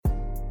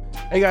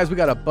Hey guys, we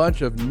got a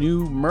bunch of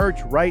new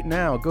merch right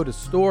now. Go to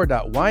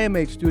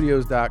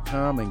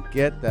store.ymhstudios.com and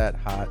get that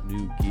hot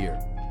new gear.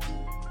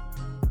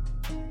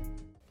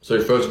 So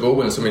first of all,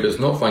 when somebody does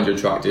not find you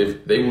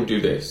attractive, they will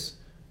do this.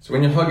 So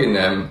when you're hugging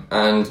them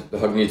and the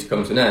hug needs to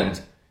come to an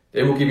end,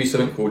 they will give you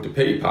something called the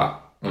pity pat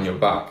on your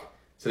back.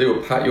 So they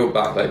will pat your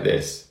back like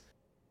this.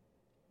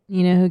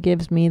 You know who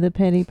gives me the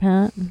pity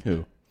pat?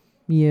 Who?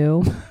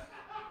 You.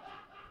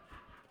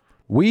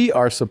 We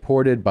are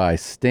supported by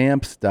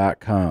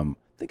Stamps.com.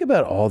 Think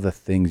about all the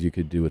things you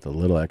could do with a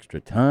little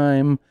extra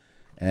time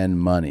and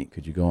money.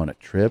 Could you go on a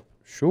trip?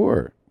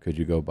 Sure. Could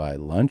you go buy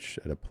lunch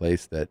at a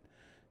place that,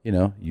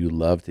 you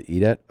love to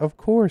eat at? Of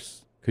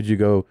course. Could you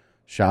go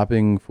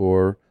shopping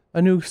for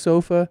a new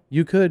sofa?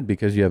 You could,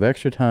 because you have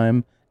extra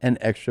time and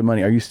extra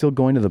money. Are you still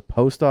going to the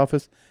post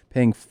office,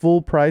 paying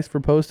full price for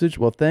postage?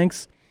 Well,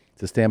 thanks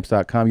to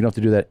Stamps.com. You don't have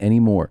to do that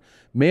anymore.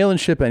 Mail and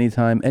ship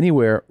anytime,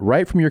 anywhere,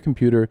 right from your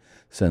computer.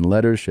 Send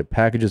letters, ship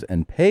packages,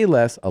 and pay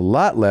less, a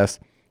lot less,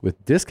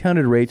 with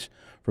discounted rates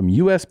from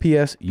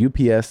USPS,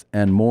 UPS,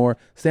 and more.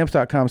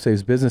 Stamps.com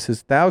saves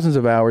businesses thousands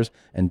of hours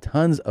and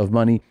tons of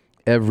money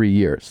every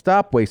year.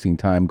 Stop wasting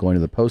time going to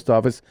the post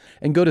office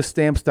and go to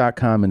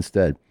Stamps.com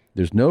instead.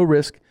 There's no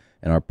risk,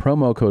 and our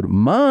promo code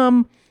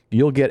MOM,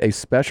 you'll get a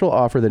special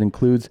offer that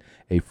includes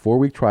a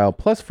 4-week trial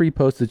plus free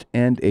postage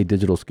and a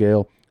digital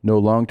scale. No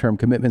long-term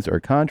commitments or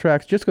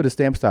contracts. Just go to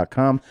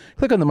Stamps.com,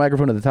 click on the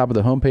microphone at the top of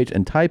the homepage,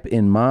 and type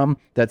in MOM.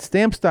 That's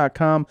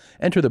Stamps.com.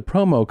 Enter the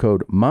promo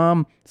code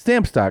MOM.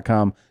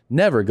 Stamps.com.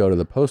 Never go to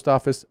the post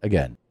office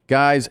again.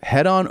 Guys,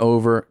 head on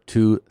over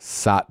to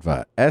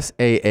Saatva,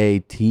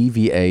 SAATVA.com,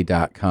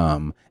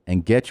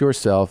 and get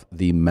yourself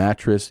the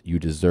mattress you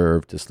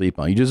deserve to sleep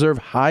on. You deserve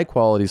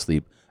high-quality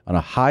sleep on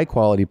a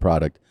high-quality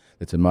product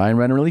that's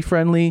environmentally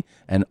friendly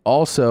and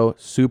also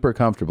super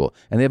comfortable.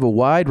 And they have a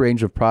wide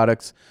range of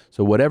products,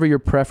 so whatever your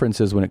preference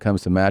is when it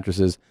comes to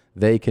mattresses,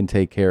 they can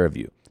take care of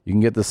you. You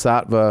can get the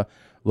Saatva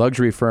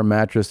luxury firm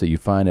mattress that you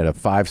find at a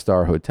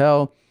 5-star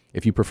hotel.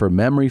 If you prefer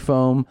memory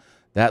foam,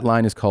 that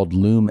line is called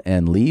Loom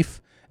and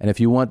Leaf. And if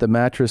you want the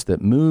mattress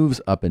that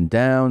moves up and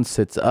down,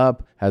 sits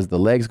up, has the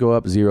legs go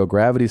up, zero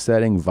gravity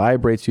setting,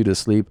 vibrates you to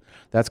sleep,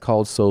 that's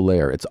called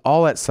Solaire. It's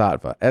all at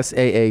Saatva,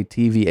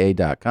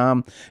 SAATVA.com.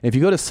 And if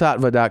you go to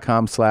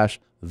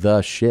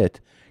Saatva.com/theshit,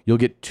 you'll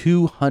get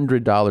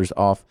 $200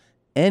 off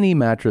any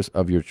mattress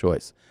of your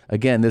choice.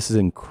 Again, this is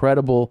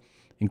incredible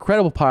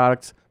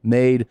products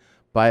made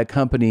by a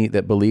company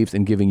that believes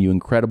in giving you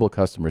incredible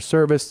customer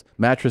service,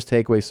 mattress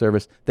takeaway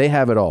service. They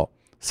have it all.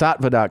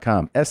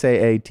 Saatva.com,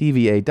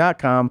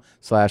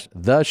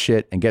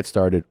 SAATVA.com/theshit, and get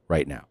started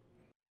right now.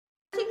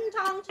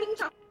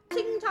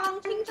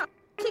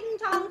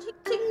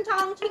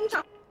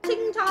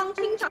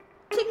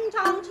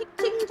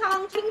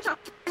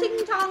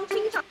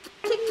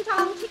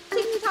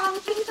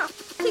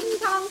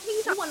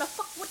 Wanna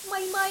fuck with my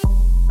mind?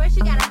 First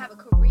you gotta have a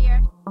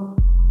career,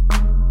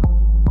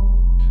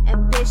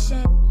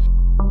 ambition.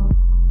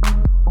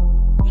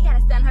 You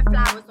gotta send her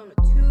flowers on a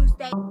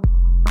Tuesday.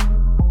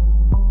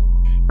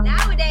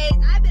 Nowadays,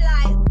 I be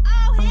like,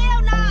 oh,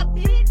 hell nah,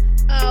 bitch.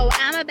 Oh,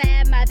 I'm a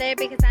bad mother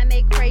because I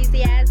make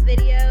crazy ass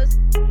videos.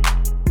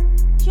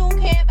 She don't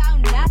care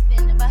about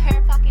nothing but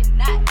her fucking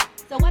nut.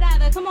 So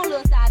whatever, come on,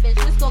 little side bitch.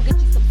 Let's go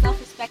get you some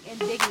self-respect and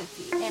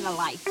dignity and a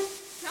life.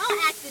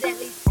 Don't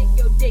accidentally stick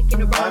your dick in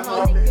the wrong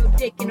hole. Stick your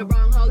dick in the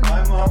wrong hole. Stick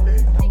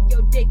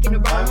your dick in the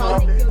wrong hole.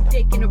 Stick your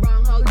dick in the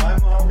wrong hole. Stick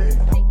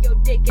your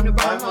dick in the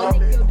wrong hole.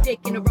 Stick your dick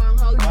in the wrong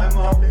hole.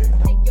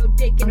 Stick your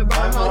dick in the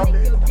wrong hole.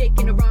 Stick your dick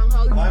in the wrong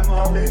hole.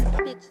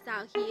 Bitches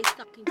out here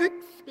sucking.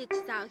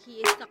 Bitches out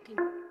here sucking.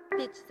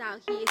 Bitches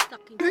out here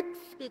sucking.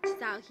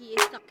 Bitches out here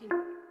sucking.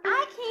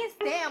 I can't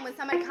stand when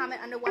somebody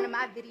comment under one of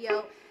my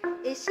videos.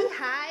 Is she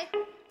high?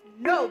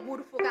 No,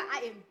 beautiful guy.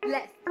 I am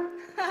blessed.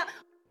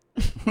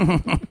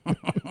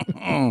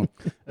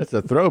 That's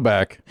a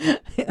throwback.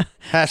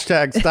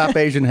 Hashtag stop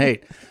Asian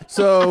hate.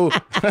 So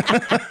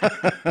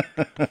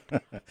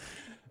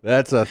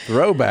that's a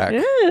throwback.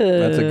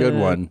 That's a good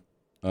one.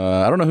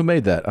 I don't know who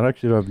made that. I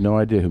actually have no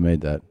idea who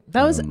made that.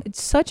 That was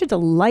such a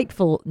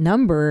delightful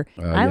number.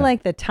 I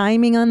like the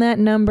timing on that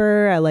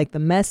number. I like the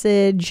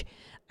message.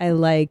 I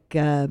like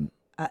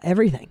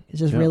everything. It's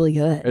just really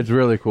good. It's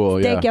really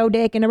cool. Stick your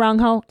dick in the wrong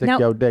hole. Stick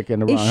your dick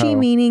in the wrong hole. Is she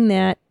meaning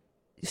that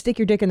stick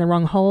your dick in the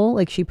wrong hole?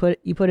 Like you put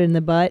it in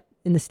the butt,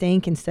 in the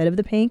stink instead of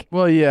the pink?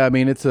 Well, yeah. I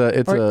mean, it's or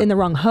in the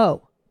wrong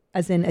hoe,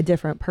 as in a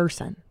different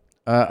person.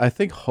 I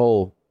think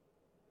hole.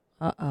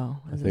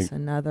 Is this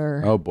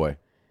another? Oh boy.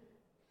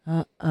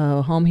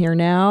 Home here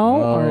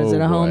now, or is it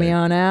a homie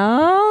on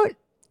out?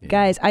 Yeah.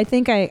 Guys, I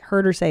think I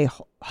heard her say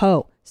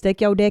hoe.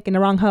 Stick your dick in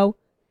the wrong hoe.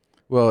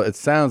 Well, it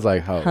sounds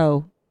like hoe.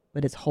 Hoe,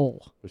 but it's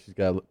hole. But she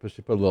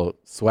put a little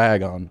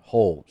swag on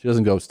hole. She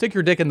doesn't go stick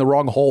your dick in the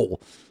wrong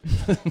hole.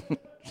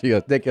 She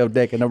goes stick your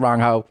dick in the wrong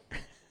hoe.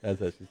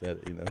 That's how she said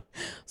it, you know.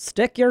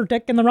 Stick your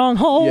dick in the wrong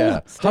hole. Yeah,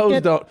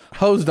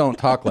 hoes don't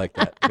talk like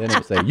that. They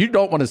don't say you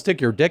don't want to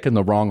stick your dick in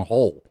the wrong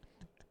hole.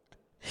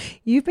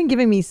 You've been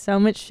giving me so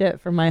much shit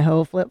for my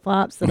hoe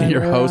flip-flops.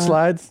 Your hoe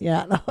slides?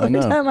 Yeah, the whole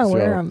time I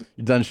wear them.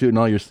 You're done shooting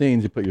all your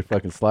scenes, you put your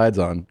fucking slides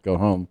on, go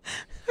home.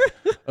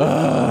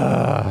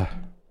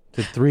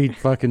 Did 3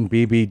 fucking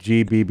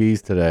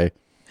BBs today.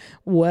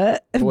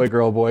 What? Boy,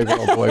 girl, boy,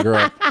 girl, boy,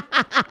 girl.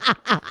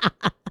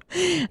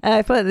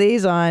 I put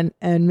these on,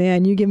 and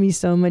man, you give me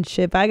so much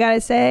shit. But I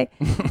gotta say,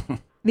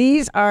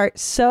 these are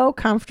so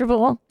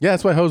comfortable. Yeah,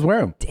 that's why hoes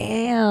wear them.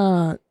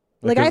 Damn.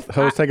 Like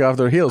hoes take off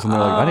their heels and they're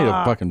like, I need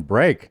a fucking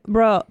break.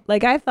 Bro,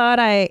 like I thought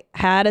I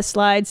had a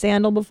slide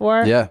sandal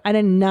before. Yeah. I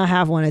did not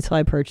have one until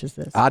I purchased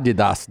this.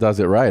 Adidas does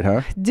it right,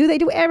 huh? They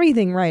do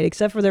everything right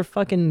except for their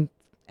fucking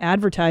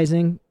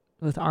advertising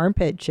with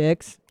armpit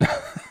chicks,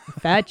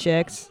 fat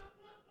chicks.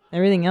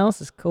 Everything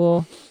else is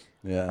cool.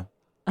 Yeah.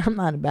 I'm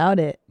not about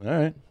it. All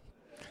right.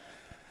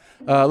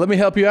 Let me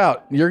help you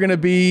out. You're going to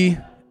be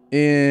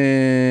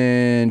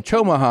in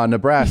Chomaha,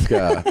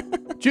 Nebraska,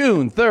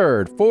 June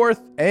 3rd,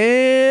 4th,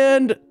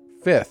 and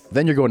 5th.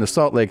 Then you're going to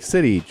Salt Lake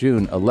City,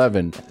 June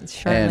 11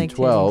 and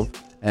 12.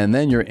 And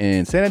then you're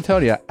in San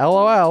Antonio,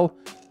 LOL,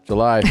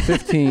 July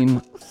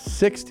 15,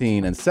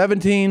 16, and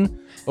 17.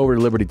 Over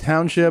to Liberty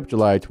Township,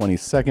 July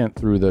 22nd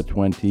through the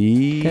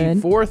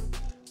 24th.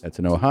 That's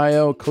in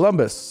Ohio.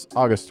 Columbus,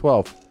 August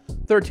 12th.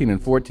 13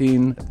 and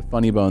 14 at the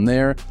Funny Bone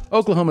there.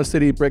 Oklahoma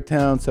City,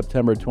 Bricktown,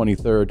 September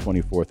 23rd,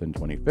 24th, and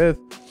 25th.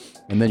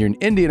 And then you're in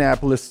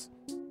Indianapolis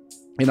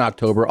in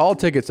October. All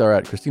tickets are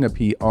at Christina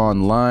P.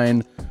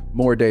 Online.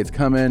 More dates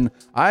coming.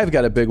 I've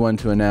got a big one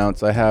to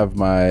announce. I have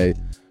my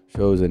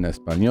shows in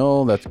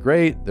Espanol. That's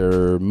great.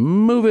 They're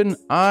moving.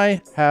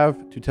 I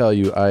have to tell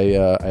you, I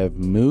have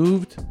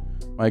moved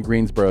my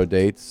Greensboro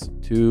dates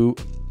to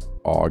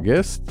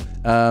August.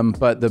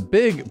 But the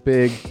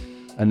big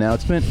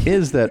announcement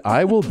is that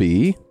I will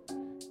be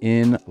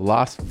in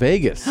Las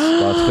Vegas.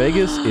 Las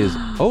Vegas is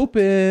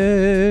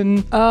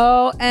open.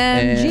 OMG.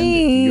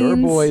 And your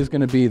boy is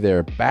going to be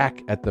there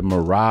back at the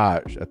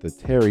Mirage at the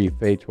Terry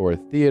Fator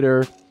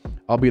Theater.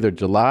 I'll be there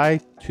July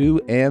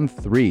 2 and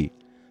 3.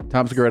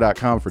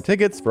 TomSegura.com for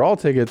tickets, for all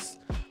tickets.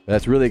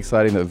 That's really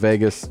exciting that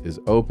Vegas is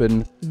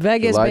open.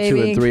 Vegas, July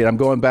baby. 2 and 3. And I'm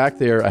going back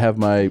there. I have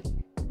my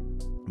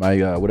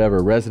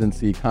whatever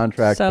residency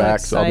contract back.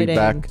 Exciting.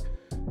 So I'll be back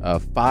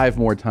 5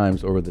 more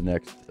times over the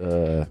next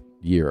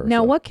year.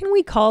 Now, what can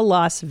we call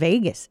Las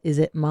Vegas? Is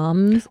it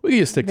Mom's? We can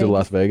just stick to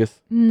Las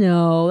Vegas.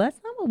 No, that's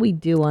not what we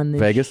do on this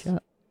Vegas? show.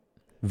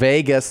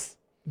 Vegas,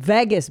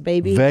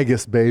 baby.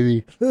 Vegas,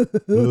 baby.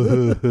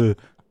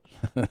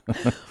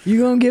 You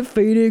gonna get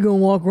faded, gonna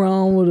walk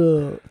around with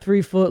a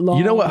 3-foot long.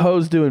 You know what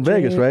hoes do in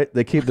Vegas, right?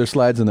 They keep their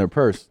slides in their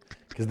purse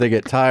because they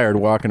get tired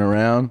walking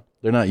around.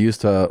 They're not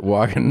used to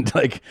walking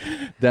like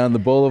down the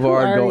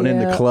boulevard, going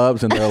into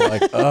clubs, and they're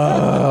like,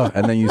 oh.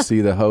 And then you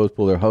see the hoes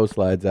pull their hoe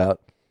slides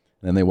out,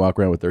 and then they walk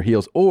around with their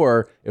heels.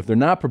 Or if they're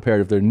not prepared,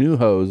 if they're new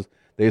hoes,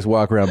 they just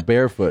walk around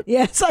barefoot.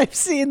 Yes, I've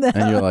seen that.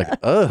 And you're like,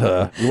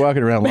 you're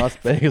walking around Las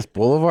Vegas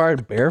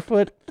Boulevard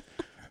barefoot?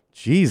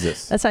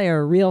 Jesus. That's how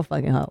you're a real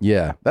fucking hoe.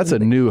 Yeah, that's a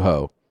new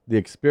hoe. The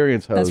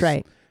experienced hoes That's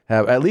right.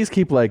 have at least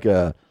keep like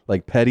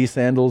petty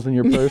sandals in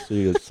your purse, so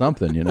you get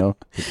something,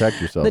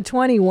 protect yourself. The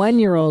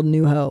 21-year-old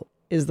new hoe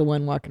is the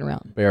one walking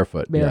around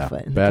Barefoot. in Bad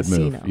the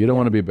move. casino. You don't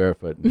want to be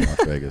barefoot in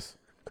Las Vegas.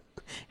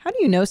 How do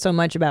you know so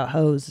much about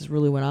hoes is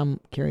really what I'm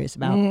curious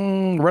about.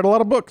 Read a lot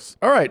of books.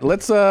 All right,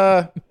 let's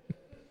open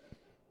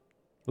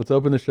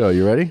the show.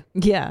 You ready?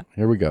 Yeah.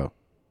 Here we go.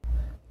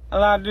 I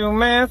like to do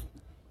math.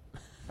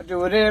 I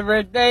do it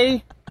every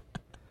day.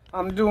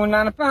 I'm doing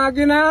 95,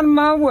 get out of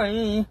my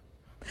way.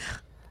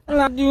 I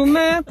like to do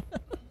math.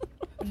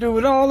 I do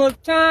it all the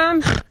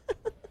time.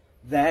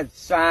 That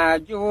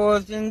side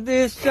yours and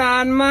this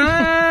side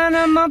mine.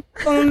 I'm up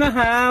on the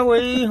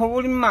highway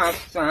holding my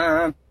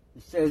sign.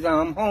 It says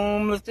I'm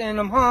homeless and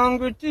I'm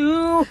hungry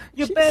too.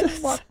 You better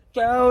watch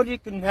out,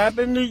 it can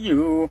happen to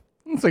you.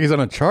 Looks like he's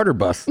on a charter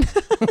bus. This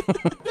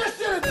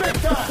shit is big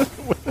time.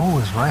 Who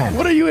is Randy?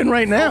 What are you in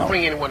right now? Don't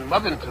bring anyone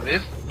mother into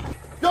this.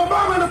 Your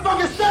mom in the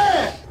fucking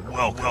stand.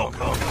 Welcome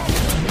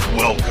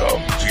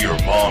to your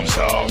mom's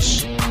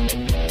house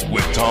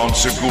with Tom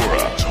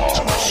Segura.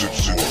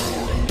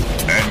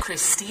 And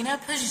Christina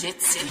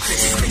Pajitsin.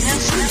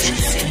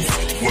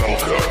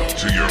 welcome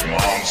to your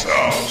mom's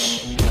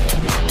house.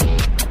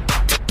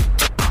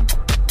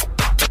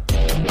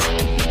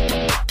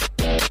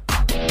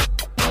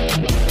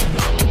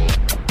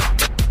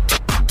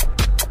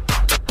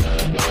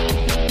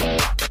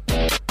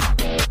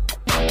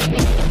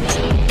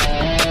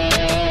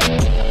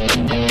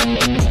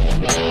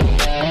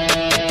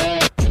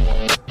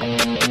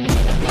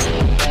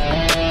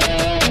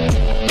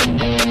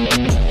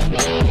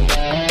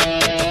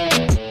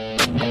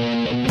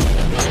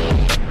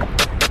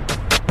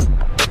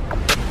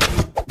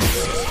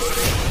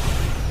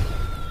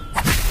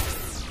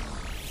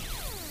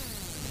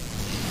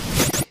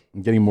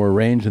 Getting more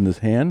range in this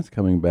hand. It's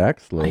coming back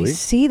slowly. I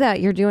see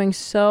that. You're doing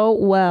so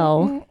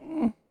well.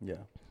 Yeah.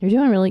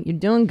 You're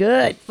doing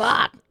good.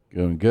 Fuck.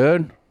 Going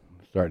good.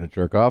 Starting to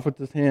jerk off with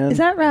this hand. Is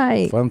that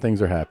right? Fun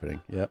things are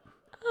happening. Yep.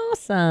 Oh,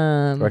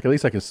 Awesome. Or at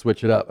least I can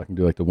switch it up. I can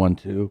do like the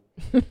 1-2.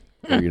 Or,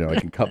 I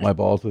can cut my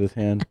balls with his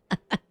hand.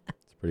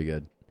 It's pretty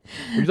good.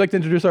 Would you like to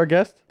introduce our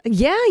guest?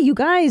 Yeah, you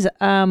guys.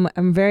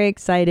 I'm very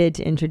excited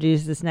to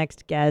introduce this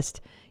next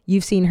guest.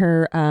 You've seen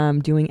her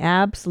doing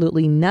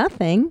absolutely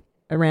nothing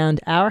around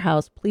our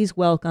house. Please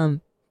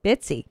welcome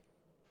Bitsy.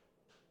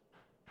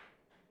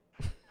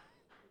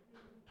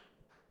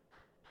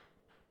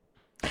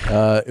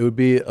 It would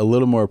be a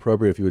little more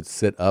appropriate if you would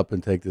sit up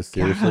and take this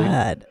seriously.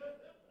 God.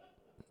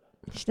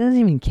 She doesn't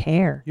even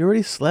care. You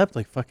already slept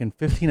like fucking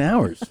 15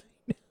 hours.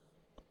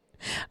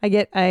 I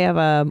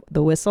have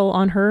the whistle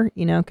on her,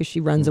 because she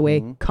runs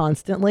away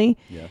constantly.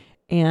 Yeah.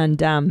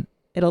 And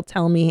it'll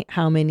tell me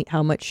how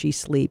much she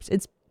sleeps.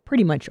 It's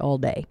pretty much all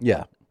day.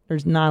 Yeah.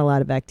 There's not a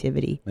lot of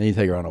activity. Then you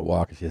take her on a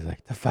walk and she's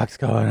like, the fuck's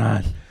going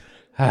on?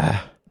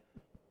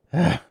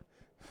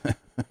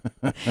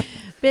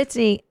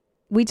 Bitsy,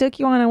 we took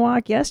you on a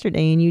walk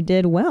yesterday and you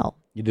did well.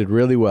 You did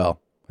really well.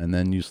 And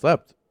then you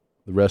slept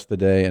the rest of the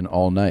day and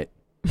all night.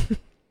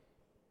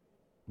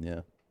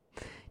 Yeah.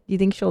 Do you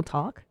think she'll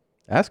talk?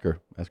 Ask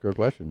her a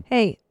question.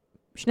 Hey,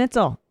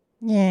 Schnitzel.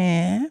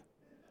 Yeah.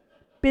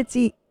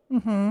 Bitsy.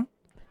 Mm-hmm.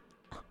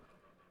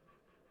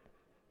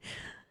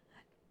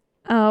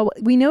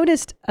 We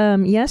noticed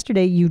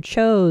yesterday you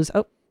chose.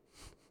 Oh,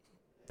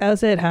 that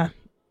was it, huh?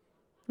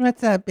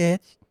 What's up,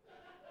 bitch?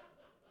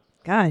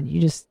 God,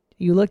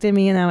 you looked at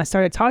me and I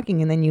started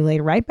talking and then you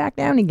laid right back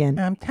down again.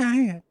 I'm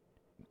tired.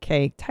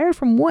 Okay, tired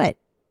from what?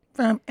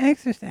 From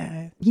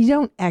exercise. You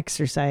don't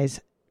exercise,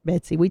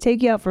 Betsy. We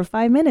take you out for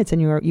 5 minutes and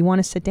you want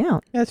to sit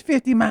down. That's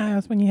 50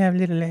 miles when you have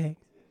little legs.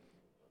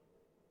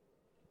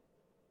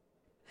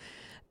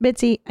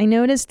 Bitsy, I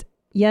noticed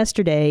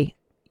yesterday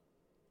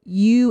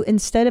you,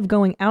 instead of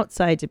going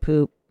outside to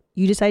poop,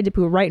 you decided to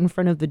poop right in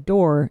front of the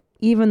door,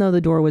 even though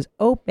the door was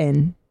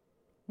open.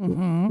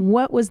 Mm-hmm.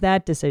 What was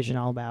that decision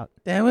all about?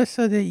 That was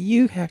so that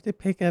you have to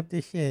pick up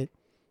the shit.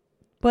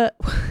 But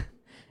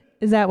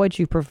is that what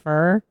you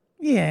prefer?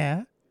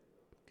 Yeah.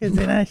 Because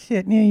then I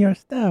shit near your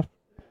stuff.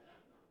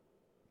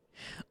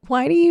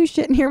 Why do you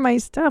shit near my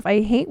stuff?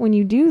 I hate when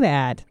you do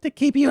that. To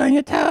keep you on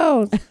your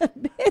toes.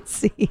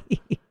 Bitsy.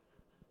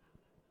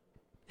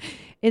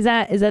 Is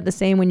that the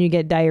same when you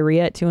get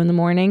diarrhea at 2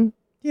 a.m?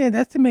 Yeah,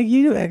 that's to make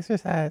you do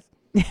exercise.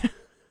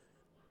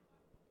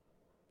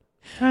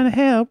 Trying to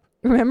help.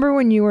 Remember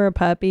when you were a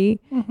puppy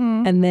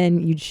Mm-hmm. and then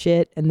you'd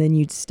shit and then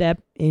you'd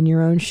step in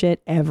your own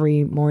shit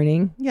every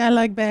morning? Yeah, I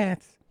like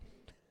baths.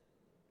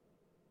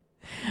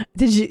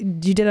 Did you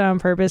do it on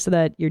purpose so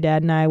that your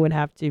dad and I would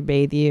have to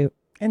bathe you?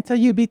 And so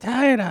you'd be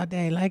tired all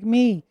day, like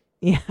me.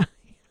 Yeah.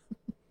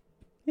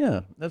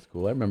 Yeah, that's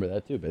cool. I remember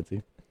that too,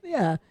 Betsy.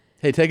 Yeah.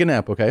 Hey, take a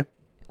nap, okay?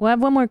 Well, I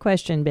have one more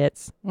question,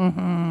 Bits.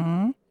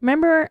 Mm-hmm.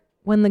 Remember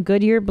when the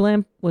Goodyear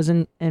blimp was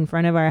in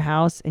front of our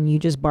house and you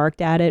just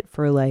barked at it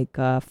for like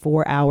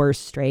 4 hours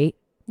straight?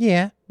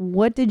 Yeah.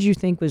 What did you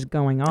think was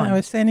going on? I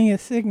was sending it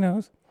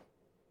signals.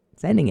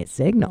 Sending it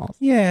signals?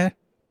 Yeah.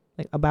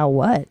 Like about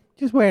what?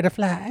 Just where to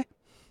fly.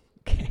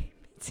 Okay.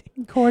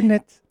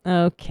 Coordinates.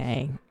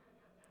 Okay.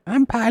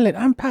 I'm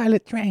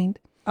pilot trained.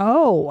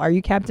 Oh, are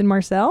you Captain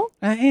Marcel?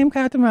 I am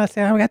Captain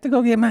Marcel. I got to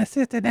go get my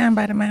sister down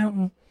by the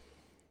mountain.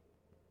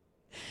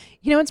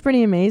 You know what's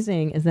pretty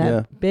amazing is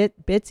that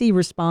Bitsy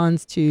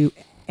responds to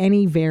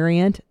any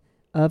variant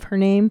of her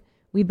name.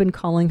 We've been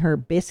calling her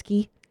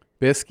Bisky.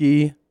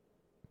 Bisky.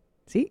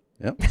 See?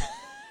 Yep.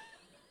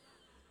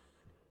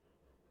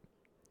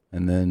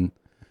 And then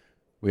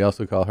we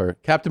also call her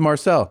Captain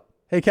Marcel.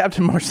 Hey,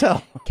 Captain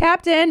Marcel.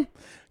 Captain.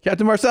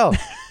 Captain Marcel.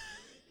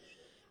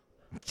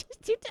 She's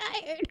too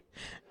tired.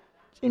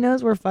 She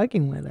knows we're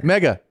fucking with her.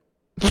 Mega.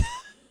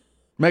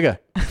 Mega.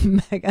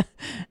 Mega.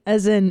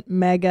 As in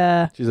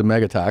mega. She's a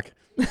mega talk.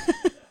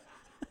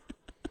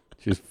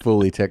 She's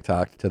fully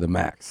TikTok to the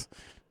max.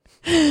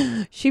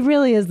 She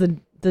really is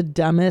the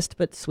dumbest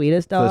but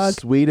sweetest dog.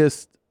 The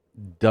sweetest,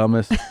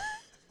 dumbest.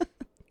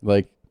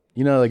 Like,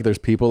 like there's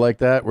people like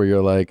that where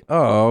you're like,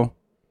 oh,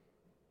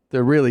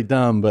 they're really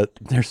dumb, but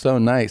they're so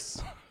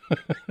nice.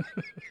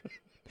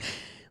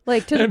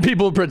 Like and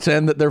people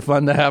pretend that they're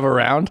fun to have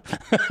around.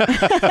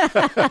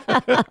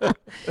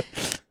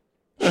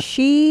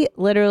 She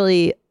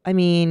literally,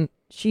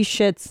 she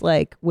shits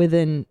like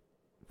within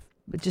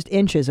just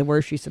inches of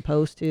where she's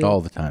supposed to.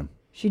 All the time.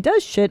 She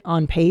does shit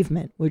on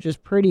pavement, which is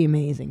pretty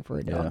amazing for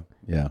a dog.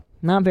 Yeah.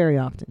 Not very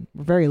often.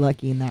 We're very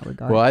lucky in that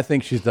regard. Well, I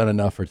think she's done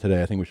enough for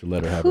today. I think we should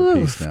let her have her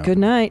peace now. Good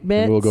night,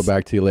 bitch. And we'll go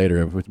back to you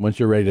later once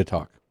you're ready to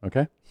talk.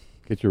 Okay?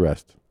 Get your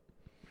rest.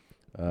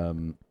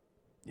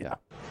 Yeah.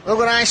 Look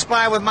what I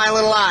spy with my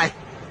little eye.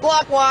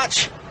 Block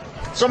watch.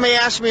 Somebody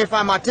asked me if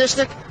I'm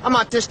autistic. I'm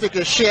autistic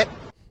as shit.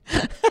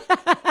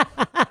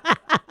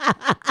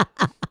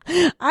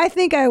 I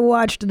think I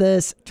watched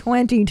this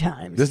 20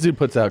 times. This dude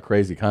puts out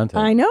crazy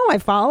content. I know. I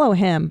follow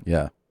him.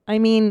 Yeah.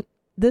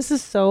 This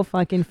is so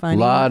fucking funny. A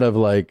lot of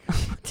like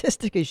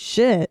autistic as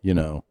shit.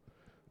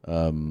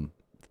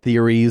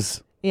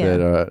 Theories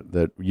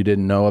that you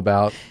didn't know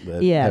about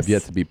that have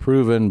yet to be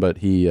proven. But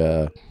he,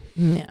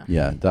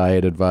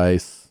 diet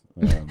advice.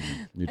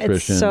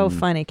 nutrition. It's so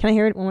funny. Can I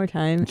hear it one more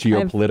time?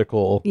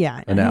 Geopolitical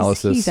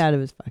analysis. He's out of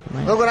his fucking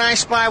mind. Look what I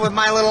spy with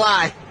my little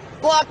eye.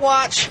 Block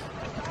watch.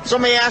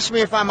 Somebody asked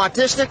me if I'm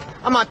autistic.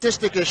 I'm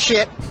autistic as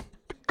shit.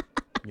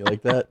 You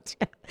like that?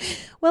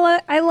 Well,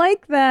 I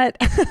like that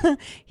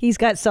he's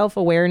got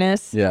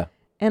self-awareness. Yeah.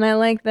 And I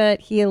like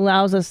that he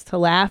allows us to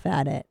laugh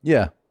at it.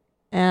 Yeah.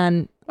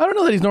 And I don't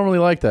know that he's normally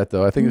like that,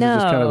 though. I think it's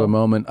just kind of a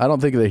moment. I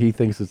don't think that he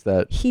thinks it's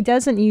that. He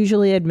doesn't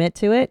usually admit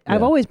to it. Yeah.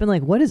 I've always been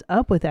like, what is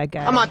up with that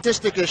guy? I'm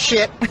autistic as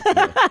shit.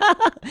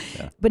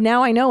 Yeah. But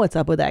now I know what's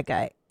up with that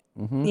guy.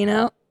 Mm-hmm. You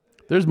know?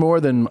 There's more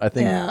than, I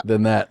think,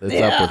 than that's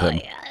up with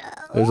him. Yeah.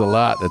 There's a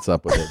lot that's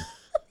up with him.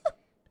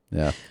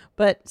 Yeah.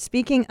 But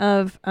speaking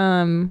of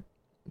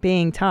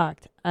being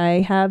talked,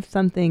 I have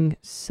something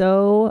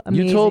so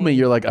amazing. You told me,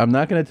 you're like, I'm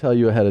not going to tell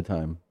you ahead of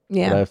time.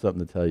 Yeah. But I have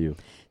something to tell you.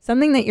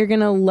 Something that you're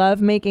going to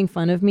love making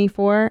fun of me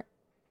for.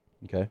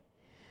 Okay.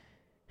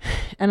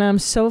 And I'm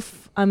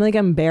like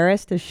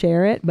embarrassed to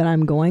share it, but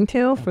I'm going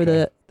to for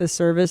the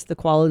service, the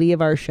quality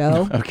of our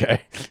show.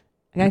 Okay.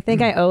 I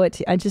think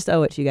I just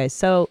owe it to you guys.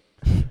 So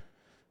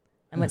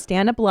I'm at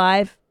Stand Up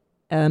Live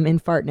in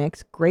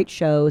Fartniks. Great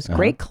shows,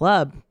 great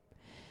club.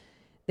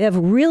 They have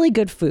really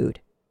good food.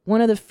 One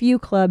of the few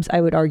clubs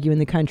I would argue in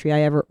the country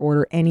I ever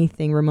order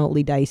anything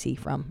remotely dicey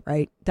from,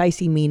 right?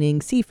 Dicey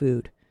meaning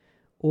seafood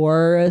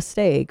or a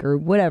steak or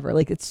whatever.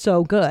 Like, it's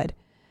so good.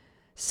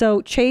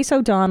 So Chase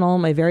O'Donnell,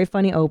 my very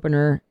funny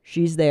opener,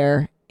 she's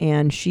there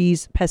and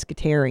she's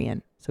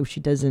pescatarian. So she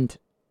doesn't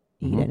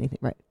eat anything,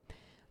 right?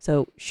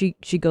 So she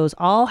goes,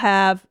 I'll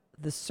have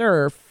the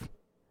surf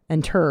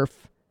and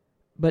turf,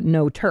 but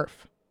no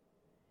turf.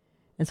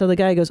 And so the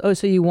guy goes, oh,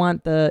 so you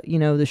want the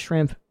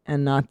shrimp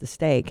and not the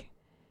steak.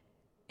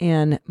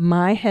 And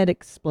my head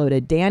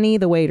exploded. Danny,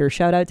 the waiter,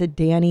 shout out to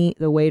Danny,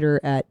 the waiter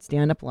at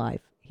Stand Up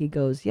Live. He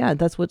goes, yeah,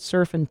 that's what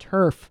surf and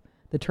turf,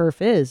 the turf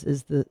is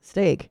the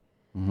steak.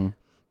 Mm-hmm.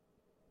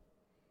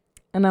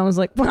 And I was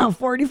like, wow,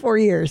 44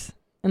 years.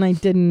 And I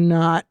did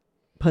not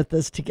put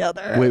this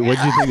together. Wait, what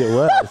did you think it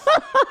was?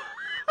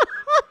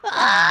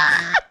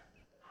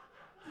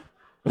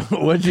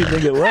 What did you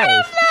think it was? I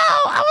don't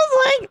know. I was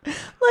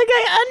like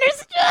I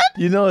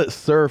understood. You know that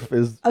surf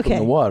is from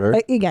the water.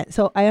 Again,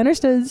 so I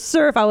understood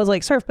surf. I was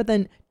like surf, but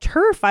then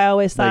turf, I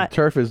always thought. Like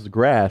turf is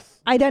grass.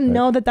 I didn't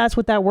know that that's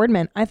what that word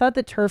meant. I thought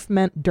that turf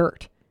meant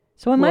dirt.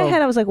 So in my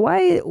head, I was like,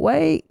 why,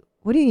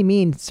 what do you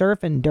mean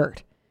surf and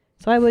dirt?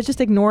 So I would just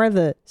ignore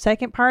the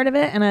second part of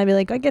it, and I'd be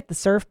like, I get the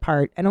surf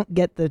part. I don't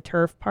get the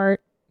turf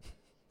part.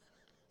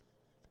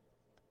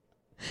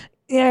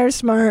 Yeah, you're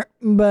smart,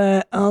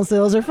 but all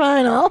sales are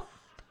final.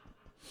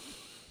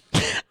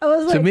 I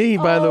was like, to me,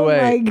 by the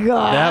way, my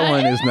God. that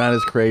one is not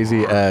as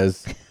crazy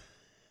as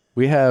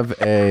we have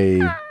a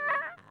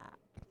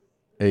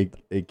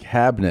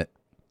cabinet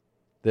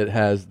that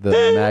has the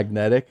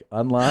magnetic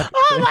unlock.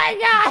 Oh my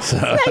gosh! So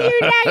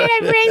you're not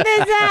gonna bring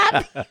this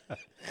up.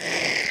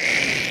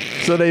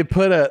 So they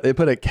put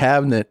a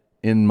cabinet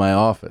in my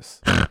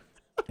office,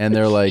 and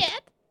they're like,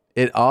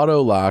 it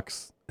auto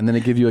locks, and then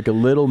it gives you like a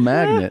little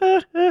magnet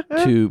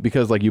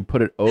because like you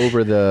put it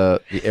over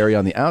the area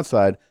on the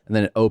outside, and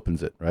then it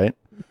opens it, right?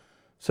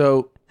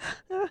 So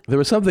there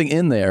was something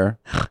in there,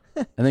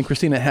 and then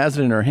Christina has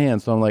it in her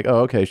hand, so I'm like, oh,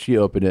 okay, she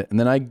opened it, and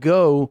then I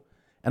go,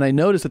 and I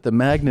notice that the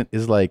magnet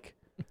is like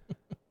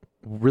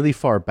really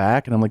far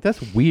back, and I'm like,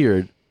 that's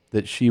weird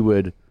that she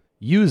would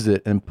use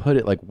it and put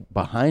it like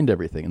behind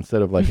everything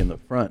instead of like in the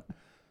front.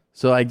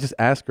 So I just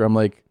asked her, I'm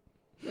like,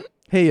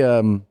 hey,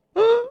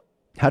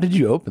 how did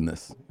you open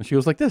this? And she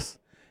goes like this,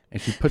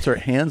 and she puts her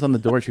hands on the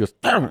door and she goes,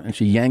 and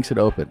she yanks it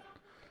open.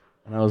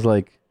 And I was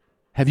like,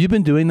 have you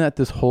been doing that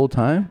this whole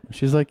time?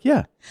 She's like,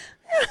 yeah.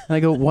 And I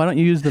go, why don't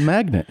you use the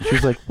magnet?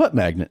 She's like, what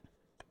magnet?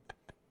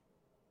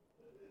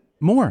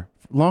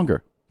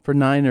 Longer. For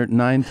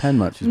 10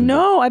 months.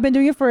 No, I've been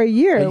doing it for a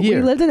year.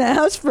 We lived in a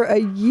house for a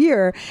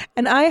year,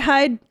 and I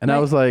hide. And I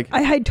was like,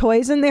 I hide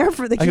toys in there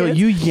for the kids. I go,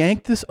 you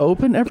yank this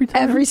open every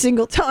time? Every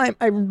single time.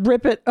 I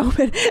rip it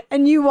open,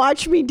 and you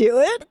watch me do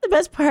it. The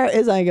best part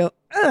is I go,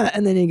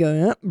 and then you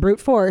go, brute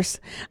force.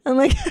 I'm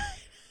like,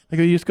 I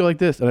go, you just go like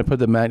this, and I put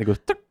the magnet, it goes,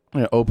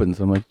 and it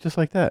opens. I'm like, just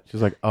like that.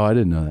 She's like, oh, I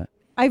didn't know that.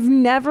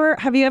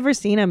 have you ever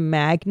seen a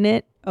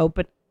magnet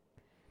open?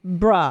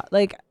 Bruh,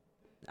 like,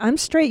 I'm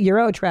straight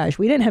Euro trash.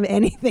 We didn't have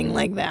anything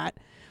like that.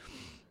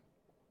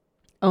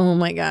 Oh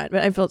my God.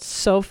 But I felt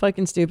so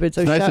fucking stupid.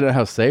 So it's nice to know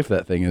how safe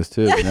that thing is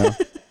too, you know?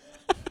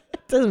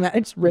 It doesn't matter.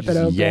 Just rip it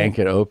open. Yank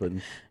it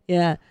open.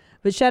 Yeah.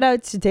 But shout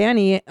out to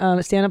Danny,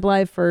 Stand Up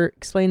Live, for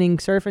explaining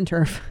surf and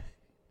turf.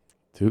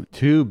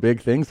 Two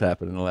big things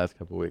happened in the last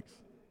couple of weeks.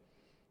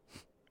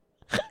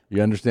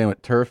 You understand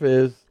what turf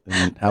is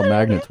and how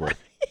magnets work.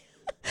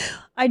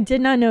 I did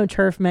not know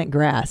turf meant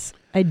grass.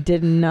 I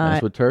did not.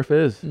 That's what turf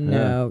is.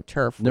 No,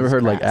 turf. Never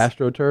heard grass. like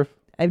AstroTurf?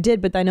 I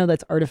did, but I know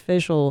that's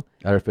artificial.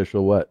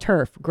 Artificial what?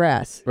 Turf,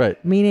 grass.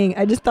 Right. Meaning,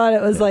 I just thought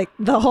it was like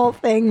the whole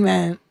thing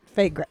meant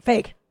fake.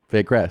 Fake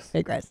grass.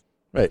 Fake grass.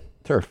 Right.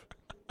 Turf.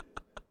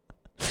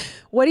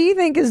 What do you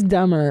think is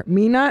dumber?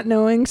 Me not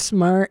knowing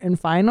smart and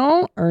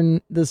final, or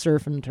the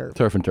surf and turf?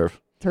 Surf and turf.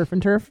 Turf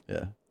and turf.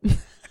 Yeah.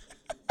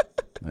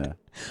 Yeah.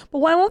 But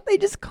why won't they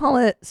just call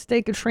it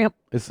steak and shrimp?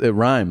 It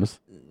rhymes.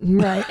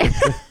 Right.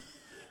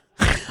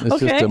 It's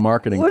just a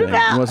marketing What thing.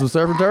 about- You want some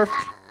surf and turf?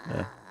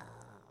 Yeah.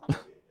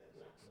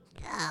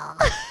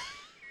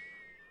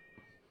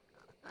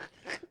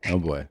 Oh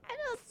boy.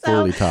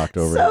 Fully talked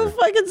over. So here.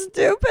 fucking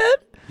stupid.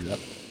 Yep.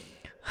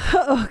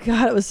 Oh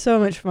god, it was so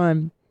much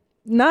fun.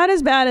 Not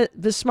as bad as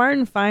the Smart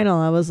and Final.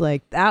 I was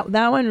like that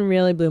one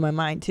really blew my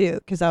mind too,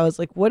 because I was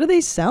like, what are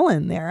they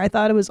selling there? I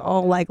thought it was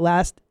all like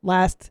last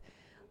looks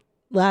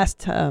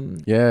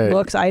items. Yeah,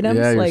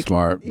 you're like,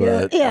 smart,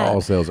 but yeah.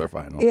 all sales are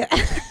final. Yeah.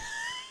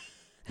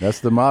 That's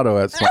the motto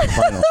at Smart and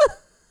Final.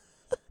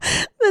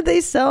 That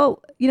they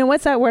sell,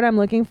 what's that word I'm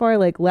looking for?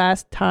 Like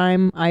last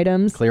time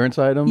items. Clearance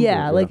items?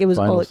 Yeah, Or like it was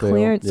final all sale?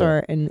 clearance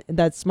Yeah. and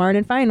that's Smart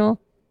and Final.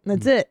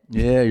 That's it.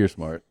 Yeah, you're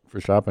smart for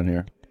shopping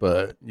here,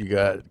 but you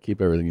got to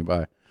keep everything you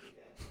buy.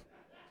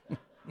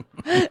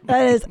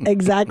 That is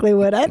exactly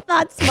what I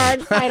thought Smart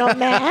and Final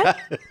meant.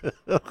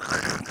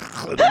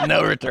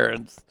 No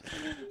returns.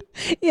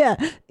 Yeah,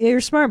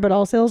 you're smart, but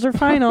all sales are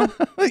final.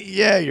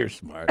 Yeah, you're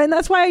smart. And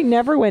that's why I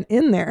never went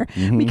in there,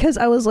 because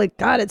I was like,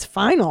 God, it's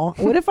final.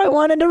 What if I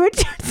wanted to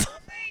return something?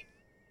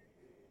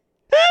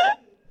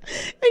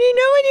 And when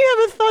you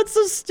have a thought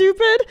so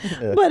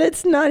stupid, but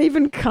it's not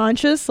even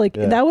conscious, like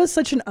that was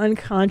such an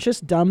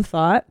unconscious, dumb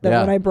thought that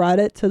when I brought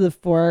it to the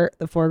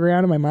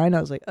foreground of my mind,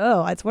 I was like,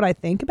 oh, that's what I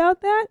think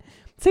about that.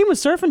 Same with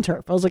surf and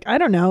turf. I was like, I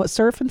don't know,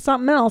 surf and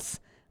something else.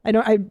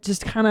 I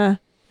just kind of,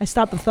 I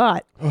stopped the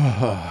thought.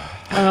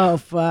 Oh,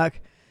 fuck.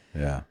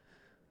 Yeah.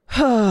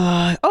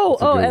 oh,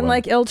 and one.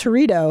 like El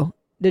Torito.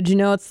 Did you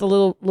know it's the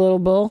little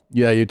bull?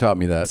 Yeah, you taught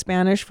me that.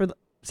 Spanish for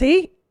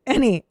El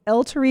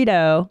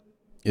Torito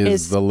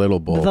Is the little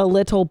bull. The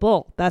little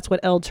bull. That's what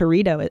El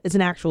Torito is. It's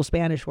an actual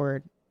Spanish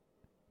word.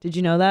 Did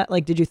you know that?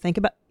 Like, did you think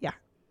about? Yeah.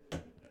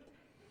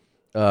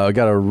 I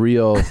got a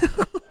real. Jesus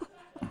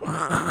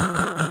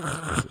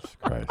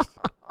Christ.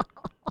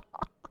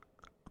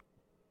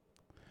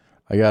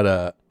 I got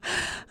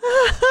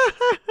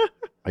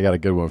a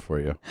good one for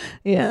you.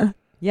 Yeah.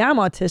 Yeah, I'm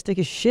autistic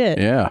as shit.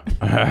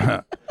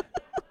 Yeah.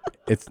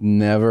 It's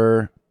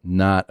never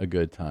not a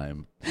good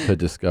time to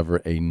discover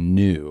a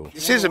new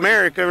This is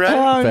America, right?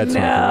 Oh, pet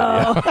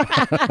no.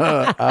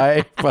 video.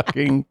 I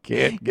fucking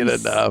can't get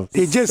enough.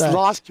 You just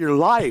lost your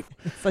life.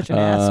 Such an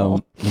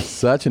asshole. He's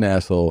such an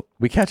asshole.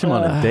 We catch him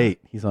on a date.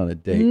 He's on a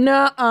date.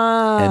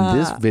 Nuh-uh. And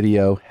this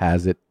video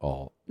has it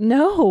all.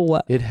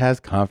 No. It has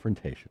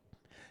confrontation.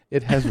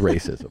 It has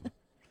racism.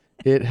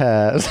 It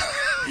has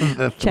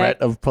the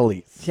threat of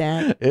police.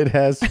 Check. It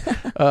has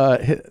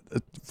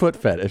foot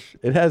fetish.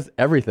 It has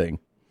everything.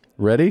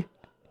 Ready?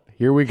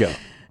 Here we go.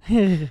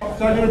 You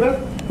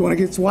want to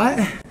get sweat?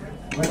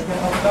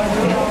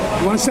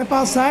 You want to step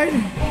outside?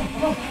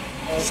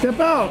 Step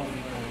out.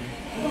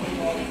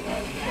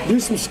 Do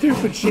some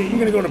stupid shit. You're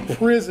going to go to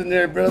prison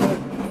there, brother.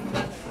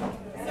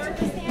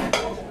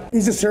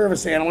 He's a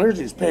service animal. Here's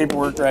his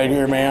paperwork right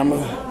here, ma'am.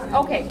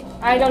 Okay,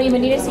 I don't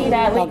even need to see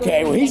that.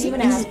 Okay, well, he's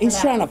he's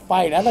trying to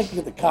fight. I'd like to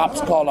get the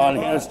cops called on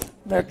his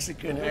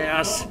Mexican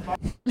ass.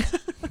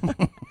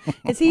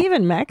 Is he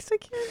even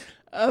Mexican?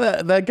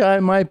 That guy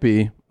might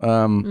be.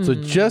 So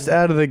just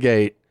out of the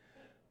gate,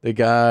 the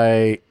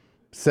guy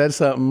said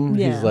something.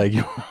 Yeah. He's like,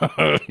 you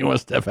want to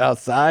step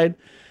outside?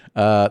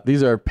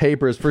 These are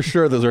papers. For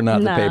sure, those are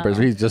not No. the papers.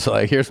 He's just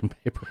like, here's some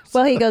papers.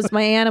 Well, he goes,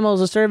 my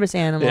animal's a service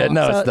animal. Yeah,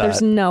 no, so it's not.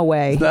 There's no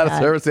way. It's not a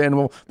service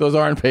animal. Those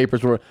aren't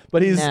papers.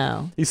 But he's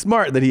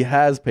smart that he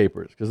has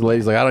papers, because the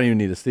lady's like, I don't even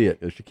need to see it.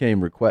 If she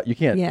came request, you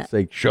can't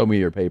say, show me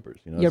your papers.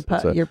 You know,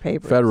 Your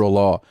papers. Federal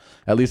law,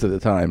 at least at the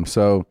time.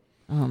 So,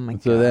 oh my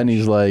so then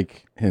he's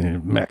like,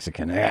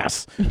 Mexican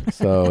ass.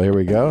 So here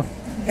we go.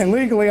 And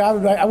legally,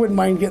 I wouldn't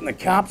mind getting the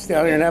cops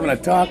down here and having a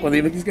talk with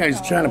him. But these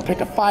guys are trying to pick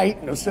a fight.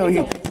 So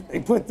they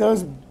put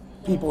those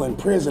people in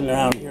prison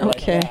around here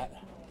like that.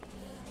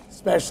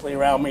 Especially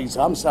around me,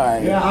 so I'm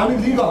sorry. Yeah, I'm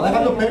illegal. I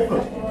got no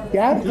paper.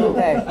 Yeah?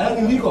 Okay.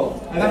 I'm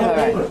illegal. I got no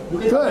paper. You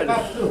can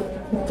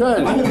Good.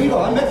 Good. I'm illegal.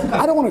 I'm Mexican.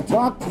 I don't want to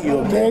talk to you,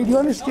 okay? Do you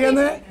understand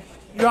that?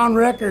 You're on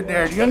record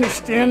there. Do you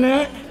understand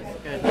that?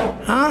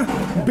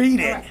 Huh? Beat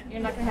it.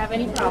 You're not going to have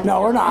any problem. No,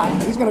 we're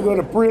not. He's going to go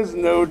to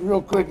prison, though,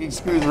 real quick. He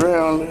screws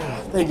around.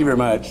 Thank you very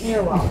much.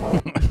 You're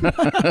welcome.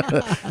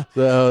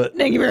 So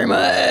thank you very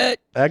much.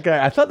 That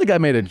guy, I thought the guy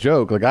made a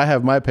joke. Like, I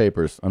have my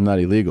papers. I'm not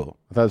illegal.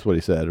 I thought that's what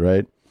he said,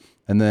 right?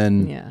 And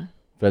then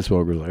Fed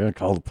Smoker was like, I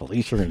call the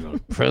police. You're going to go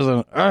to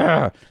prison.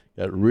 Got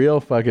real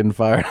fucking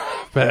fired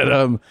up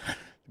at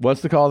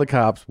wants to call the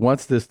cops.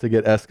 Wants this to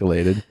get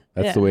escalated.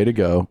 That's the way to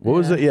go. What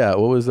was it? Yeah.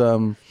 What was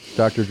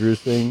Dr. Drew's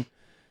thing?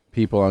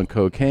 People on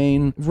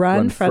cocaine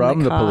run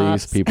from the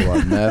police. cops. People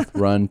on meth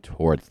run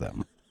towards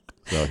them.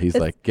 So he's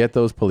like, get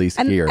those police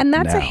here. And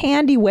that's now. a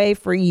handy way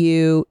for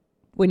you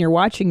when you're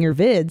watching your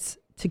vids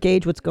to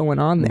gauge what's going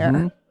on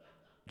there.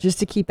 Just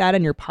to keep that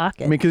in your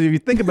pocket. I mean, because if you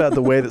think about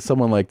the way that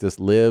someone like this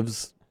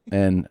lives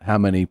and how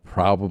many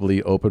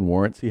probably open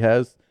warrants he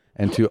has,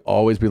 and to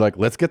always be like,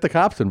 let's get the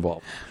cops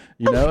involved.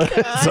 You know,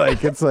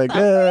 it's like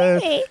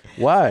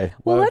why?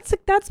 Well, Why?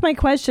 that's my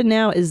question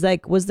now. Is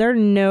like, was there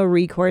no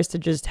recourse to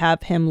just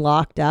have him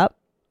locked up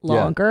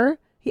longer?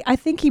 I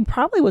think he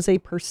probably was a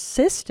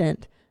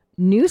persistent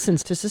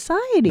nuisance to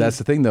society. That's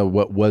the thing, though.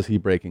 What was he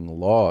breaking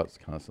laws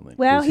constantly?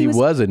 Well, he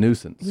was a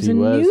nuisance. He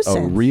was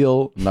a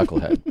real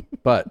knucklehead.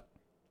 But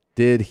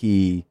did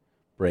he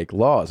break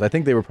laws? I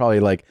think they were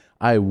probably like,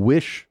 I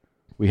wish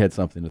we had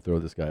something to throw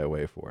this guy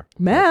away for.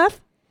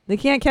 Meth. They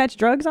can't catch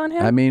drugs on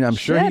him. I mean, I'm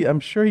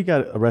sure he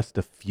got arrested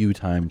a few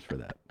times for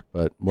that,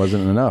 but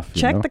wasn't enough.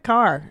 Check the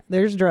car.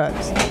 There's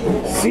drugs.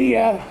 See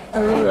ya.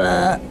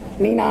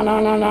 Me na na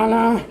na na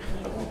na.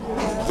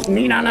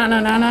 Me na na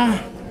na na na.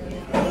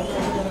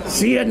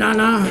 See ya na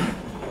na.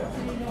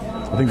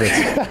 I think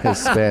that's his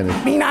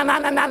Spanish. Me na na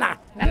na na na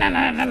na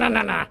na na na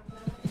na na.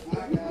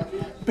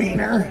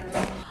 Beaner.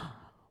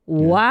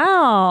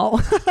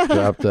 Wow.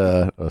 Dropped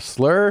a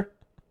slur.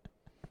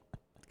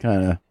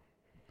 Kind of.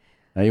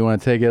 Now you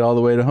want to take it all the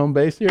way to home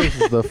base here?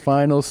 This is the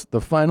final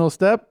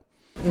step.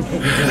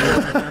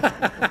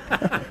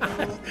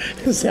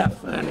 Is that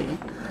funny?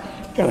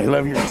 God, I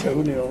love your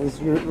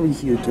toenails. Let me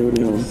see your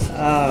toenails.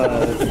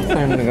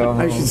 Time to go home.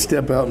 I should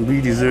step out and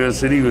beat his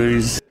ass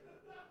anyways.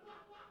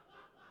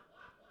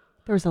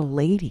 There was a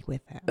lady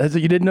with him. That's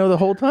what you didn't know the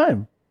whole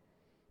time.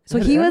 So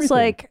he was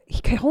like,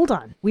 hold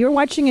on. We were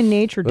watching a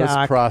nature doc.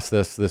 Let's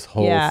process this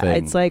whole thing. Yeah,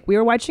 it's like we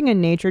were watching a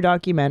nature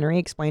documentary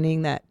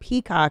explaining that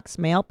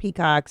male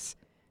peacocks,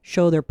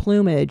 show their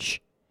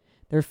plumage.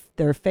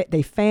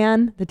 They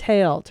fan the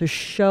tail to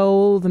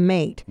show the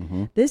mate.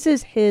 Mm-hmm. This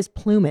is his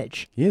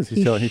plumage. He is.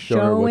 He's showing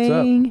her what's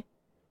up.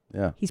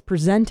 Yeah. He's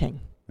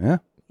presenting. Yeah.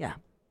 Yeah.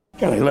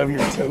 God, I love your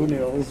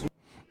toenails.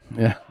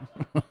 Yeah.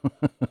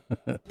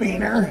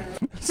 Beaner.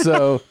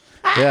 So,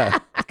 yeah,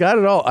 it's got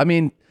it all. I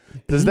mean,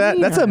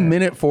 that's a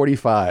minute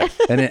 45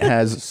 and it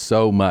has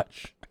so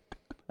much.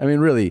 I mean,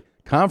 really,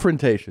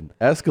 confrontation,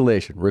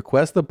 escalation,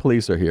 request the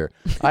police are here.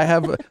 I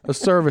have a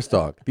service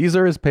dog. These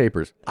are his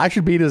papers. I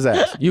should beat his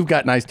ass. You've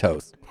got nice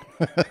toes.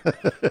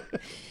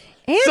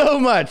 So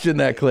much in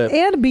that clip.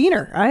 And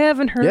beaner. I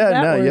haven't heard that.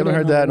 Yeah, no, you haven't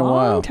heard that in a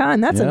while. Long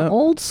time. That's an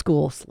old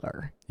school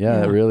slur.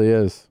 Yeah, it really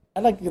is.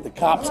 I'd like to get the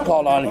cops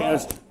called on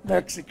his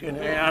Mexican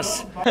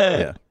ass.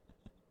 Yeah.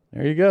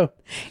 There you go.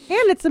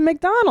 And it's a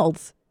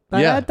McDonald's.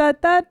 Yeah.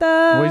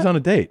 Ba-da-da-da-da. Well, he's on a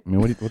date. I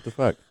mean, what the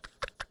fuck?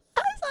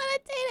 I was on a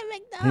date at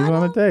McDonald's. He's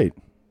on a date.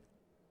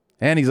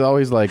 And he's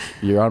always like,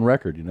 you're on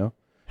record, you know?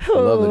 I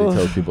love that he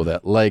tells people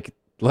that. Like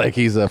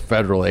he's a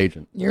federal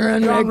agent. You're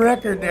on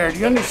record there. Do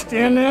you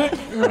understand that?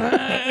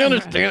 You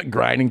understand?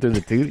 Grinding through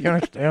the teeth. You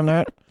understand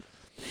that?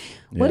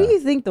 What do you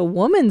think the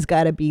woman's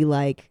got to be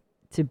like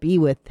to be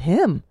with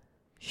him?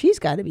 She's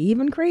got to be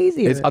even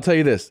crazier. I'll tell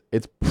you this.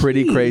 It's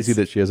pretty crazy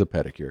that she has a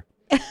pedicure.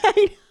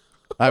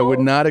 I would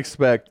not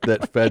expect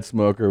that Fed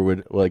Smoker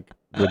would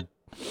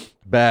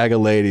bag a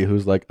lady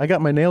who's like, I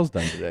got my nails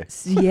done today.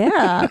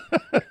 Yeah.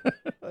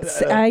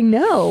 I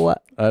know.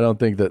 I don't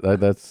think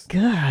that's...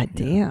 God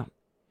damn.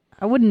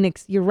 I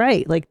wouldn't... You're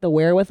right. Like the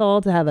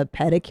wherewithal to have a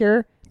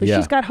pedicure. But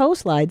she's got hose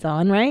slides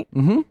on, right?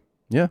 Mm-hmm.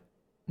 Yeah.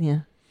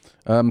 Yeah.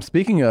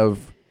 Speaking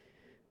of...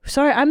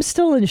 Sorry, I'm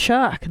still in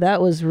shock. That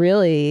was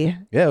really...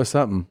 Yeah, it was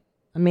something.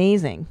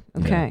 Amazing.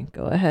 Okay,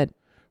 go ahead.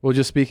 Well,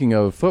 just speaking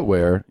of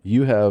footwear,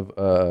 you have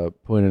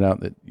pointed out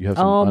that you have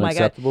some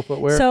unacceptable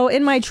footwear. So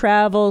in my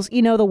travels,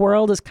 the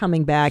world is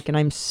coming back and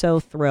I'm so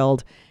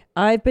thrilled.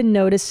 I've been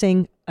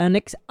noticing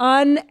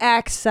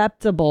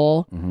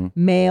unacceptable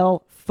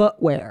male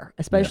footwear,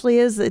 especially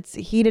as it's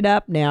heated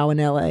up now in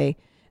LA.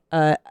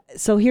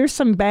 So here's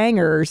some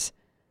bangers.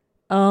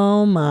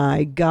 Oh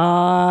my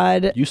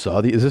God. You saw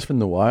is this from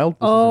the wild?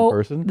 This is in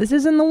person? This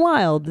is in the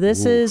wild.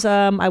 This is,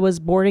 I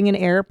was boarding an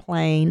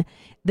airplane.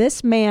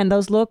 This man,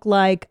 those look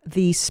like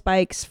the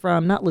spikes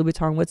from, not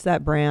Louboutin, what's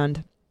that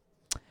brand?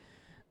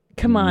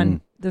 Come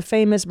on. The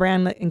famous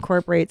brand that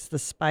incorporates the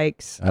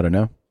spikes. I don't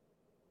know.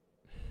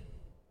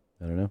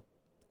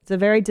 It's a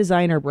very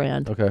designer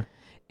brand. Okay.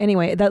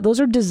 Anyway, those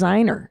are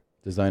designer.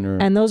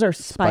 And those are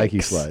spikes. Spiky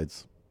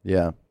slides.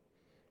 Yeah.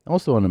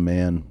 Also on a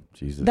man.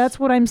 Jesus. That's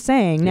what I'm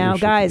saying. Now,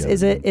 guys,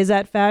 is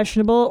that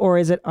fashionable or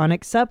is it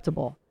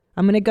unacceptable?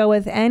 I'm going to go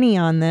with any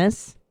on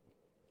this.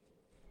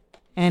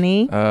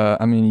 Any?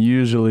 I mean,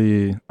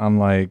 usually I'm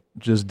like,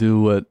 just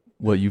do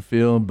what you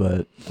feel,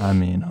 but I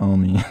mean,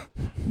 homie,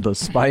 the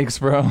spikes,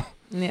 bro.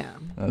 Yeah.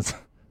 That's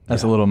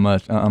a little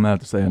much. I'm gonna have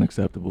to say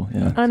unacceptable.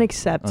 Yeah.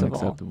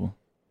 Unacceptable.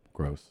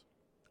 Gross.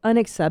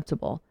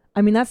 Unacceptable.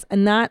 I mean, I have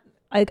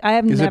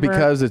never. Is it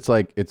because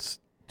it's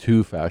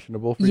too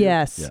fashionable for you?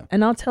 Yes. Yeah.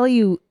 And I'll tell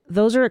you,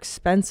 those are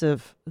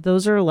expensive.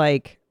 Those are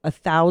like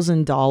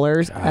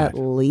 $1,000 at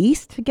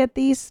least to get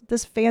this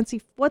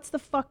fancy. What's the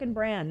fucking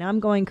brand? Now I'm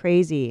going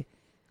crazy.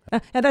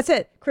 That's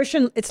it.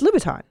 Christian, it's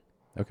Louboutin.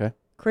 Okay.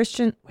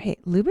 Christian,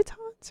 wait,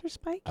 Louboutins or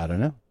spikes? I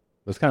don't know.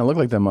 Those kind of look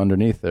like them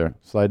underneath there.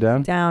 Slide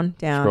down. Down.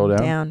 Scroll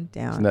down.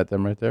 Isn't that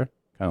them right there?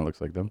 Kind of looks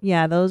like them.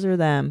 Yeah, those are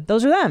them.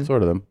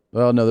 Sort of them.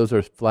 Well, no, those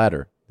are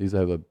flatter. These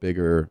have a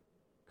bigger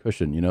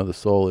cushion. The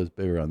sole is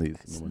bigger on these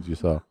than the ones you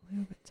saw.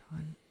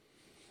 Louboutin.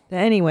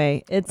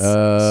 Anyway, it's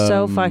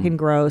so fucking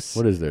gross.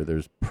 What is there?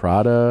 There's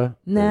Prada.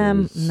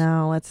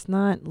 No, it's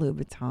not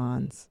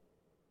Louboutins.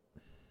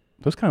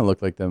 Those kind of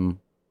look like them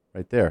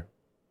right there.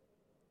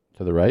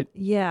 To the right?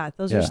 Yeah,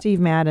 those are Steve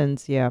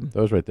Madden's, yeah.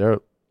 Those right there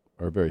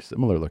are very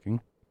similar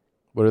looking.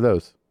 What are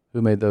those?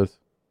 Who made those?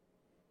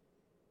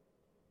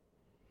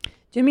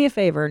 Do me a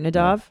favor,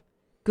 Nadav.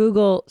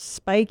 Google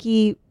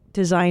spiky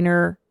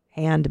designer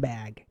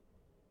handbag.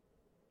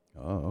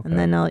 Oh, okay. And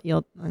then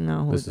you'll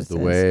know who this is the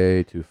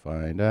way to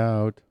find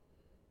out.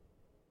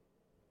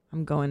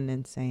 I'm going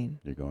insane.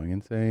 You're going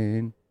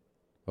insane.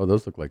 Oh,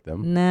 those look like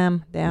them.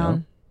 Down.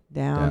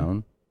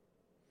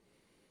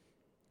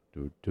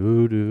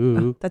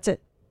 Do. That's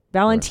it.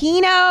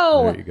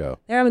 Valentino. There you go.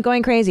 There, I'm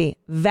going crazy.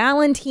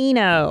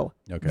 Valentino.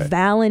 Okay.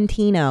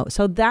 Valentino.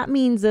 So that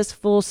means this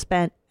fool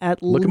spent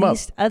at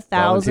least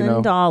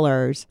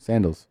 $1,000.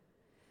 Sandals.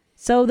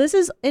 So this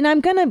is, and I'm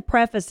going to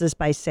preface this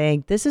by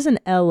saying this is an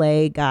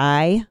LA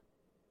guy.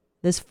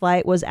 This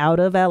flight was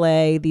out of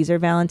LA. These are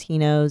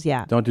Valentinos.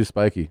 Yeah. Don't do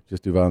spiky.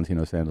 Just do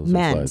Valentino sandals.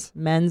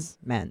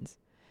 Men's.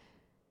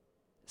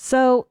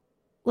 So,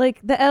 like,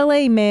 the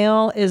LA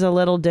mail is a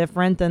little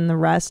different than the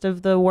rest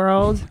of the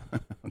world.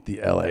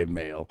 The LA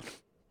mail.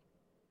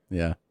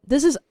 Yeah.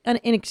 This is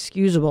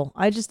inexcusable.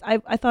 I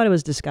thought it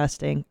was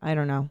disgusting. I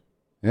don't know.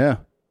 Yeah.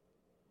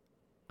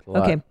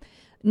 Okay.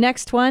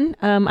 Next one.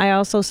 I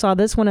also saw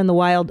this one in the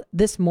wild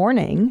this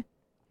morning.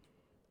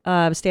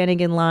 Standing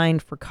in line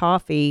for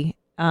coffee.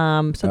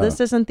 This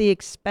isn't the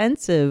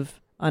expensive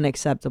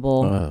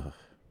unacceptable. Ugh.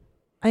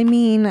 I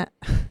mean.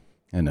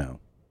 I know.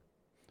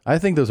 I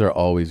think those are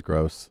always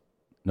gross.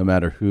 No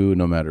matter who,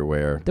 no matter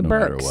where, no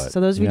matter Burks. what.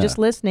 So those of you just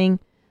listening,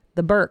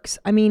 the Burks.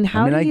 I mean,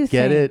 how do you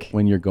think? I get it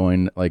when you're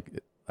going,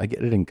 like, I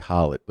get it in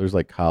college. There's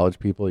like college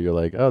people. You're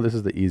like, oh, this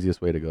is the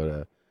easiest way to go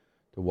to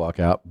walk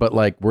out. But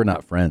like, we're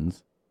not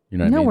friends. You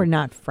know what I mean? No, we're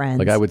not friends.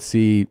 Like, I would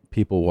see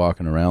people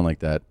walking around like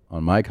that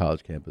on my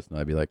college campus, and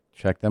I'd be like,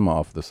 check them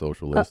off the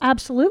social list.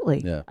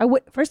 Absolutely. Yeah.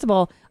 First of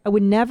all, I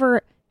would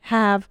never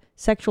have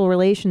sexual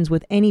relations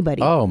with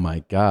anybody. Oh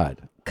my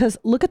God. Because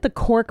look at the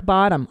cork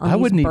bottom on I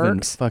these wouldn't Burks.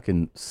 even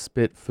fucking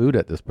spit food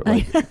at this.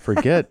 Like,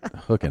 forget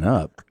hooking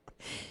up.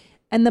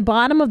 And the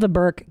bottom of the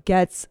Burke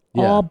gets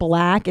all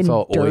black and it's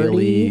all dirty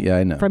oily. Yeah,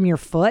 I know. from your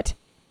foot.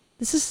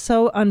 This is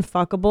so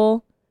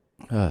unfuckable.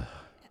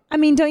 I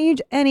mean,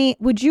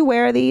 would you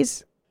wear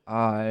these?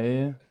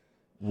 I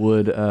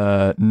would,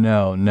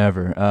 no,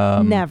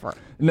 never. Never.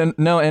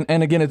 No,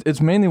 and again, it's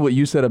mainly what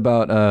you said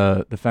about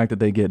the fact that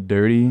they get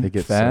dirty They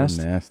get fast.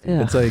 so nasty.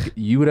 It's like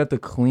you would have to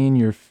clean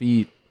your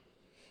feet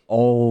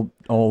all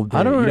day.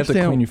 I don't you have to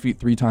understand clean your feet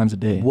 3 times a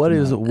day. What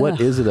is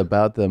it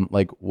about them?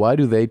 Like, why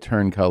do they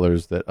turn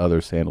colors that other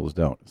sandals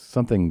don't?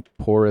 Something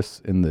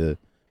porous in the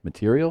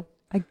material?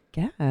 I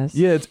guess.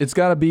 Yeah, it's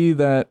got to be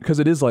that, because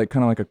it is like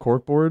kind of like a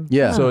cork board.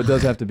 Yeah. So it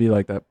does have to be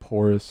like that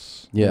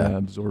porous,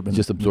 absorbent.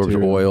 Just absorbs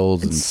material.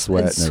 oils and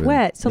sweat. And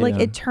sweat. So like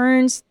it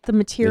turns the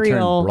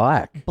material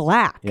black.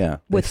 Yeah.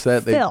 With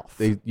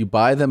filth. You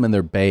buy them and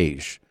they're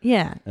beige.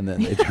 Yeah. And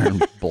then they turn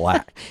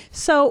black.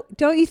 So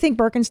don't you think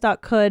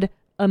Birkenstock could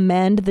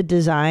amend the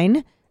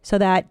design so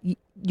that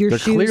your They're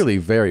shoes... clearly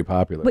very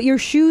popular. But your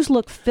shoes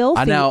look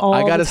filthy all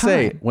I gotta the time.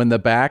 say, when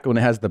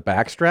it has the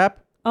back strap,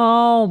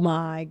 oh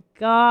my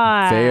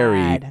God.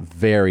 very,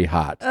 very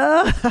hot.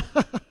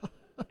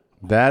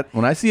 That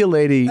when I see a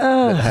lady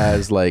that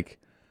has like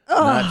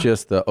not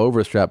just the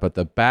overstrap but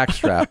the back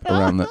strap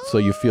around so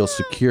you feel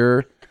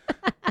secure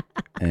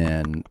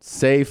and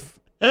safe.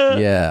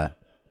 Yeah.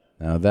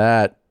 Now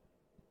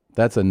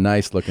that's a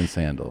nice looking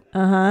sandal.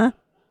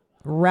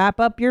 Wrap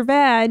up your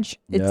vag.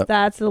 Yep.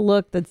 That's the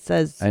look that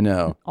says I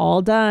know.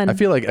 All done. I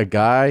feel like a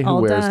guy who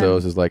All wears done.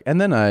 those is like, and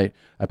then I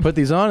put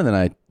these on and then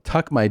I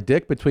tuck my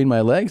dick between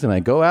my legs and I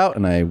go out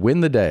and I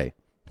win the day.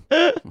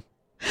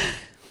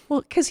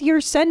 Well, because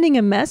you're sending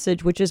a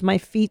message, which is my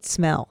feet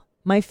smell.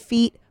 My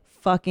feet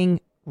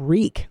fucking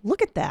reek.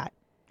 Look at that.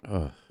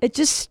 Ugh. It's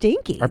just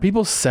stinky. Are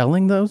people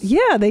selling those?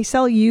 Yeah, they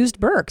sell used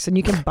Birks, and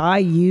you can buy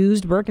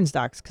used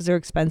Birkenstocks because they're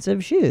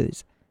expensive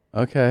shoes.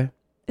 Okay.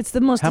 It's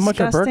the most How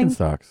disgusting.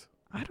 much are Birkenstocks?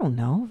 I don't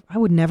know. I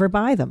would never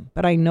buy them,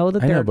 but I know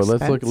that they're but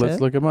expensive. let's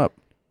look them up.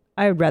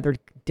 I would rather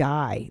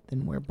die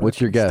than wear Birkenstocks.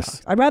 What's your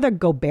guess? I'd rather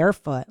go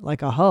barefoot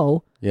like a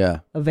hoe. Yeah.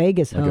 A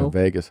Vegas like hoe. a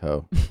Vegas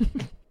hoe.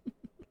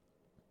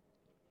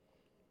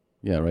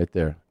 Yeah, right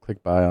there.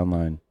 Click buy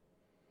online.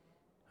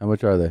 How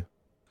much are they?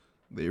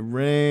 They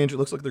range, it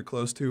looks like they're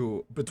close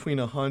to between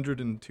 100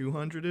 and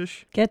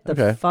 200-ish. Get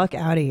the fuck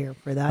out of here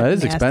for that. That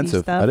is nasty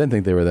expensive. Stuff. I didn't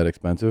think they were that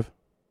expensive.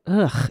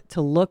 Ugh,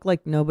 to look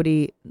like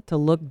nobody, to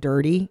look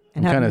dirty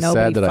and I'm have kind of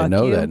nobody sad that fuck I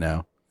know you. that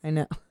now. I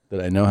know.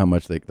 That I know how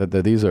much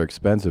that these are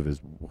expensive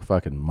is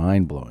fucking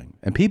mind blowing.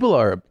 And people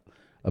are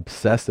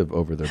obsessive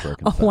over their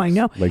Birkenstocks. Oh, I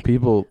know. Like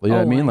people, you know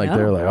what I mean? Like know.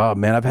 they're like, oh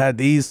man, I've had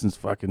these since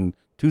fucking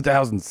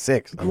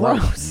 2006. I love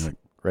them. Gross. Like,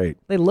 great.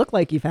 They look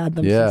like you've had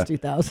them Yeah. since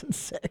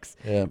 2006.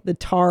 Yeah. The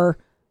tar.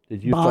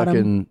 Did you bottom.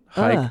 fucking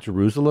hike Ugh.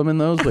 Jerusalem in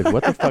those? Like,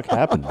 what the fuck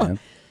happened, man?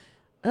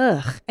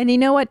 Ugh. And you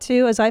know what,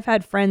 too? As I've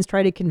had friends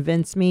try to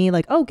convince me,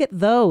 like, oh, get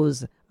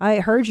those. I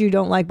heard you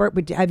don't like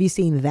but have you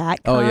seen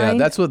that kind? Oh yeah,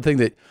 that's one thing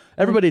that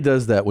everybody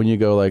does that when you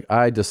go like,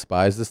 I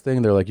despise this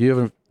thing. They're like, you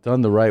haven't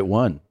done the right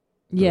one.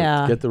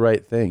 Yeah. Get the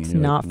right thing. It's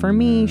not for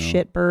me,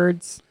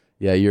 shitbirds.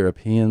 Yeah,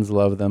 Europeans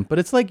love them. But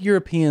it's like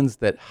Europeans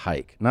that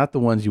hike, not the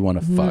ones you want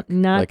to fuck.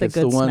 Not like the it's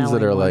good the ones that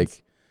smelling are ones.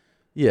 like,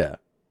 yeah.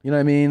 You know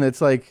what I mean?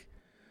 It's like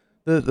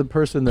the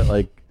person that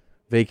like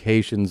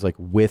vacations like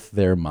with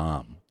their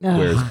mom.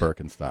 Wears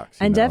Birkenstocks.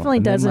 And definitely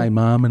and then doesn't. my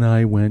mom and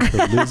I went to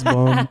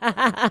Lisbon.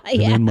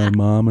 And then my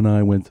mom and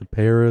I went to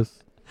Paris.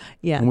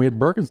 Yeah. And we had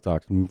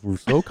Birkenstocks and we were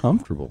so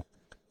comfortable.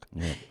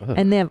 Yeah.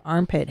 And they have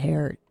armpit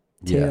hair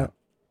too. Yeah.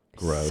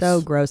 Gross. So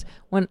gross.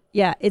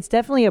 It's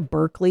definitely a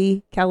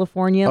Berkeley,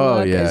 California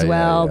look as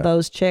well.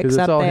 Those 'Cause chicks it's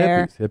up all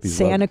there. hippies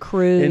Santa love it.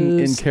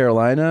 Cruz. In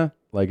Carolina,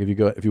 like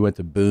if you went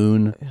to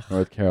Boone,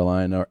 North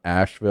Carolina, or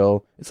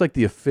Asheville, it's like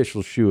the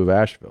official shoe of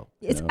Asheville.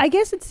 I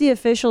guess it's the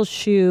official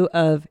shoe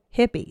of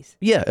hippies.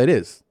 Yeah, it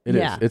is. It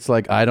is. Yeah. It's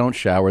like I don't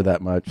shower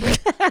that much.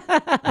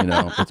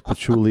 It's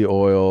patchouli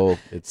oil.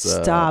 It's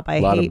Stop. I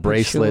a lot hate of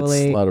bracelets,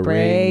 patchouli. a lot of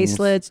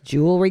bracelets,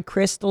 jewelry,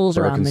 crystals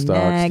around the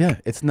Birkenstocks. neck. Yeah,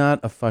 it's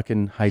not a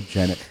fucking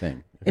hygienic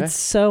thing. Okay? It's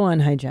so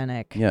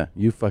unhygienic. Yeah,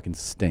 you fucking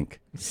stink.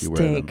 If you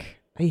wear them.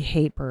 I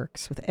hate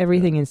Birks with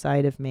everything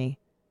inside of me.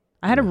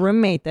 I had a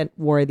roommate that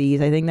wore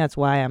these. I think that's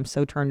why I'm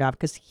so turned off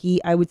because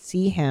I would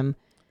see him.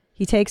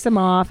 He takes them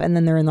off and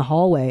then they're in the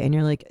hallway and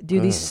you're like,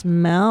 dude, these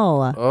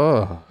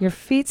smell. Your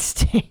feet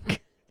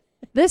stink.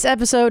 This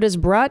episode is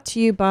brought to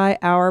you by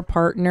our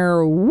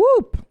partner,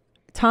 Whoop.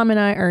 Tom and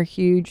I are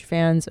huge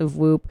fans of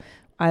Whoop.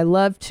 I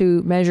love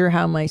to measure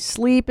how my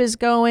sleep is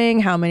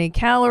going, how many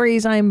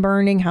calories I'm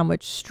burning, how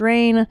much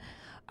strain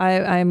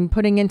I'm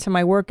putting into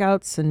my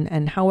workouts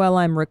and how well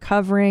I'm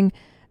recovering.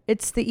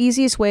 It's the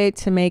easiest way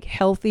to make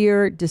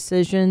healthier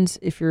decisions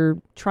if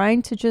you're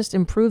trying to just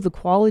improve the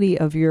quality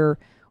of your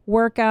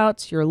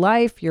workouts, your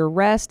life, your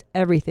rest,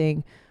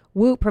 everything.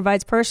 Whoop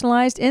provides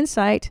personalized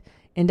insight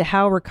into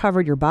how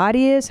recovered your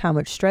body is, how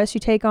much stress you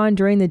take on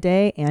during the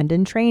day and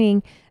in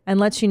training, and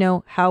lets you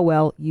know how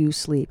well you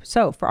sleep.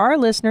 So for our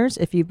listeners,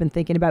 if you've been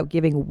thinking about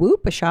giving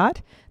Whoop a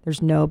shot,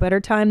 there's no better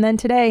time than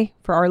today.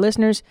 For our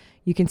listeners,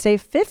 you can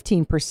save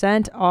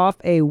 15% off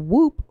a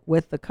Whoop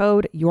with the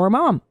code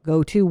YourMom.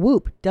 Go to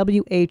Whoop,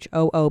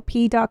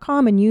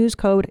 WHOOP.com and use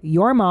code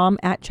YourMom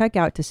at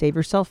checkout to save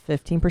yourself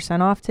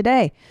 15% off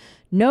today.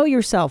 Know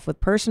yourself with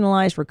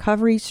personalized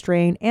recovery,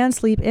 strain, and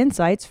sleep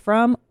insights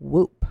from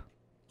Whoop.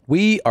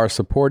 We are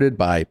supported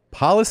by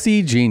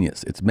Policy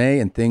Genius. It's May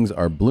and things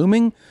are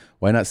blooming.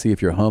 Why not see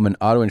if your home and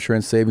auto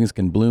insurance savings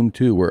can bloom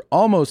too? We're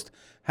almost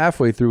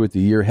halfway through with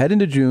the year. Head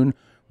into June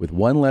with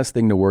one less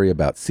thing to worry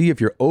about. See if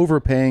you're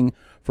overpaying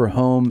for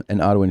home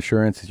and auto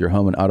insurance. Is your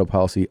home and auto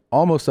policy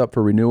almost up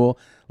for renewal?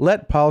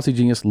 Let Policy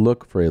Genius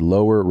look for a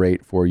lower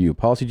rate for you.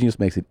 Policy Genius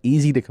makes it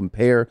easy to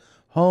compare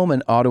home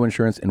and auto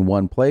insurance in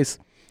one place.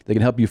 They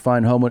can help you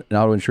find home and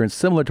auto insurance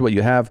similar to what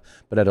you have,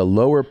 but at a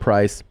lower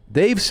price.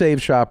 They've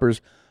saved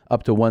shoppers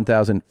up to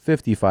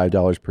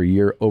 $1,055 per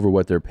year over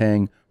what they're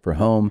paying for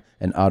home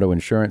and auto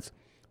insurance.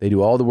 They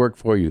do all the work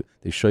for you.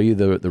 They show you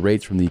the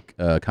rates from the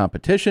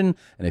competition,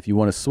 and if you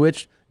want to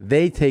switch,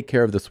 they take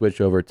care of the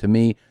switch over. To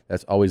me,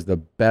 that's always the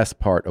best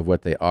part of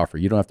what they offer.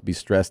 You don't have to be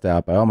stressed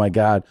out by, oh my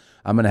God,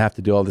 I'm going to have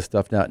to do all this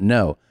stuff now.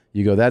 No,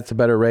 you go, that's a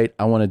better rate.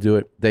 I want to do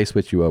it. They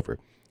switch you over.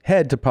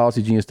 Head to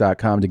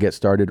policygenius.com to get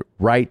started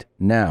right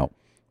now.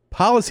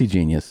 Policy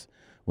Genius,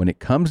 when it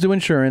comes to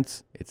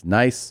insurance, it's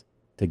nice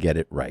to get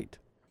it right.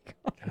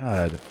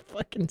 God.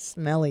 Fucking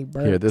smelly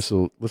bird. Here,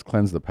 let's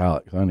cleanse the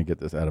palate because I'm going to get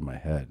this out of my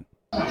head.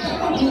 Oh,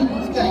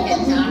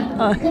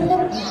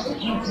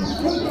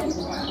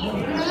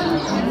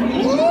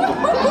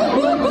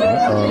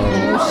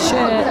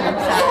 shit.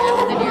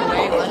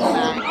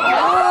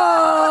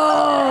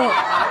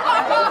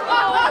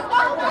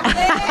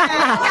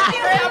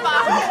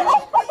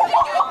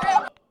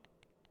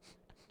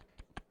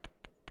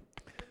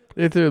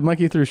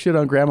 Monkey threw shit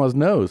on Grandma's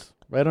nose,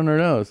 right on her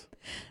nose.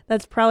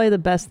 That's probably the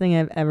best thing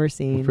I've ever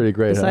seen. Pretty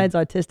great, Besides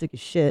autistic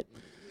as shit.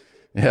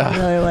 Yeah. I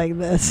really like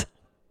this.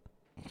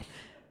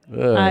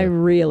 I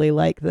really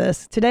like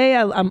this. Today,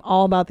 I'm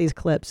all about these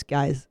clips,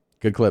 guys.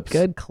 Good clips.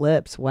 Good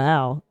clips.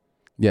 Wow.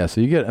 Yeah,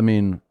 so you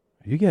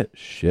get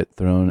shit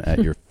thrown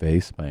at your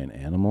face by an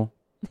animal.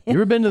 You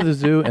ever been to the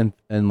zoo and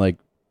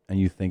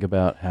you think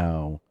about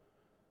how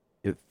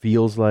it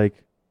feels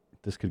like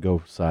this could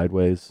go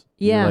sideways?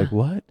 Yeah. You're like,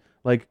 what?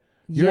 Like,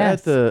 you're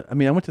at I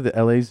went to the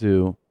LA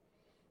Zoo,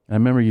 and I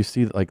remember you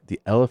see like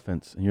the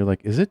elephants, and you're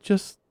like, is it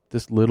just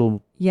this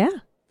little? Yeah.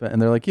 And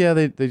they're like, yeah,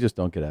 they just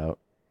don't get out.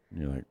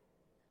 And you're like,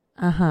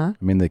 uh-huh.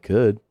 I mean, they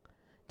could.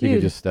 You Dude.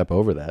 could just step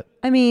over that.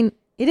 I mean,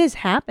 it has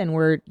happened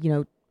where,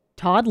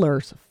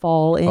 toddlers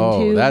fall into.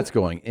 Oh, that's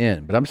going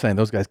in. But I'm saying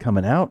those guys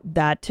coming out.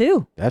 That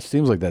too. That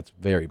seems like that's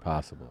very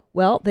possible.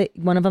 Well,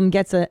 one of them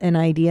gets an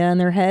idea in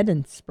their head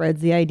and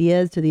spreads the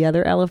ideas to the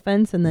other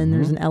elephants, and then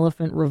there's an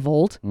elephant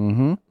revolt.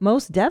 Mm-hmm.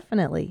 Most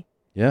definitely.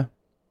 Yeah.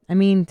 I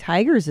mean,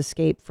 tigers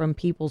escape from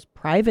people's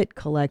private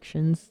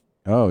collections.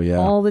 Oh, yeah.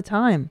 All the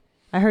time.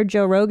 I heard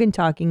Joe Rogan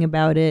talking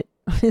about it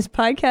his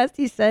podcast,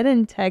 he said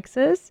in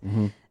Texas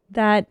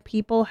that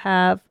people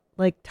have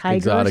like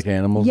tigers, exotic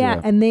animals.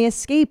 yeah, and they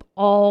escape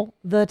all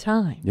the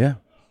time. Yeah,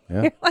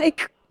 yeah. You're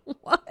like,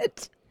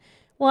 what?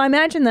 Well, I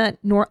imagine that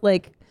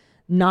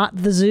not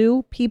the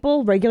zoo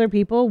people, regular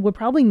people, would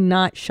probably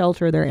not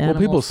shelter their animals.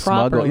 Well, people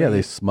smuggle. properly. Yeah,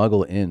 they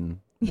smuggle in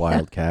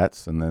wild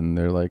cats, and then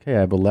they're like, "Hey, I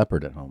have a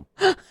leopard at home."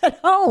 At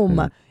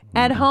home.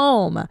 At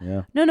home.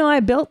 Yeah. No, I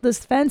built this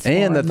fence.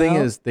 And for the thing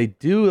him, is, they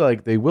do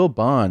they will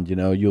bond. You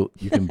know, you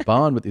can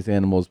bond with these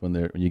animals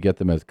when you get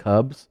them as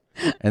cubs,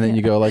 and then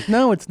you go like,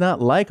 no, it's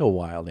not like a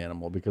wild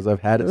animal because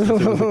I've had it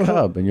since it was a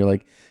cub, and you're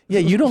like, yeah,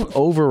 you don't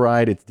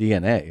override its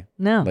DNA.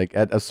 No. Like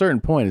at a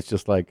certain point, it's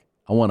just like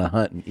I want to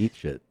hunt and eat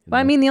shit. But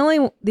I mean,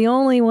 the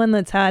only one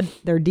that's had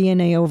their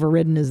DNA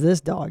overridden is this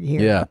dog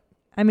here. Yeah.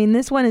 I mean,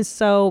 this one is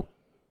so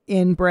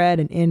inbred.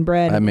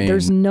 I mean,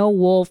 there's no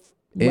wolf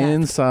left.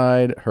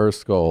 Inside her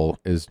skull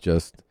is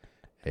just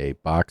a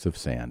box of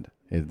sand.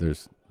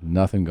 There's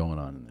nothing going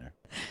on in there.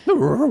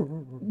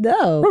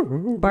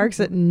 No. Barks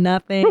at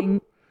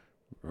nothing.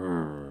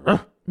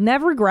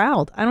 Never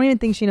growled. I don't even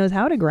think she knows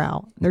how to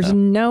growl. There's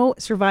no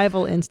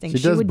survival instinct.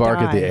 She does would bark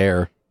die. at the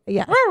air.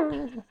 Yeah.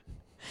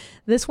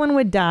 This one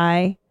would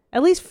die.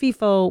 At least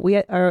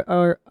FIFO,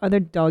 our other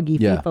doggy,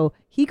 Yeah. FIFO,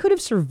 he could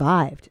have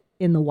survived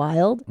in the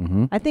wild.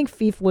 Mhm. I think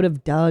Fief would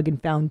have dug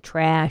and found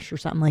trash or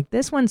something. Like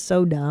this one's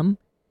so dumb.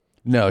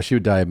 No, she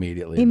would die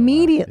immediately.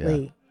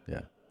 Immediately.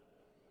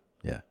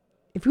 Yeah.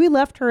 If we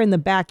left her in the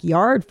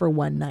backyard for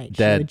one night,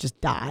 Dead. she would just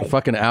die. A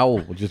fucking owl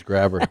will just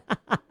grab her.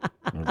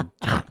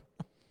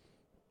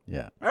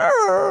 Yeah.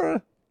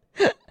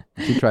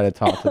 She tried to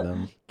talk to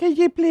them. Can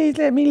you please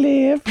let me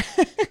live?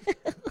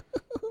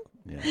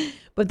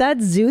 But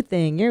that zoo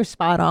thing, you're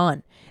spot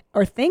on.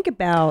 Or think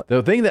about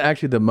The thing that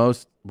actually the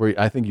most where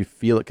I think you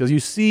feel it, because you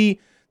see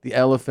the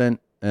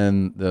elephant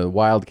and the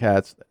wild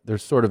cats, they're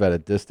sort of at a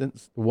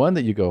distance. The one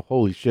that you go,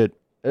 holy shit,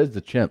 is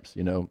the chimps,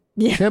 you know.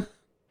 Yeah.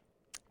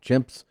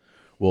 Chimps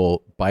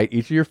will bite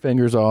each of your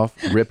fingers off,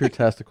 rip your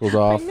testicles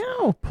off,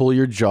 pull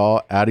your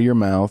jaw out of your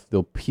mouth.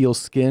 They'll peel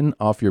skin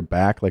off your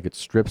back like it's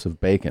strips of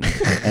bacon.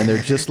 And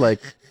they're just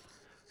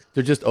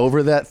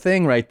over that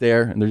thing right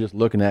there, and they're just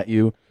looking at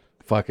you,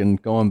 fucking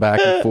going back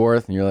and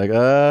forth, and you're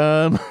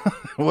like,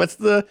 what's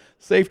the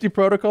safety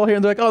protocol here?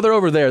 And they're like, oh, they're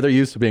over there. They're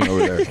used to being over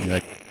there. And you're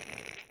like,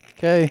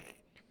 okay.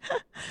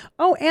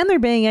 Oh, and they're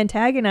being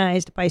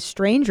antagonized by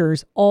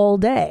strangers all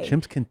day.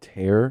 Chimps can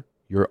tear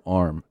your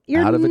arm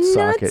Your out of its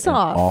nuts socket and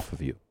off. off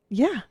of you.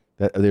 Yeah.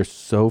 They're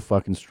so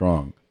fucking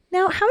strong.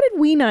 Now, how did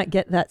we not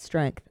get that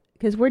strength?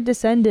 Because we're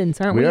descendants,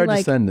 aren't we? We are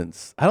like,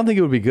 descendants. I don't think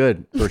it would be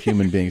good for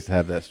human beings to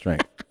have that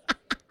strength.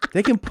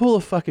 They can pull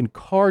a fucking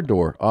car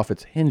door off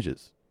its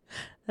hinges.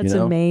 That's you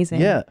know? amazing.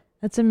 Yeah.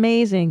 That's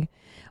amazing.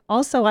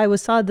 Also, I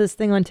saw this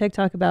thing on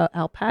TikTok about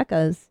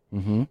alpacas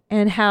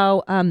and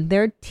how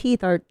their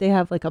teeth they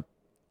have like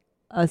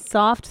a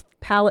soft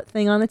palate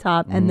thing on the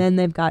top, and then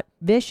they've got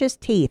vicious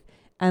teeth.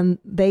 And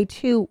they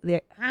too,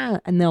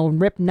 and they'll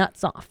rip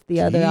nuts off the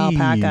other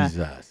alpaca.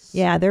 Jesus.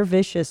 Yeah, they're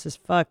vicious as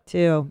fuck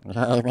too.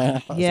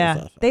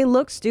 Yeah, they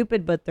look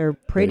stupid, but they're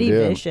pretty do.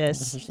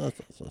 vicious.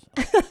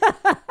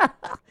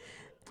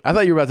 I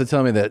thought you were about to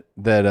tell me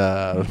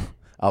that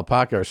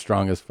alpaca are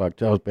strong as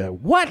fuck. I was like,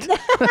 what?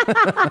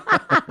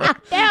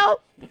 No.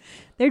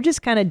 They're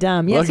just kind of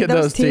dumb. Yeah, Look see at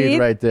those teeth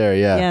right there.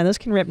 Yeah. Yeah, those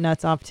can rip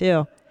nuts off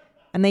too.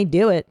 And they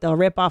do it. They'll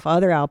rip off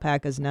other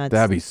alpacas' nuts.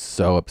 That'd be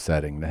so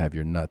upsetting to have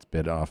your nuts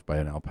bit off by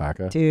an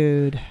alpaca.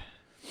 Dude,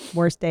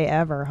 worst day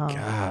ever, huh?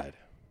 God.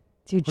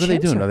 Dude, What are they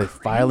chimps doing? Are they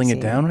filing it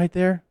crazy. down right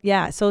there?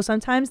 Yeah. So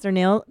sometimes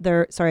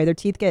their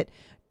teeth get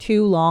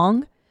too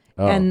long,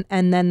 Oh.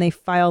 and then they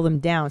file them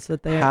down so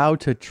that they How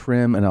to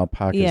trim an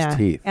alpaca's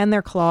teeth. and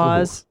their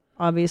claws,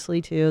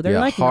 obviously too. They're yeah,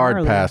 like hard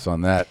gnarly. pass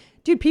on that.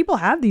 Dude, people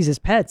have these as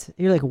pets.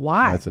 You're like,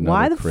 why? That's another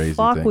Why the crazy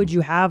fuck thing. would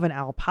you have an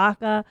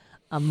alpaca,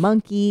 a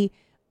monkey,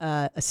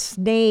 a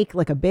snake,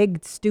 like a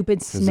big stupid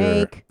 'Cause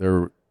snake?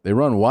 They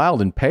run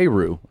wild in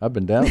Peru. I've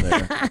been down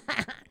there.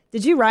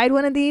 Did you ride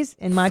one of these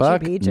in Machu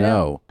Fuck Picchu?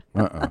 no.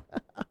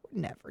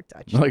 Never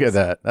touch. Look at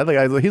that. That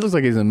guy, he looks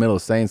like he's in the middle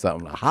of saying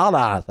something.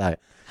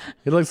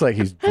 He looks like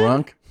he's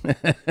drunk.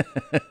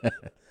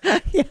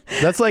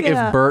 That's like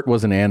Yeah. if Bert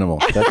was an animal.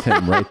 That's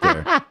him right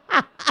there.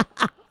 I'm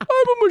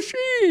a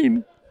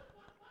machine.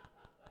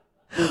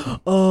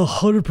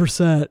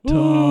 100%,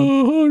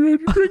 Oh,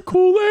 drink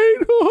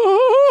Kool-Aid.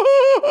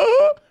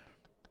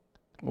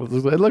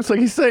 It looks like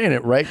he's saying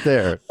it right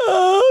there.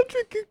 Oh,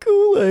 drinking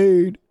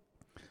Kool-Aid.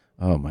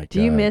 Oh my god.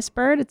 Do you miss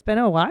Bert? It's been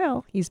a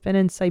while. He's been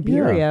in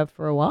Siberia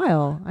for a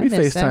while. I We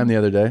miss FaceTimed him. the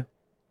other day.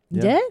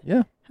 You Yeah. did?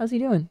 Yeah. How's he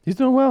doing? He's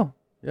doing well.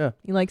 Yeah.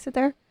 He likes it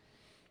there?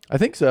 I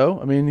think so.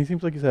 I mean, he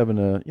seems like he's having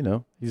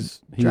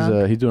he's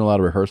Drunk? he's doing a lot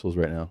of rehearsals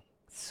right now.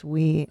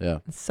 Sweet. Yeah.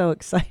 It's so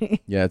exciting.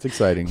 Yeah, it's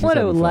exciting. He's What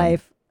a having fun.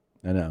 life.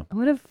 I know.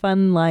 What a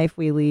fun life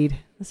we lead.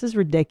 This is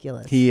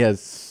ridiculous. He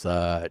has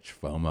such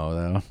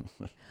FOMO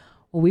though.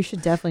 Well, we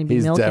should definitely be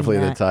He's milking definitely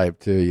that. the type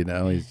too, you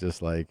know. He's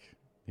just like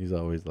he's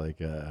always like,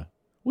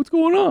 what's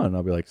going on?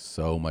 I'll be like,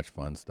 so much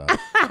fun stuff.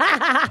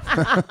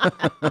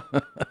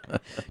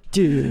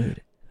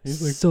 Dude,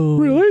 He's like, So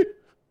really?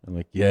 I'm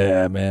like,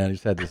 yeah, man. I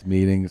just had this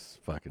meeting. It's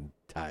fucking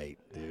tight,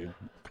 dude.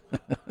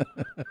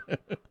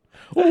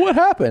 Well, what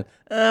happened?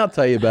 I'll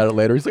tell you about it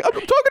later. He's like, I'm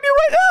talking to you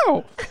right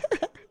now.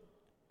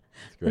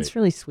 That's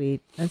really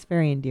sweet. That's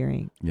very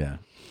endearing. Yeah.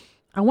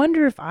 I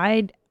wonder if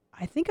I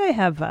think I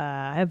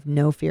have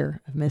no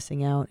fear of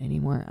missing out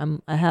anymore.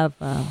 I'm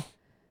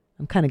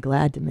kind of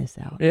glad to miss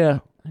out. Yeah.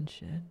 On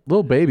shit.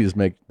 Little babies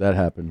make that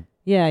happen.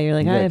 Yeah, you're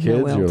like, You I got have kids,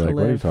 no will you're to like,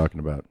 what are you live. talking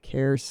about?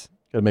 Cares.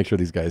 Got to make sure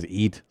these guys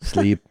eat,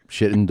 sleep,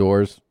 shit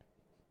indoors.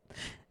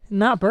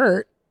 Not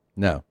Bert.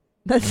 No.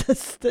 That's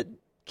the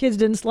kids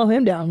didn't slow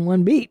him down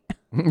one beat.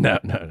 No.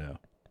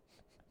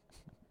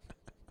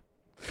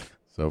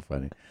 So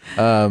funny.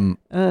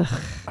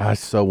 I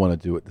so want to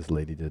do what this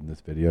lady did in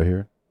this video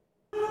here.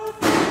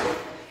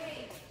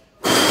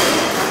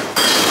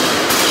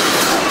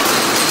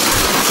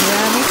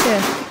 Yeah, me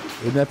too.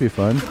 Wouldn't that be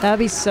fun? That'd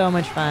be so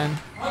much fun.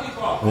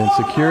 And then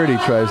security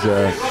tries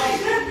to...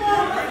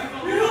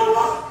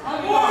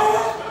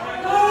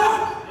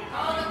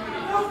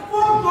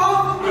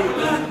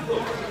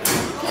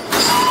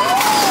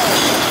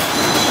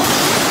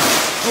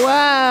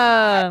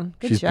 Wow.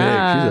 Good She's job.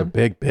 big. She's a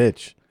big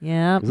bitch.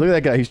 Yeah. 'Cause look at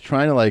that guy. He's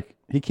trying to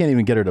he can't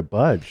even get her to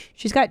budge.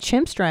 She's got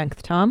chimp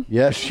strength, Tom.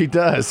 Yes, she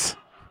does.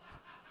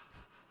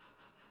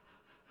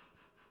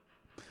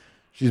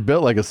 She's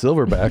built like a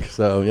silverback,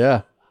 so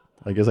yeah.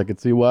 I guess I could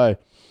see why.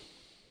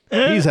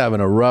 He's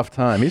having a rough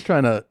time. He's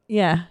trying to...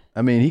 Yeah.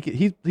 I mean,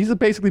 he's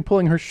basically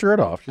pulling her shirt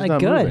off. She's not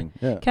good. moving.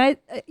 Yeah. Can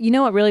I, you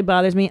know what really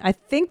bothers me? I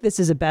think this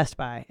is a Best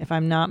Buy, if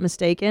I'm not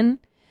mistaken.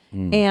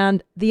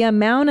 And the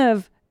amount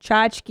of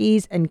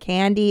tchotchkes and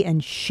candy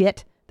and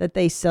shit that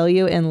they sell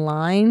you in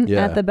line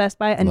at the Best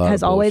Buy and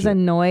has always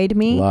annoyed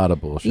me. A lot of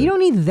bullshit. You don't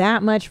need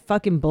that much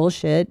fucking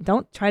bullshit.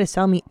 Don't try to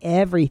sell me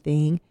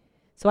everything.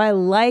 So I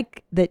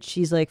like that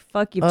she's like,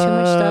 fuck, you have too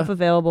much stuff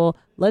available.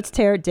 Let's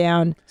tear it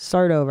down.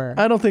 Start over.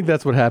 I don't think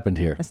that's what happened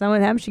here. That's not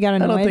what happened. She got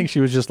annoyed. I don't think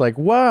she was just like,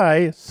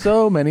 why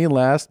so many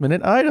last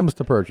minute items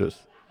to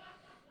purchase?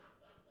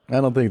 I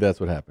don't think that's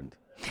what happened.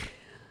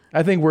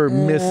 I think we're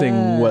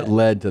missing what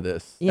led to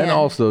this. Yeah. And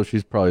also,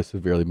 she's probably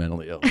severely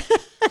mentally ill.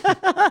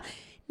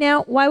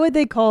 Now, why would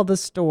they call the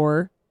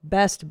store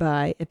Best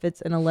Buy if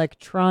it's an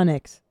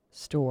electronics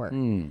store?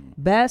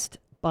 Best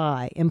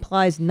Buy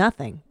implies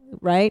nothing,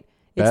 right?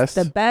 It's Best?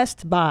 the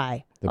Best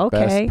Buy. The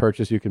Okay. best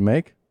purchase you can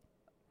make?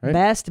 Right?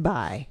 Best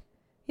Buy.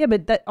 Yeah,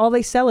 but all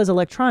they sell is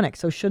electronics.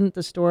 So shouldn't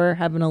the store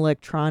have an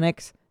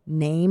electronics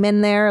name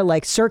in there?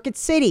 Like Circuit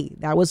City.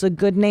 That was a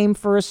good name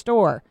for a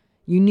store.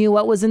 You knew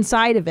what was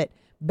inside of it.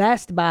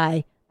 Best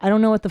Buy. I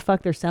don't know what the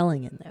fuck they're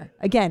selling in there.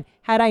 Again,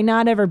 had I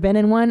not ever been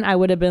in one, I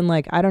would have been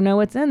like, I don't know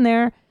what's in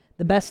there.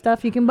 The best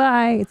stuff you can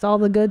buy. It's all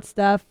the good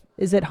stuff.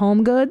 Is it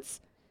home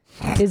goods?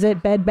 Is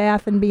it Bed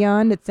Bath and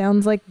Beyond? It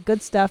sounds like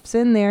good stuff's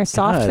in there.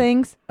 Soft God.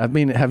 things. I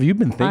mean, have you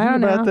been I thinking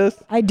don't about know.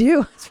 this? I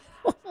do.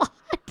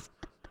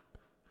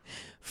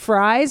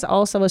 Fries,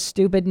 also a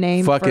stupid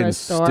name for Fucking a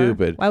store.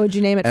 stupid. Why would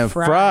you name it and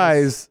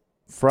Fries?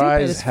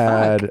 Fries as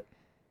fuck.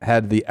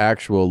 had the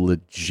actual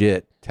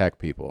legit tech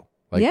people.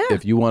 Like Yeah.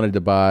 if you wanted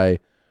to buy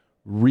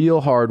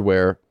real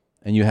hardware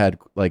and you had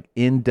like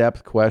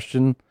in-depth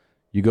question,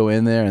 you go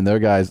in there and their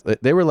guys,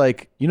 they were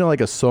like,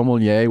 like a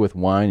sommelier with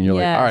wine. And you're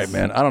like, all right, Yes.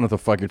 man, I don't know what the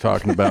fuck you're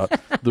talking about.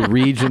 The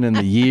region and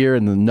the year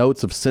and the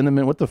notes of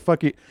cinnamon. What the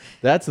fuck?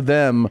 That's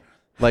them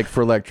like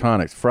for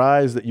electronics.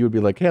 Fries that you would be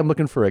like, hey, I'm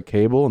looking for a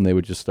cable. And they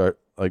would just start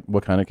like,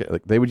 what kind of,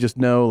 like they would just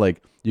know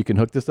like, you can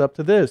hook this up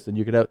to this and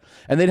you could have,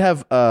 and they'd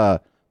have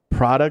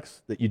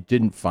products that you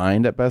didn't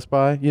find at Best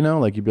Buy,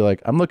 like you'd be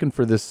like, I'm looking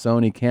for this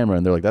Sony camera.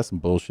 And they're like, that's some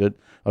bullshit.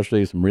 I'll show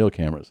you some real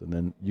cameras. And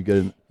then you get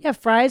in. Yeah,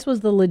 Fries was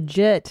the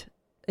legit.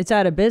 It's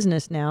out of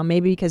business now,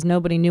 maybe because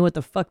nobody knew what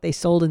the fuck they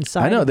sold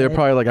inside. I know, of they're it.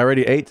 probably like, I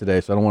already ate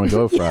today, so I don't want to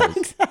go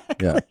Fries.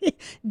 Yeah.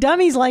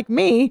 Dummies like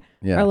me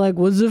Yeah. are like,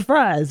 what's the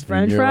fries?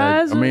 French And you're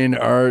like, fries? I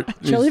mean,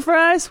 chili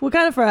fries? What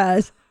kind of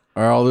fries?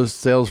 Are all those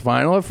sales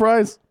final at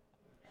Fries?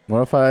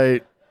 What if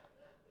I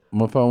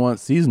want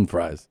seasoned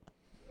fries?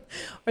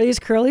 Are these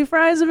curly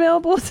fries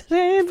available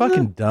today?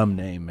 Fucking dumb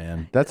name,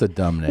 man. That's a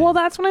dumb name. Well,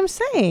 that's what I'm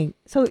saying.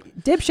 So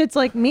dipshits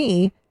like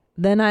me,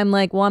 then I'm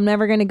like, well, I'm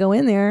never going to go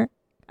in there.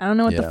 I don't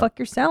know what the Yeah. fuck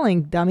you're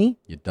selling, dummy.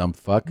 You dumb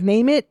fuck.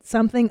 Name it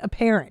something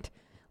apparent.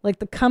 Like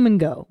the come and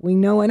go. We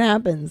know what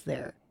happens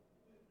there.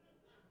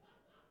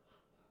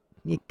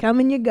 You come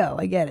and you go.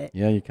 I get it.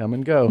 Yeah, you come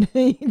and go.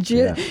 you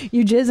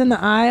jizz in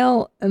the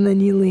aisle and then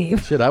you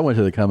leave. Shit, I went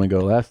to the come and go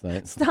last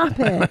night. Stop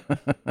it.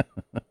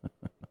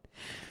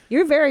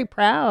 You're very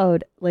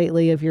proud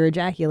lately of your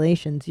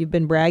ejaculations. You've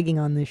been bragging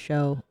on this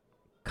show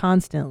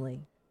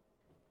constantly.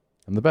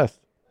 I'm the best.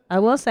 I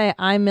will say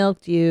I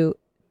milked you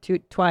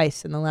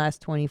twice in the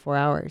last 24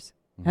 hours.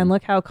 And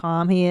look how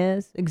calm he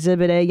is.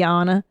 Exhibit A,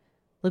 Yana.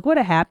 Look what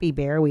a happy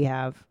bear we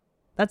have.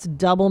 That's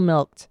double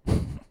milked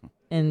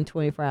in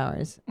 24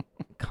 hours.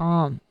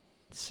 Calm.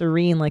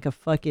 Serene like a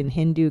fucking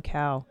Hindu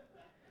cow.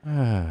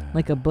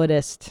 Like a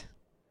Buddhist.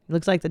 He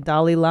looks like the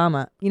Dalai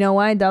Lama. You know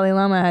why? Dalai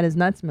Lama had his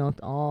nuts milked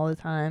all the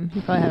time.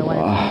 He probably had a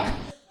wife.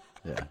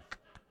 Yeah.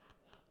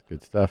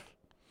 Good stuff.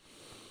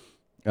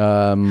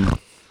 Let's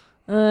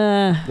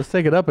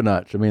take it up a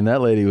notch. I mean,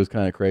 that lady was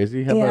kind of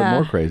crazy. How about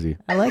more crazy?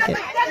 I like it.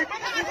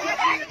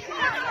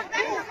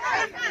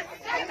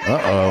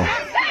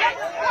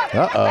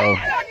 Uh-oh.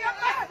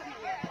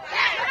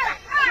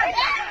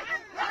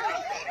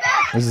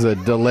 This is a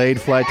delayed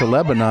flight to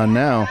Lebanon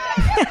now.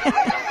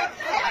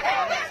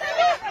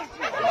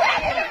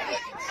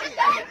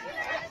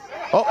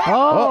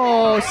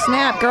 Oh,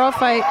 snap. Girl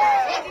fight.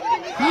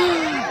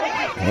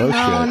 Oh, no,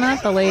 shit.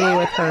 not the lady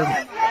with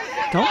her.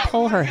 Don't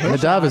pull her hair.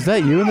 Nadav, is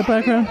that you in the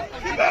background?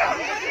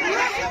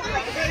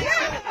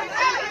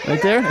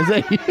 Right there? Is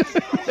that you?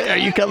 Are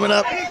you coming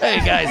up?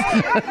 Hey, guys.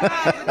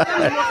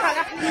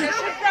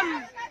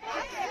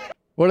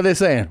 What are they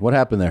saying? What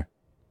happened there?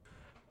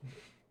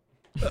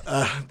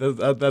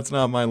 That's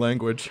not my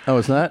language. Oh,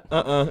 it's not?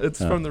 It's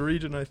from the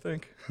region, I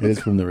think. It is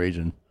from the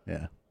region,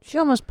 yeah. She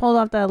almost pulled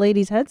off that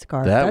lady's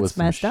headscarf. That was That's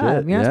messed some up.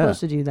 shit. You're not Yeah. supposed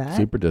to do that.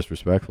 Super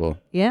disrespectful.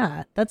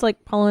 Yeah, that's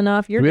like pulling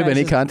off your. Do we have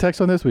any guys'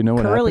 context on this? We know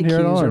what curly happened here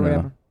at all, cues or or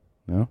no?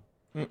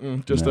 whatever. No?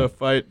 Just No. a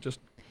fight, just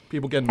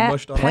people getting At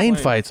mushed off. a Plane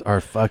fights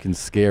are fucking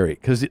scary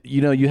because,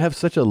 you know, you have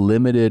such a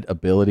limited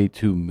ability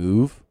to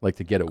move, like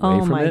to get away Oh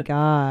from my it.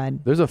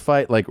 God. There's a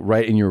fight like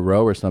right in your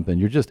row or something.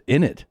 You're just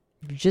in it.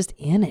 You're just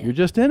in it. You're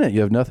just in it. You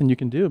have nothing you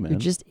can do, man. You're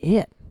just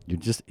it. You're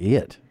just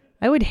it.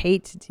 I would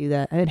hate to do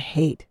that. I would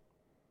hate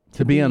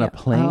To be on a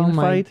plane oh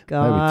my fight?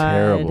 That'd be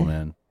terrible, God.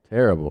 man.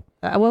 Terrible.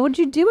 What would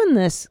you do in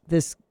this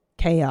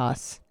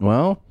chaos?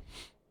 Well,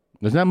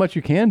 there's not much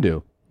you can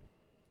do.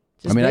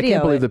 Just I mean, I video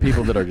can't believe it. the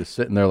people that are just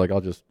sitting there like,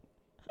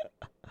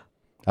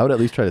 I would at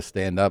least try to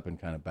stand up and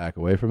kind of back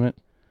away from it.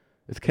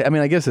 I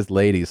mean, I guess it's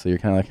ladies, so you're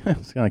kind of like,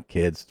 it's kind of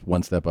kids, it's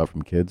one step up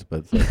from kids,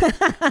 but it's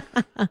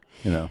like,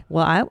 you know.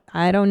 Well,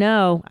 I don't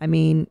know. I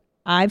mean,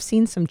 I've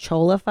seen some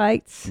chola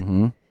fights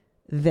Mm-hmm.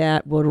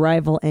 that would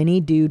rival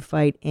any dude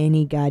fight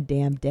any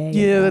goddamn day.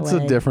 Yeah, in that's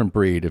LA. a different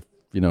breed, if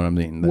you know what I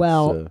mean. That's,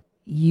 Well,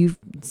 you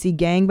see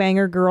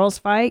gangbanger girls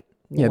fight?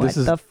 Yeah, what this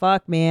is- the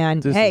fuck, man?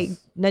 this Hey, is-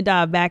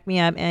 Nadav, back me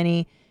up.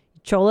 Any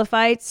chola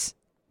fights?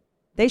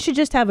 They should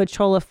just have a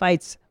chola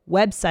fights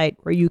website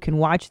where you can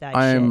watch that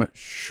I'm shit.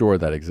 sure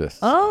that exists.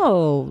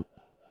 Oh,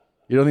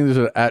 You don't think there's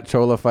an at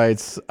Chola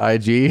Fights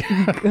IG?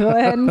 go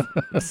ahead and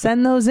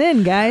send those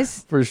in,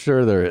 guys. For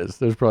sure there is.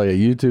 There's probably a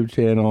YouTube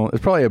channel. There's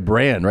probably a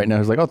brand right now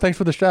who's like, oh, thanks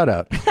for the shout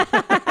out.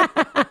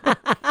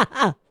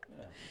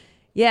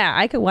 Yeah,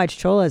 I could watch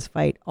cholas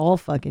fight all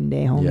fucking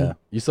day, homie. Yeah.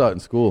 You saw it in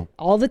school.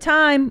 All the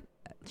time.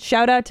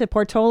 Shout out to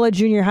Portola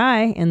Junior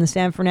High in the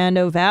San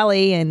Fernando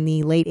Valley in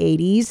the late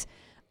 80s.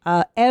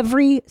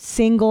 Every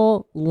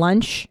single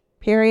lunch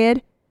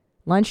period,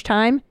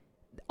 lunchtime,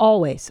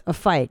 always a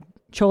fight.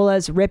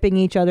 Cholas ripping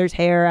each other's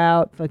hair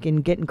out, fucking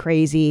getting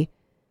crazy.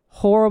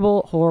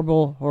 Horrible,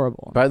 horrible,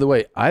 horrible. By the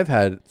way,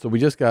 so we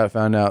just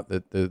found out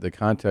that the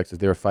context is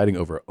they were fighting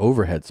over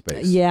overhead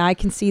space. Yeah, I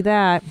can see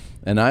that.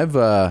 And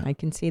I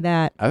can see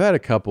that. I've had a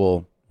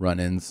couple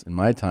run-ins in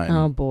my time.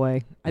 Oh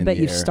boy. I in bet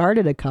the you've air.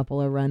 started a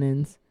couple of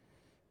run-ins.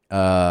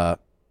 A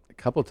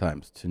couple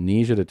times.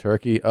 Tunisia to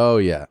Turkey. Oh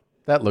yeah.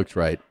 That looks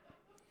right.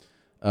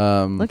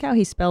 Look how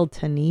he spelled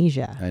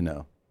Tunisia. I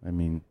know. I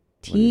mean,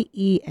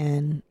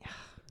 T-E-N.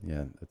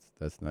 yeah,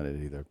 that's not it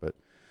either. But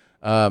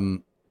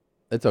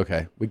it's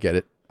okay. We get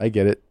it. I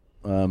get it.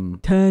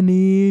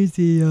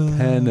 Tunisia.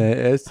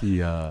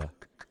 Tunisia.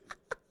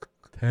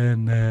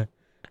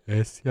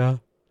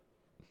 Tunisia.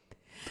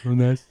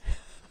 Tunis.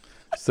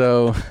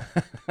 So,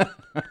 Is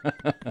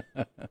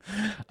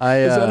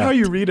that how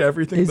you read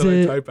everything that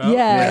I type out?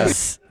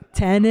 Yes.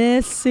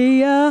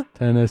 Tennessee.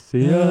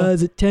 Tennessee.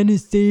 Is it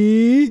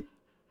Tennessee?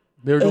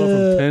 They were going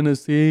from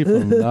Tennessee,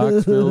 from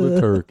Knoxville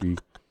to Turkey.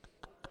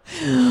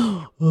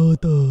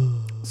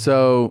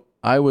 So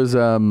I was,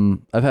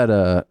 I've had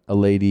a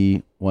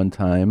lady one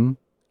time.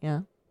 Yeah.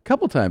 A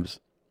couple times.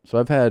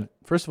 So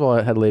first of all,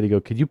 I had a lady go,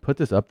 could you put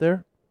this up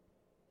there?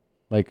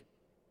 Like,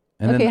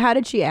 and Okay, then, how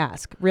did she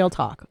ask? Real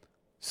talk.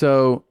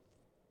 so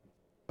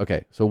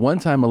one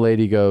time a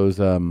lady goes,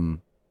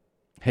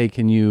 hey,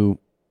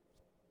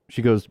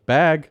 she goes,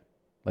 bag,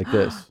 like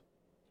this.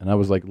 And I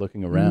was like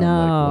looking around,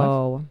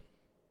 like, what?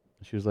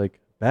 She was like,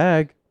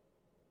 bag.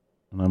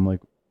 And I'm like,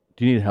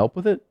 do you need help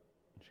with it?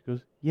 She goes,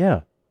 yeah.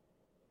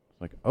 I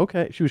was like,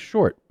 okay. She was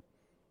short.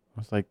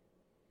 I was like,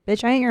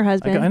 Bitch, I ain't your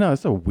husband. I know,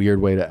 that's a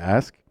weird way to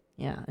ask.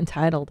 Yeah,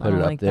 entitled. I Put don't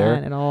it up like there.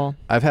 that at all.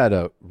 I've had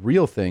a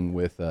real thing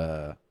with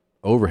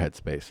overhead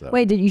space, though.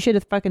 Wait, you should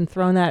have fucking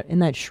thrown that in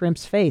that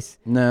shrimp's face.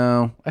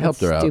 No, I helped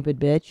her out. Stupid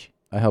bitch.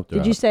 I helped her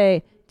out. Did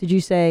you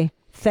say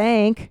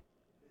thank?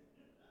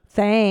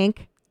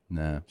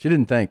 Nah, she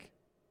didn't thank.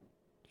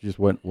 She just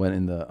went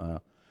in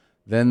the.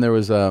 Then there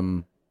was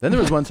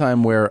one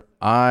time where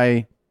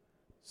I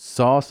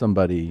saw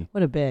somebody.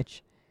 What a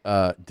bitch.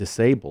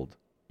 Disabled,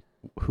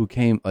 who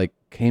came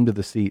to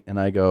the seat, and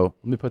I go,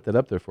 let me put that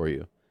up there for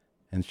you,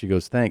 and she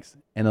goes, thanks.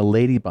 And a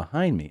lady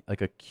behind me,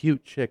 like a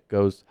cute chick,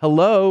 goes,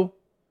 hello,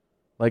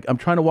 like I'm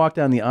trying to walk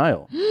down the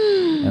aisle,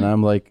 and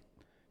I'm like,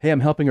 hey, I'm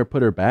helping her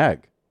put her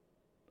bag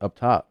up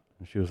top,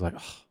 and she was like,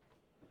 oh,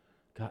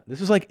 God, this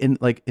was like in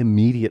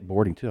immediate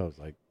boarding too. I was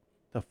like,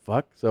 the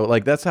fuck? So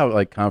like that's how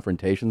like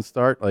confrontations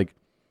start. Like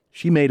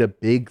she made a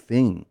big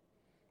thing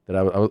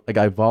that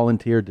I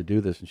volunteered to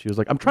do this, and she was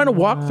like, I'm trying to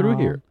walk through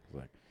here.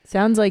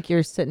 Sounds like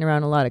you're sitting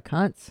around a lot of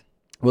cunts.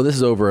 Well, this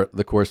is over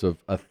the course of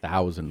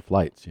 1,000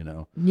 flights, you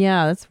know.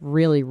 Yeah, that's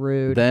really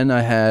rude. Then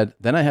I had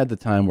the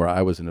time where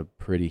I was in a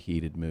pretty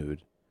heated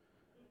mood.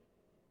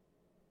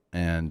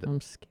 And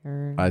I'm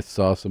scared. I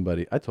saw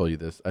somebody, I told you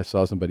this, I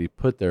saw somebody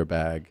put their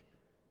bag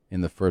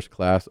in the first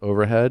class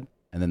overhead,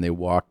 and then they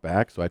walked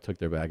back, so I took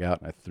their bag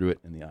out and I threw it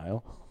in the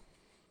aisle.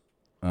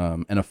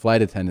 And a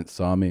flight attendant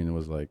saw me and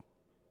was like,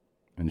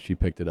 and she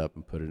picked it up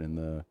and put it in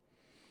the,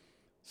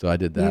 so I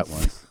did that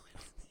once.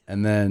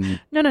 And then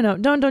No,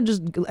 don't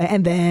just.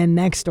 And then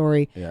next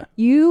story. Yeah.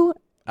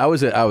 I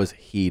was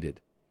heated.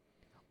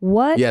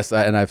 What? Yes,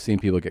 and I've seen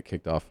people get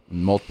kicked off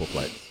multiple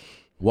flights.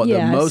 What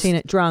Yeah, I've seen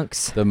it.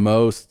 Drunks. The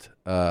most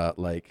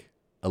like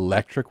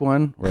electric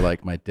one, where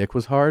like my dick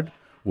was hard,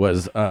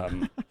 was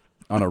on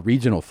a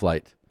regional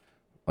flight,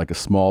 like a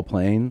small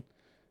plane,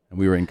 and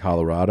we were in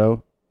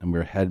Colorado, and we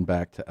were heading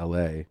back to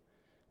LA,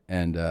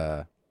 and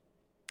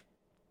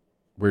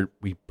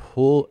we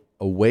pull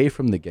away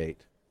from the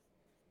gate.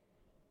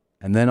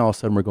 And then all of a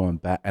sudden we're going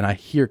back, and I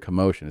hear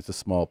commotion. It's a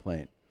small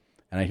plane.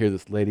 And I hear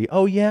this lady,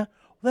 oh yeah,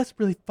 well, that's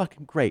really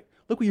fucking great.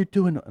 Look what you're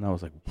doing. And I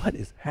was like, what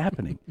is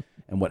happening?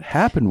 And what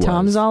happened was...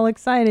 Tom's all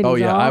excited. Oh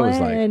He's yeah, all I was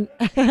in.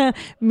 like...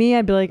 Me,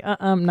 I'd be like,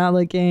 I'm not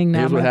looking, not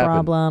Here's what my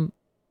happened. problem.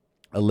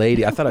 A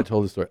lady, I thought I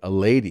told this story. A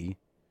lady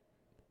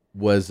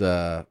was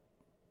going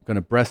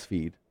to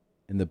breastfeed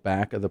in the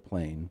back of the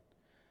plane.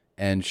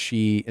 And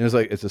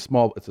it's a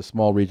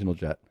small regional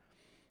jet.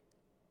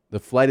 The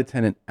flight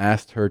attendant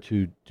asked her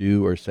to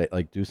do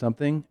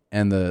something,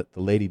 and the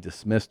lady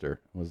dismissed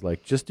her and was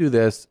like, just do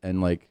this and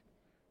like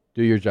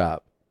do your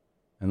job.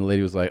 And the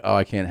lady was like, oh,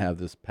 I can't have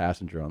this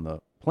passenger on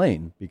the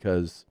plane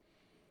because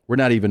we're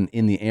not even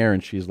in the air.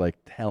 And she's like,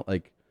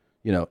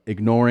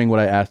 ignoring what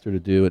I asked her to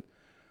do.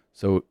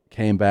 So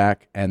came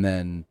back, and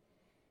then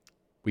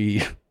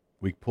we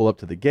pull up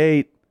to the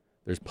gate.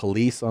 There's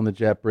police on the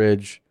jet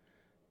bridge.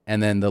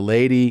 And then the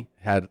lady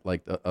had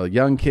like a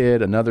young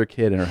kid, another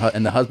kid,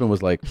 and the husband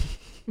was like,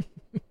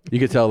 you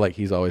could tell like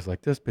he's always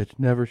like, this bitch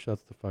never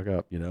shuts the fuck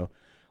up, you know,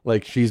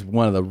 like she's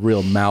one of the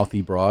real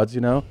mouthy broads,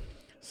 you know.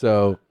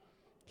 So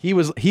he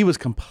was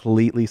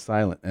completely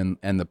silent,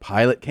 and the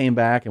pilot came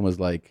back and was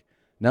like,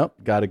 nope,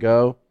 gotta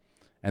go.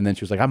 And then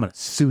she was like, I'm gonna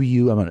sue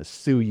you.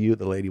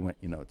 The lady went,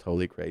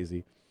 totally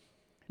crazy.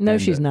 No,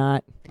 And, she's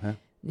not. Huh?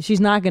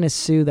 She's not going to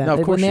sue them. No, of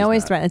course when they she's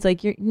always not. threaten, it's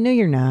like,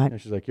 you're not. Yeah,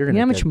 she's like, you're gonna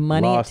You know how get much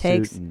money it lawsuit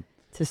takes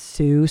to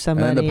sue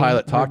somebody? And then the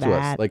pilot for talked to us,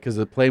 that? like, because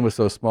the plane was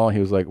so small. He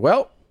was like,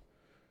 well,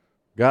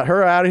 got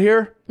her out of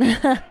here.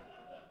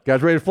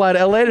 Guys ready to fly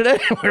to LA today?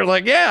 We were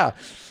like, yeah.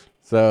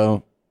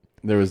 So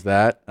there was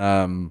that.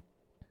 But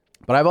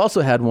I've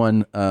also had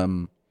one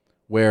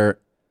where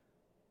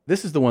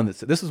this is one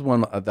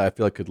that I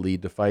feel like could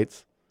lead to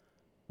fights.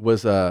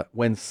 Was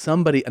when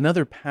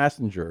another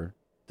passenger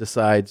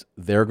decides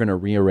they're going to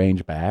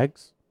rearrange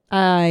bags.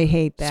 I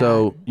hate that.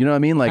 So, you know what I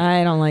mean? Like,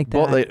 I don't like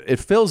that. It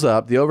fills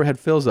up, the overhead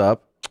fills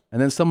up,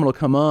 and then someone will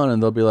come on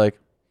and they'll be like,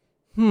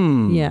 Yeah,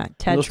 And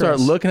they'll start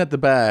Tetris. looking at the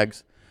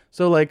bags.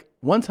 So, like,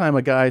 one time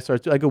a guy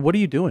I go, what are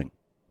you doing?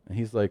 And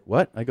he's like,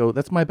 what? I go,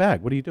 that's my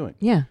bag. What are you doing?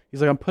 Yeah.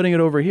 He's like, I'm putting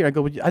it over here. I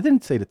go, I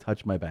didn't say to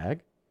touch my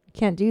bag. You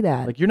can't do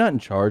that. Like, you're not in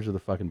charge of the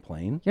fucking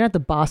plane. You're not the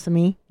boss of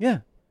me. Yeah.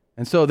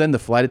 And so then the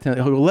flight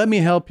attendant, he'll go, let me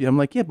help you. I'm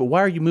like, yeah, but why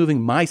are you moving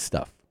my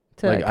stuff?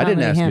 To Like, I didn't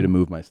accommodate ask you him. to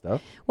move my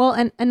stuff. Well,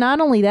 and not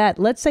only that,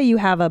 let's say you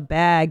have a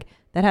bag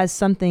that has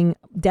something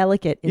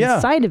delicate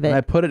inside of it. And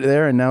I put it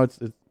there, and now it's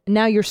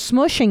Now you're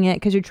smushing it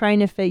because you're trying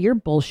to fit your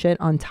bullshit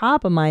on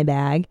top of my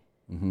bag.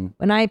 Mm-hmm.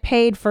 When I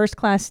paid first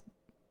class,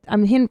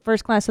 I'm in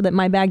first class so that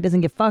my bag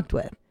doesn't get fucked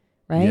with,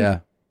 right? Yeah.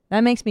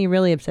 That makes me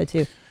really upset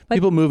too. But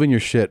people moving your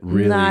shit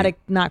really.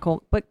 not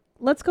cool. But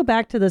let's go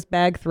back to this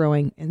bag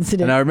throwing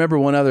incident. And I remember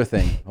one other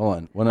thing. Hold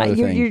on, one other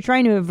thing. You're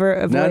trying to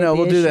avoid No, the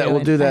we'll do that. issue,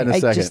 We'll do that in a I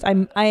second. just-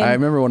 I'm- I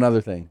remember one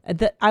other thing.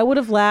 I would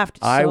have laughed.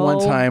 I so one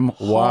time walked.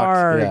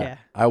 hard. Yeah,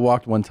 I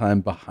walked one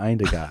time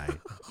behind a guy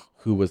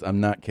who was, I'm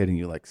not kidding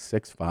you, like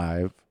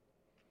 6'5",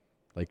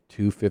 like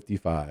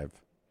 255,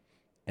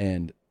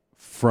 and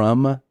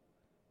from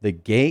the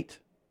gate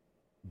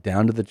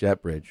down to the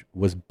jet bridge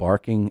was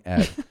barking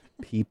at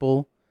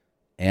people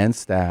and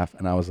staff,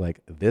 and I was like,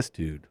 this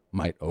dude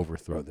might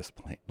overthrow this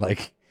plane.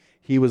 Like,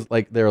 he was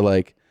like, they're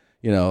like,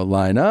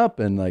 line up,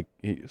 and like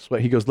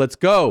he goes, let's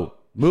go,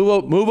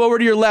 move over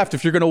to your left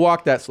if you're gonna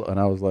walk that slow. And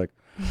I was like,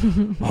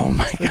 oh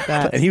my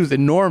god. And he was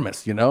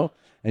enormous, and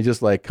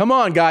just like, come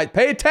on guys,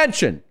 pay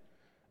attention.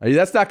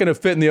 That's not gonna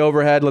fit in the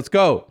overhead, let's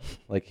go.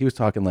 Like, he was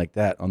talking like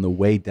that on the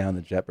way down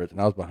the jet bridge,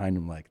 and I was behind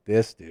him like,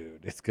 this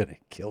dude is gonna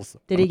kill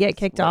someone. Did he get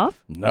kicked off?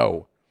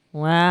 No.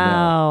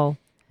 Wow.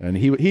 No. And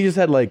he just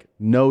had like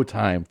no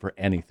time for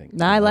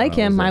anything. I like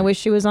him. I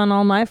wish he was on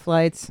all my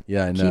flights.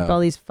 Yeah, I Keep know. all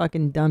these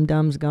fucking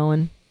dum-dums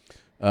going.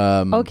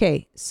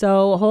 Okay,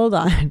 so hold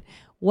on.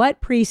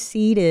 What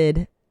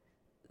preceded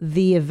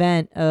the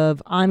event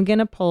of I'm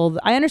gonna pull.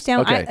 I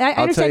understand. Okay, I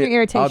understand your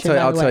irritation.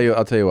 I'll tell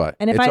you why.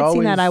 And if I'd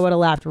seen that, I would have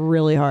laughed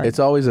really hard. It's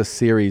always a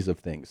series of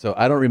things. So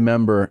I don't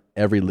remember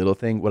every little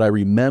thing. What I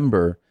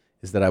remember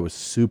is that I was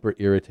super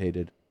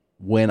irritated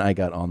when I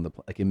got on the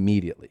like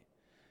immediately.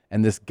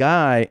 And this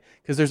guy,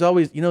 because there's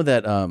always, you know,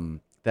 that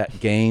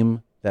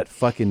that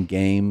fucking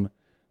game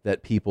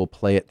that people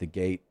play at the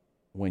gate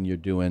when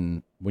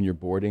you're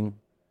boarding,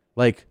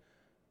 like.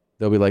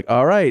 They'll be like,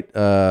 all right,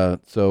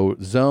 so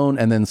zone,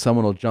 and then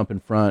someone will jump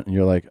in front, and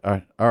you're like,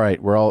 all right,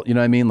 we're all, you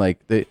know what I mean?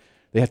 Like they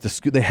have to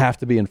scoot, they have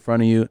to be in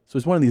front of you. So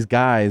it's one of these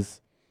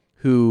guys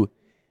who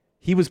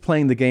he was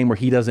playing the game where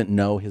he doesn't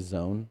know his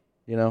zone,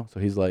 you know? So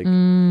he's like,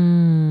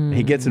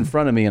 he gets in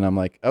front of me, and I'm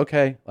like,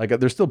 okay, like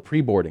they're still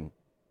pre-boarding.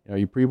 Are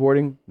you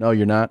pre-boarding? No,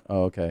 you're not.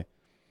 Oh, okay.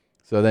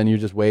 So then you're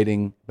just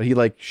waiting, but he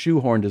like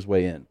shoehorned his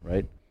way in,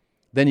 right?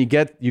 Then you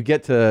get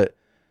to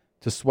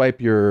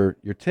swipe your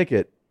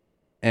ticket,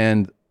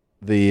 and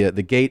the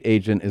gate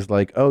agent is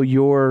like, oh,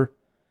 you're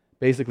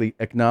basically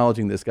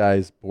acknowledging this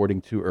guy's boarding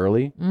too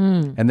early,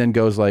 and then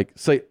goes like,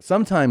 so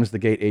sometimes the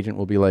gate agent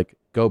will be like,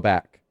 go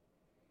back,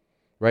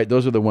 right?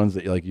 Those are the ones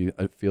that like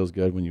it feels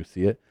good when you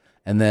see it.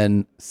 And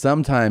then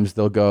sometimes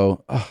they'll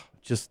go, oh,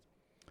 just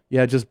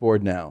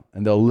board now,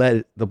 and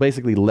they'll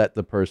basically let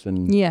the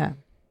person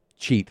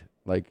cheat,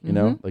 like you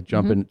know, like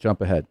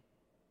jump ahead.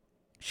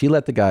 She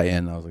let the guy in,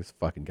 and I was like, this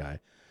fucking guy.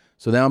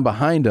 So now I'm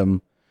behind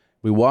him.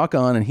 We walk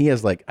on, and he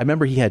has like, I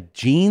remember he had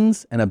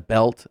jeans and a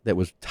belt that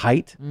was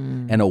tight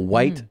and a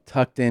white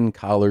tucked in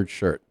collared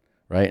shirt,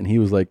 right? And he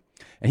was like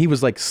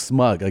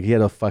smug, like he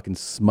had a fucking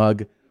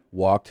smug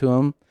walk to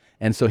him.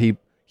 And so he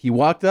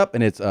walked up,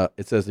 and it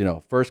says, you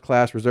know, first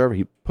class reserve.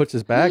 He puts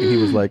his bag, and he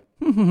was like,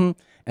 and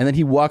then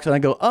he walks, and I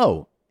go,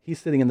 oh,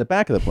 he's sitting in the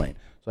back of the plane.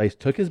 So I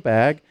took his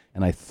bag,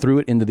 and I threw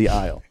it into the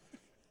aisle,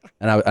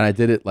 and I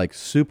did it like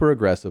super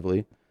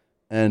aggressively.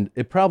 And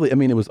it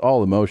was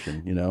all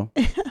emotion, you know?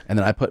 And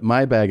then I put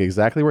my bag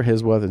exactly where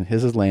his was, and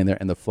his is laying there,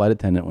 and the flight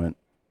attendant went,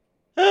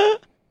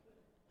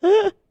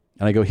 and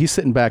I go, he's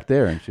sitting back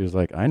there. And she was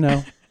like, I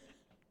know.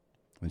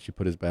 And she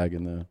put his bag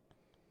in the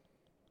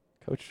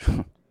coach.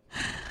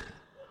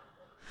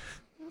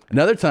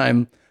 Another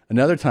time,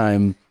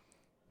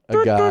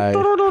 a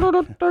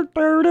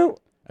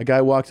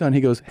guy walks on, he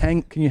goes,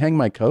 can you hang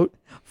my coat?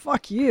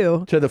 Fuck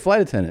you. To the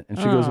flight attendant. And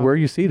she goes, where are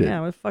you seated?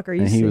 Yeah, where the fuck are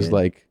you seated? And he was seated?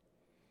 like,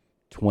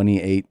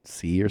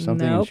 28C or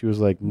something. Nope. And she was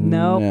like,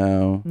 Nope.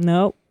 no.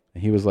 Nope.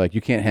 And he was like,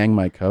 you can't hang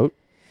my coat.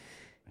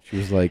 She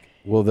was like,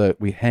 well,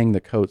 we hang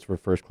the coats for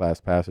first class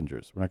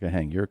passengers. We're not going to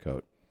hang your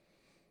coat.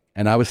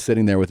 And I was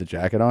sitting there with the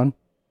jacket on,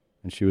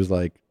 and she was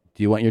like,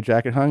 do you want your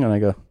jacket hung? And I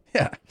go,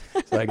 yeah.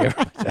 So I gave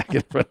her my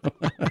jacket for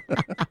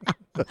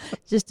him.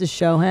 Just to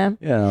show him.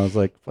 Yeah, I was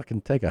like,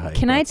 fucking take a hike.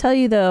 Can I tell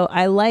you though,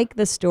 I like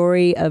the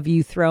story of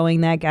you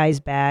throwing that guy's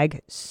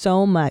bag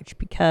so much,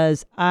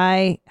 because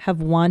I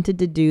have wanted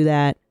to do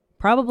that.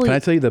 Probably Can I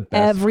tell you the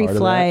best every part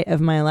flight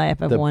of my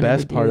life I've wanted to do that.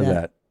 The best part of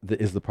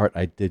that is the part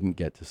I didn't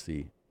get to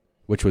see,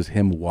 which was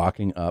him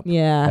walking up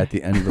at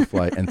the end of the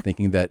flight and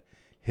thinking that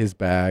his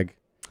bag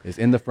is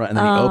in the front, and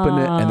then he opened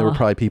it, and there were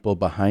probably people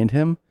behind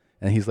him,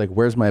 and he's like,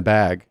 where's my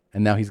bag?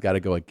 And now he's got to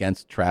go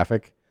against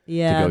traffic.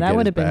 Yeah, that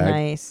would have been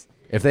nice.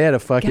 If they had a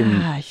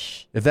fucking,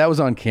 if that was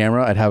on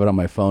camera, I'd have it on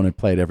my phone and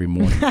play it every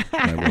morning when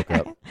I woke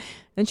up.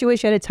 Don't you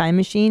wish you had a time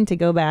machine to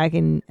go back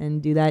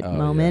and do that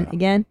moment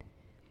again?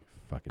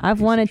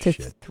 I've wanted to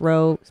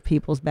throw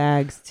people's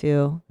bags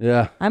too.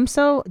 Yeah. I'm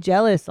so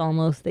jealous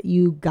almost that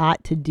you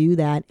got to do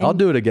that. I'll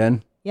do it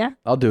again. Yeah.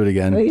 I'll do it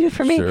again. What you did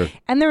for me. Sure.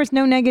 And there was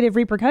no negative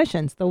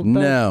repercussions.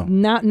 No.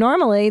 Not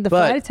normally the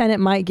flight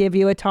attendant might give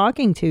you a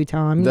talking to,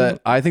 Tom.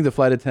 I think the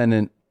flight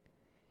attendant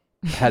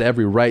had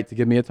every right to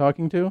give me a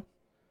talking to,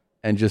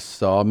 and just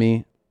saw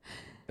me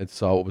and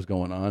saw what was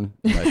going on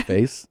in my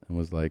face and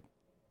was like,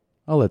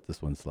 I'll let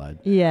this one slide.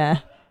 Yeah.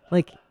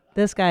 Like,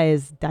 this guy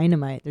is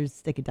dynamite. There's a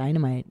stick of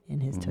dynamite in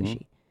his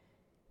tushy.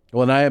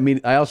 Well,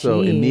 and I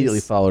also immediately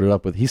followed it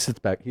up with, he's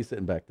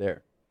sitting back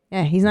there.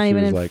 Yeah, he's not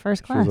even in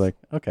first class. She was like,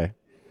 okay.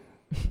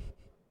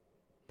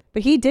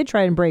 But he did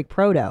try and break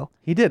proto.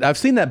 He did. I've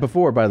seen that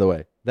before, by the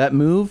way. That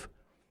move,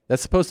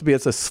 that's supposed to be,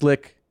 it's a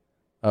slick,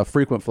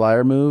 frequent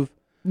flyer move.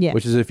 Yeah.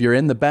 Which is, if you're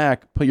in the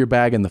back, put your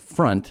bag in the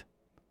front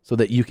so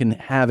that you can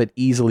have it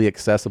easily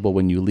accessible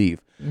when you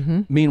leave.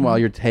 Meanwhile,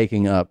 you're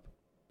taking up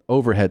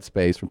overhead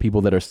space from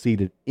people that are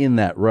seated in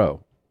that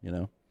row, you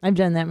know? I've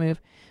done that move.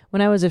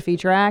 When I was a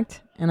feature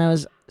act and I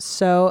was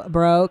so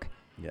broke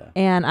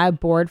and I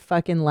board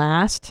fucking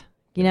last,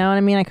 you know what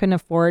I mean? I couldn't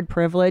afford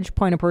privilege,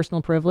 point of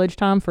personal privilege,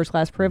 Tom, first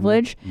class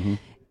privilege.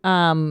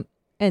 And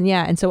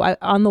so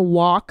on the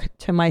walk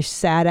to my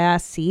sad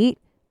ass seat,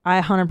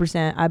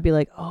 I'd be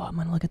like, oh, I'm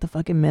going to look at the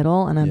fucking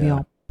middle, and I'd be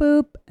all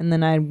boop. And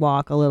then I'd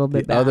walk a little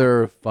bit back. The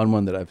other fun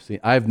one that I've seen,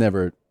 I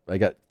got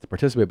to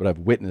participate, but I've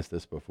witnessed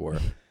this before,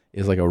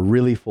 is like a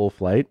really full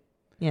flight.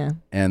 Yeah.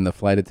 And the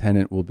flight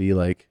attendant will be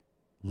like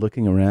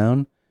looking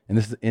around, and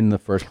this is in the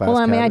first class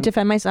cabin. May I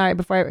defend myself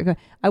before I go?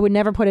 I would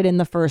never put it in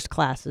the first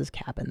class's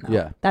cabin, though.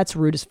 Yeah. That's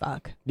rude as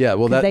fuck. Yeah,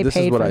 well, this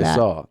is what I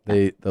saw.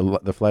 Yeah.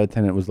 The flight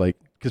attendant was like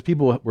because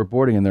people were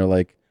boarding and they're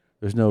like,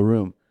 there's no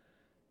room.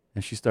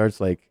 And she starts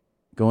like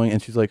going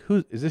and she's like,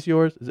 is this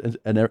yours?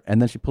 And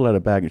then she pulled out a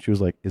bag and she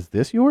was like, is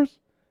this yours?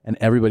 And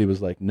everybody was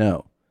like,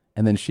 no.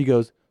 And then she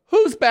goes,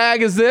 whose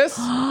bag is this?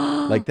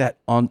 Like that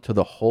onto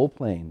the whole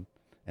plane.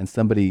 And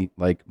somebody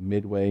like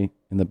midway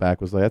in the back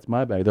was like, that's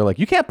my bag. They're like,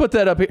 you can't put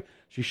that up here.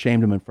 She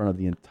shamed him in front of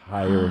the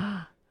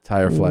entire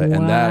flight. Wow.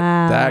 And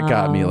that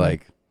got me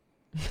like.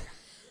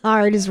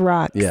 Hard as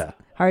rocks. Yeah.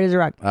 Hard as a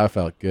rock. I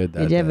felt good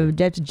that Did you have a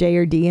J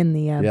or D in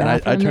the yeah,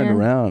 bathroom I turned there?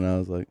 around and I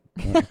was like,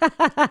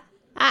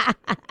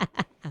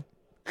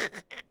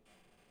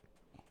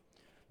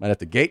 might have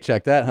to gate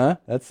check that, huh?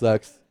 That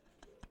sucks.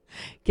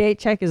 Gate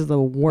check is the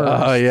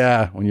worst. Oh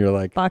yeah, when you're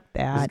like, fuck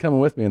this that. is coming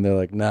with me, and they're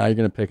like, nah, you're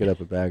gonna pick it up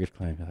at baggage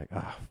claim. You're like,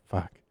 oh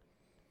fuck.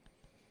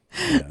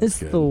 Yeah, It's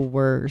the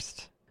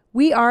worst.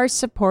 We are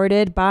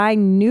supported by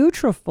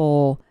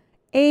Nutrafol.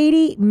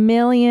 80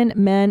 million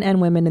men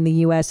and women in the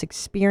U.S.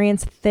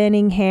 experience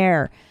thinning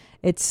hair.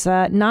 It's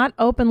not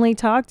openly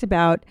talked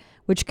about,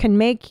 which can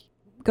make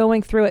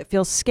going through it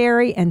feel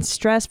scary and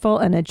stressful,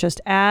 and it just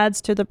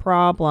adds to the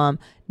problem.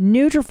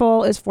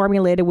 Nutrafol is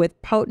formulated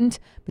with potent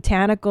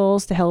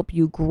botanicals to help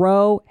you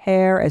grow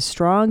hair as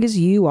strong as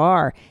you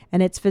are,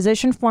 and it's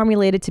physician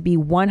formulated to be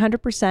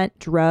 100%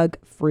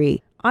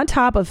 drug-free. On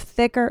top of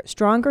thicker,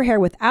 stronger hair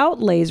without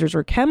lasers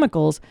or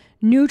chemicals,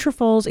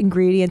 Nutrafol's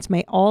ingredients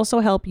may also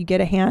help you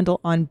get a handle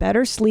on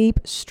better sleep,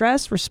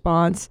 stress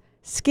response,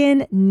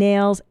 skin,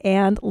 nails,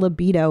 and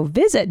libido.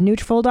 Visit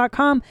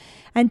Nutrafol.com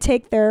and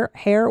take their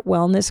hair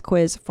wellness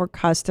quiz for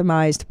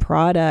customized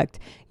product.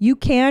 You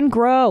can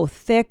grow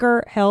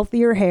thicker,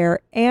 healthier hair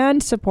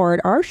and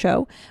support our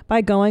show by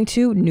going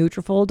to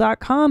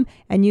Nutrafol.com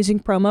and using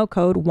promo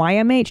code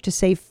YMH to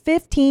save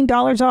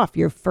 $15 off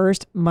your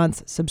first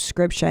month's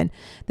subscription.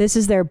 This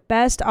is their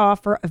best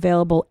offer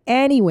available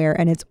anywhere,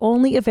 and it's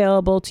only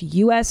available to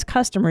U.S.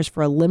 customers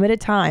for a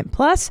limited time.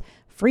 Plus,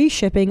 free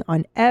shipping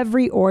on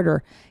every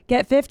order.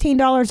 Get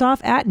 $15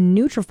 off at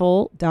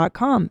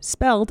Nutrafol.com,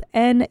 spelled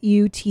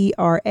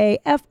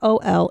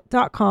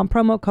Nutrafol.com,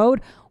 promo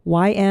code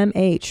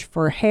YMH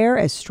for hair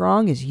as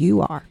strong as you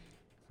are.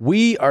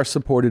 We are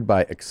supported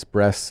by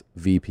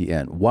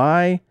ExpressVPN.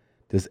 Why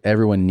does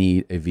everyone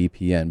need a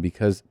VPN?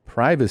 Because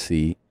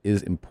privacy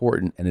is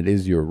important and it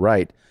is your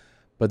right,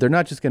 but they're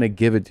not just going to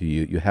give it to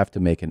you. You have to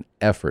make an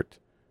effort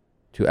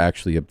to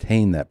actually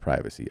obtain that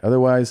privacy.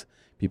 Otherwise,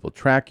 people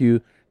track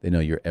you. They know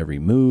your every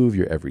move,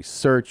 your every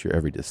search, your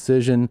every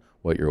decision,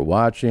 what you're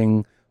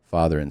watching,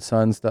 father and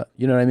son stuff.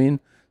 You know what I mean?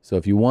 So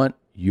if you want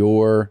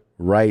your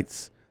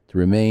rights to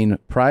remain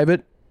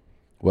private,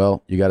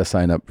 well, you got to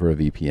sign up for a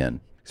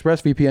VPN.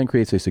 ExpressVPN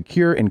creates a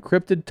secure,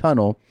 encrypted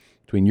tunnel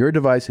between your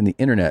device and the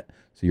internet,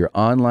 so your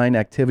online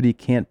activity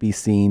can't be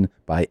seen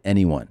by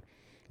anyone.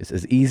 It's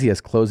as easy as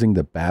closing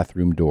the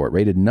bathroom door.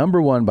 Rated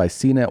 #1 by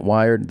CNET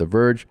Wired, The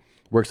Verge.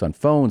 Works on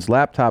phones,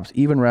 laptops,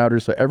 even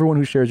routers, so everyone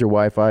who shares your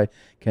Wi-Fi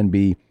can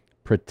be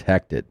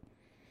protected.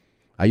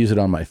 I use it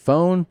on my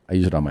phone. I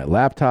use it on my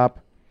laptop.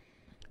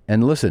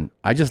 And listen,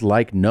 I just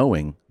like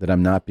knowing that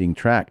I'm not being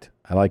tracked.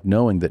 I like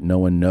knowing that no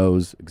one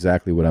knows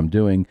exactly what I'm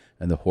doing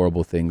and the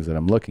horrible things that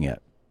I'm looking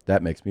at.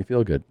 That makes me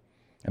feel good.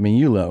 I mean,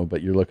 you know,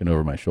 but you're looking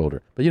over my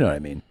shoulder. But you know what I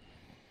mean.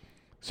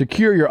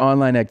 Secure your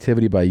online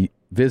activity by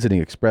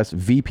visiting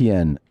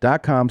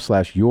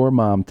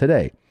expressvpn.com/yourmom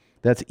today.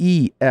 That's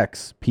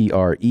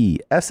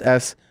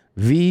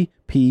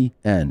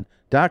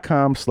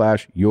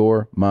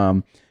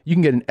expressvpn.com/yourmom. You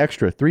can get an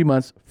extra 3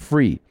 months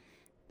free.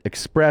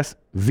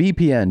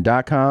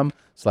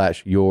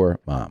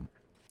 expressvpn.com/yourmom.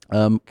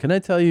 Can I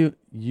tell you,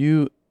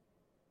 you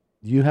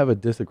have a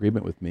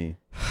disagreement with me.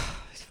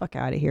 Fuck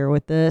out of here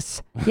with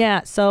this.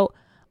 Yeah, so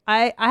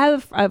I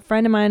have a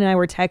friend of mine and I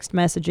were text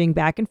messaging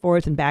back and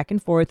forth and back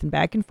and forth and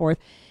back and forth.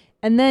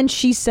 And then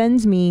she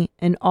sends me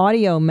an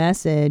audio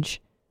message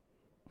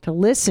to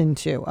listen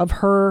to of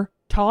her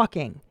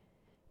talking.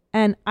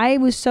 And I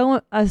was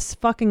so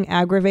fucking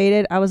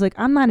aggravated. I was like,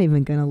 I'm not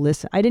even going to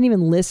listen. I didn't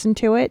even listen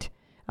to it.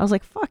 I was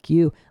like, fuck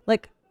you.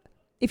 Like,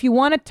 if you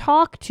want to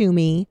talk to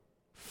me,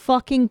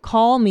 fucking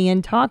call me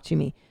and talk to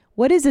me.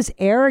 What is this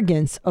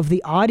arrogance of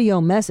the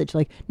audio message?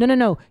 Like,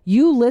 no.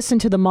 You listen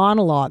to the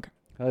monologue.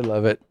 I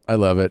love it.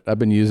 I've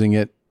been using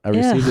it. I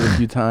received it a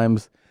few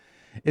times.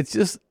 It's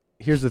just,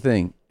 here's the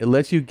thing. It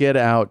lets you get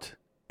out,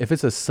 if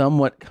it's a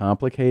somewhat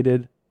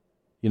complicated,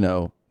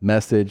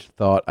 message,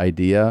 thought,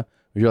 idea,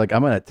 you're like,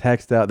 I'm going to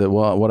text out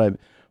that,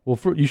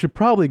 you should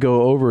probably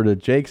go over to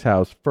Jake's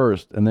house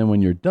first. And then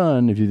when you're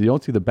done, if you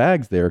don't see the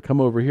bags there, come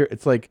over here.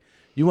 It's like,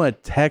 you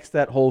want to text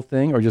that whole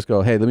thing or just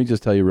go, hey, let me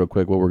just tell you real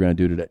quick what we're going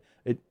to do today.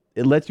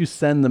 It lets you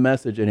send the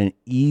message in an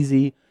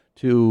easy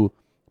to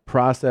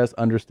process,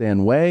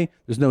 understand way.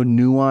 There's no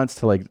nuance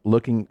to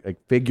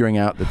figuring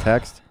out the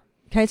text.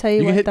 Can I tell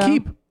you what, hit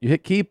keep. You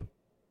hit keep.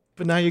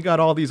 But now you got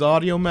all these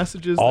audio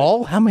messages.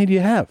 How many do you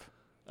have?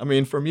 I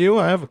mean, from you,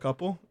 I have a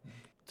couple.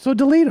 So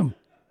delete them.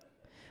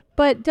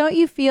 But don't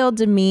you feel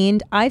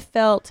demeaned? I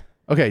felt...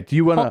 Okay, do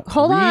you want to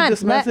hold read on,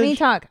 this message? let me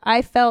talk.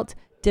 I felt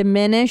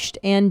diminished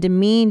and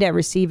demeaned at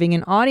receiving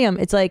an audio.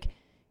 It's like,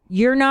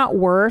 you're not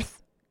worth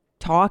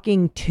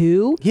talking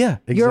to. Yeah,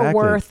 exactly. You're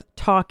worth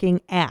talking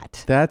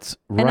at. That's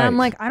right. And I'm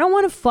like, I don't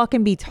want to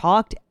fucking be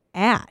talked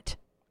at.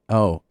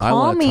 Oh, I Call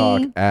want to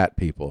me. talk at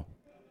people.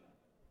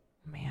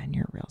 Man,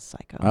 you're a real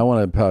psycho. I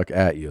want to talk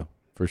at you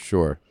for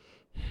sure.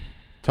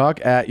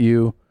 Talk at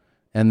you,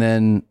 and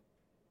then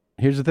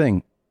here's the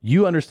thing: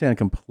 you understand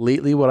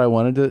completely what I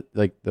wanted to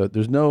like.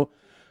 There's no.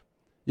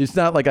 It's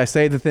not like I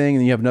say the thing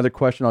and you have another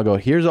question. I'll go,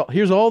 here's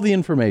all the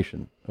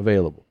information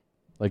available.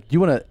 Like, do you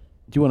want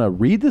to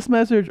read this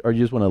message or do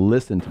you just want to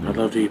listen to me? I'd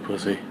love to eat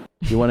pussy.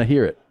 You want to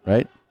hear it,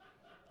 right?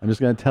 I'm just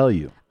going to tell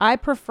you. I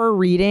prefer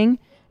reading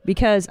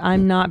because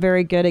I'm not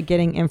very good at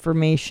getting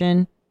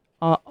information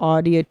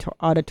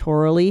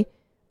auditorily.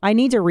 I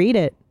need to read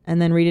it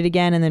and then read it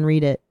again and then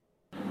read it.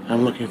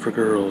 I'm looking for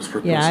girls for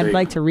Yeah, pussy. I'd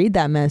like to read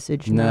that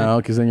message. No,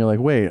 because then you're like,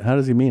 wait, how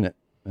does he mean it?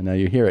 And now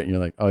you hear it and you're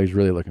like, oh, he's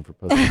really looking for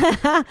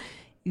pussy.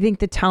 You think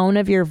the tone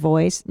of your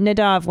voice,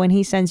 Nadav, when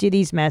he sends you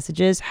these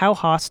messages, how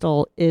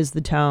hostile is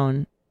the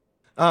tone?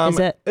 Is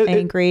it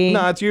angry?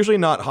 No, it's usually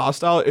not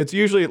hostile. It's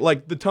usually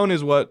like the tone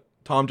is what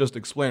Tom just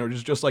explained, which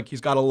is just like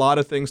he's got a lot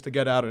of things to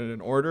get out in an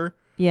order.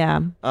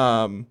 Yeah.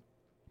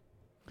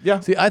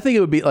 Yeah. See, I think it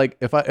would be like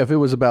if it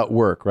was about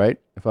work, right?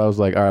 If I was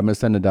like, all right, I'm going to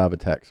send Nadav a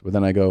text, but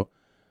then I go,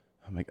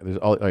 oh my God, there's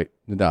all right,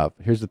 Nadav,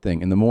 here's the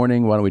thing. In the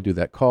morning, why don't we do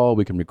that call?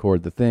 We can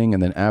record the thing.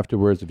 And then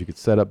afterwards, if you could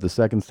set up the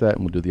second set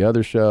and we'll do the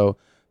other show.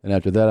 And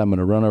after that, I'm going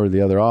to run over to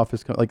the other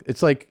office. Like,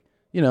 it's like,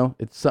 you know,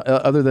 it's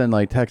other than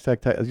like text,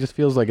 it just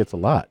feels like it's a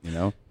lot, you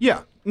know?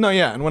 Yeah. No,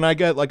 yeah. And when I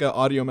get like an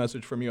audio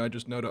message from you, I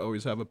just know to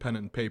always have a pen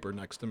and paper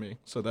next to me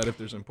so that if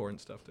there's important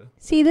stuff to.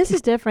 See, this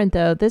is different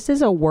though. This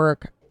is a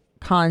work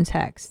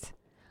context.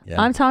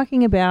 Yeah. I'm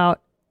talking about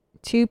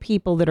two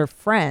people that are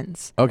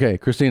friends. Okay,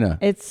 Christina.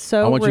 It's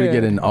so I want you to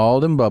get rude. in all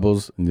them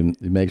bubbles and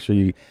you make sure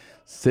you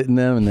sit in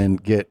them and then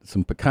get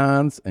some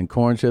pecans and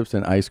corn chips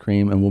and ice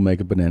cream and we'll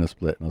make a banana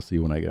split and I'll see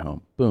you when I get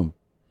home. Boom.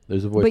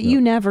 There's a voice But note. you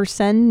never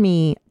send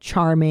me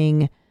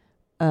charming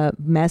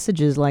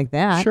messages like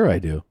that. Sure I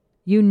do.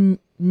 You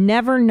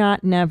never,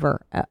 not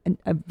never.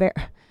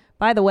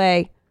 By the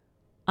way,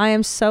 I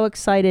am so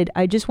excited.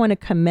 I just want to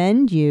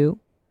commend you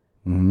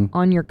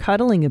on your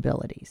cuddling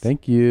abilities.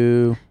 Thank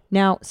you.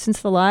 Now, since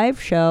the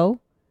live show,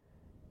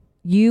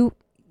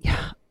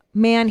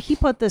 man, he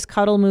put this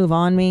cuddle move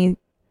on me.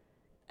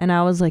 And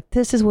I was like,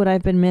 this is what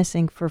I've been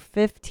missing for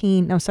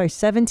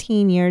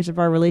 17 years of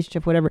our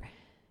relationship, whatever.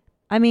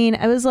 I mean,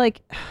 I was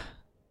like, it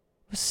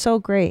was so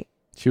great.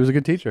 She was a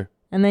good teacher.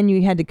 And then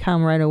you had to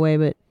come right away.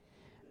 But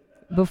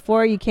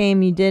before you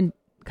came, you did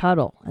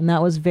cuddle. And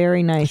that was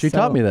very nice. She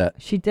taught me that.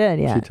 She did,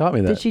 yeah. She taught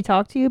me that. Did she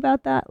talk to you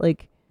about that?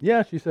 Like,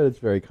 yeah, she said it's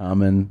very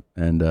common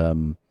and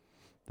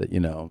that, you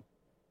know,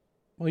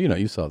 well, you know,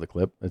 you saw the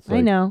clip. It's like,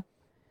 I know.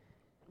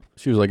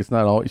 She was like, it's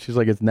not all, she's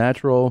like, it's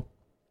natural.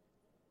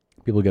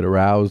 People get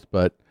aroused,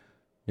 but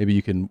maybe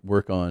you can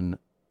work on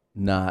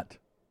not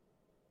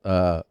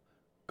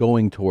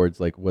going towards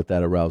like what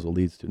that arousal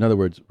leads to. In other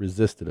words,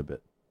 resist it a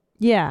bit.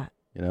 Yeah.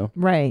 You know?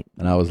 Right.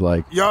 And I was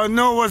like, y'all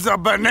know what's a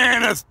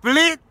banana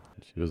split?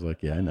 She was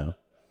like, yeah, I know.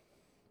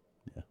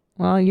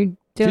 Well, you're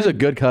doing... She's a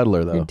good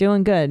cuddler, though. You're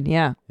doing good,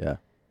 yeah. Yeah.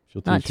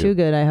 She'll Not teach too you.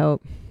 good, I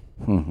hope.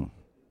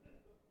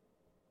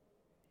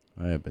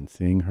 I have been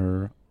seeing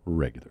her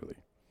regularly.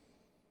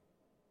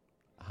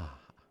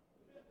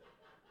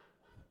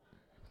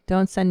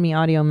 Don't send me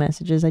audio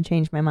messages. I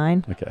changed my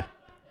mind. Okay.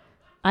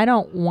 I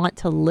don't want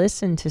to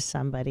listen to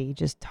somebody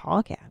just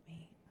talk at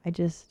me.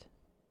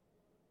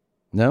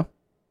 No?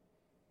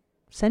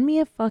 Send me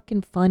a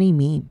fucking funny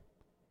meme.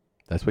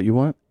 That's what you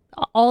want?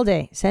 All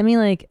day. Send me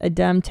like a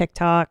dumb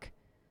TikTok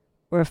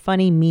or a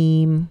funny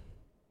meme.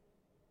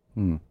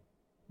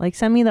 Like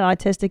send me the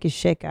autistic as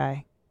shit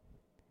guy.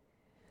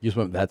 You just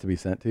want that to be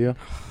sent to you?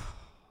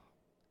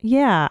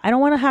 Yeah. I don't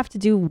want to have to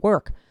do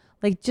work.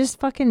 Like, just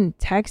fucking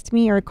text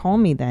me or call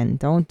me then.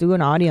 Don't do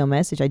an audio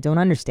message. I don't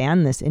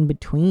understand this in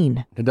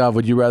between. Nadav,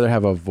 would you rather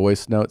have a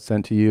voice note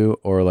sent to you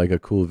or like a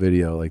cool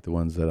video like the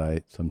ones that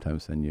I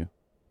sometimes send you?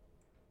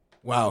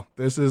 Wow,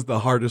 this is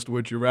the hardest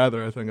would you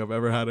rather I think I've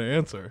ever had to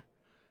answer.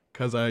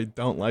 Because I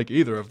don't like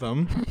either of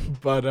them.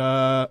 But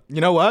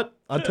you know what?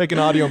 I'd take an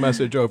audio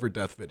message over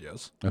death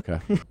videos. Okay.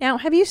 Now,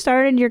 have you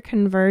started your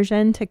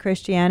conversion to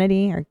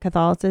Christianity or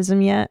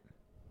Catholicism yet?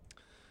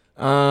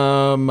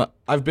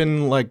 I've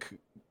been like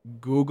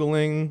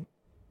Googling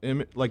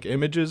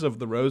images of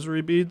the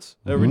rosary beads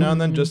every now and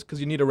then just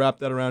because you need to wrap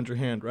that around your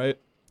hand, right?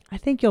 I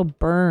think you'll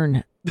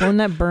burn. Won't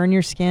that burn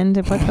your skin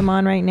to put them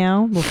on right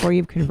now before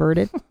you've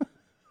converted?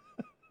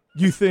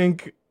 You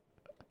think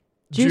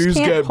Jews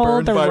can't get hold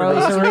burned the by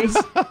rosaries?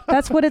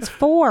 That's what it's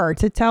for,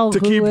 to tell to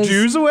who keep is-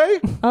 Jews away?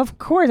 Of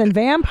course, and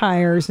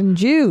vampires and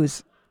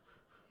Jews.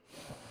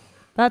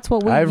 That's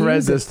what we I've read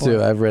use it this for.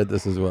 too. I've read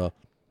this as well.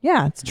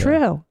 Yeah, it's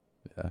true.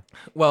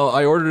 Well,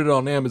 I ordered it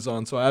on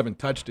Amazon, so I haven't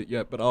touched it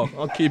yet, but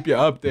I'll keep you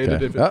updated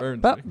Okay. if it Oh,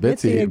 burns. Oh, me.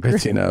 Bitsy agrees.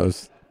 Bitsy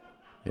knows.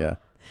 Yeah.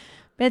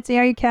 Bitsy,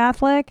 are you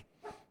Catholic?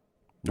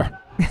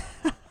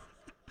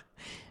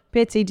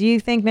 Bitsy, do you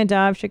think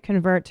Nadav should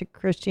convert to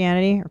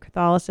Christianity or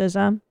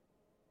Catholicism?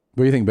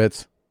 What do you think,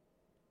 Bits?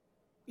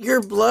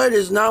 Your blood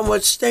is not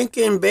what's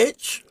stinking,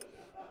 bitch.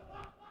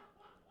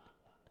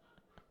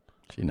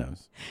 She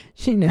knows.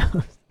 She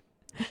knows.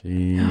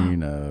 She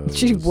knows.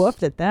 She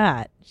woofed at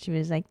that. She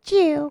was like,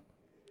 "Chew."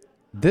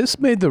 This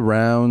made the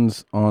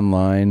rounds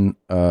online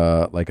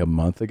like a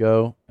month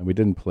ago, and we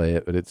didn't play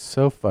it, but it's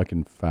so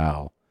fucking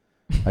foul.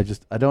 I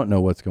don't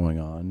know what's going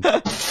on.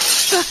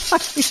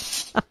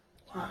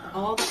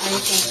 All the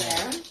ice in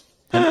there.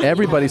 And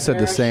everybody said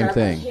the same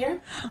thing.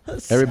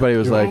 Everybody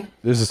was like,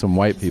 "This is some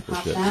white people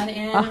shit."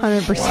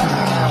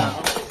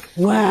 100%.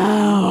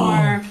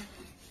 Wow.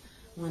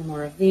 One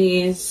more of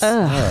these.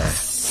 Ugh.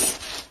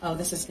 Oh,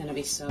 this is going to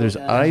be so There's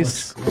good.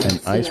 ice and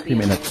ice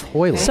cream in a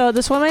toilet. So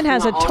this woman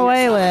has a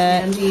toilet,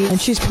 and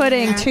she's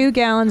putting 2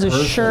 gallons of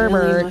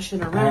sherbet,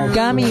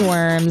 gummy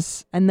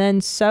worms, and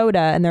then soda,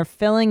 and they're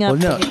filling up.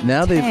 Well, no, the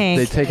now tank.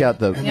 they take out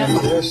the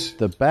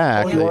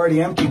back. Oh, you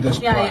already emptied this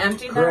Yeah, I part.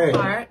 emptied Great.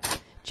 that part.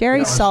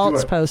 Jerry Saltz do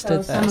it.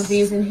 posted So some of this.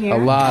 these in here. A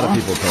lot of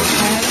people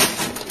posted.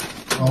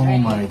 Oh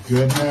my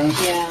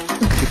goodness. Yeah.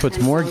 She puts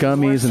more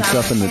gummies and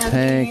stuff in the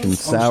tank and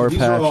Sour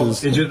these are all-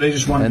 Patches. they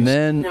just want And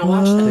then Now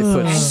watch they this,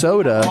 put okay?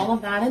 soda All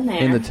of that in there.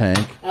 in the tank.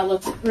 That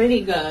looks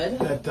pretty good.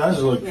 That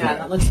does look Yeah, good.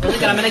 that looks really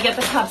good. I'm going to get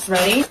the cups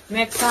ready.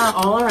 Mix that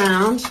all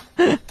around.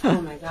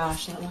 Oh my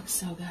gosh, that looks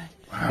so good.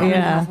 I'm gonna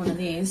Yeah. have one of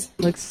these.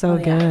 Looks so Oh,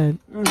 yeah.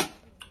 good.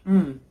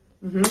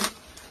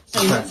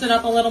 So you mix it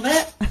up a little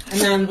bit,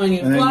 and then when you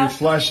And then you flush,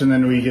 flush, and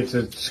then we get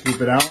to scoop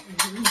it out.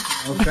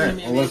 it's Okay. gonna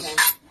be Well, let's. amazing.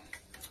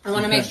 I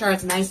want to make sure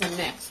it's nice and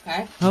mixed,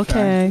 okay?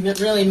 Okay.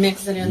 Really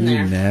mix it in You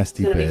there.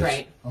 nasty It's gonna bitch. be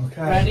great.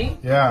 Okay. Ready?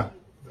 Yeah.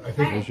 I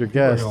think Where's your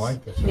people are guest? gonna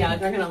like this. Yeah,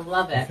 they're gonna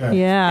love it. Okay.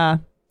 Yeah,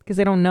 because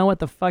they don't know what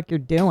the fuck you're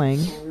doing.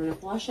 I'm gonna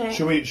flush it.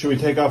 Should we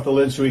take off the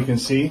lid so we can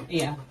see?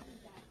 Yeah.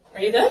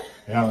 Are you good?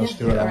 Yeah, let's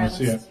do it. I All want right, to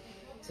see it.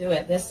 let's do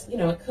it. This,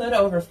 it could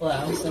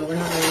overflow, so we're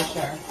not really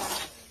sure.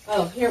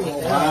 Oh, here we go.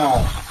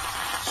 Wow.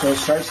 So it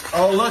starts.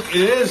 Oh, look,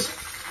 it is.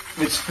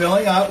 It's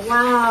filling up.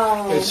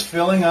 Wow. It's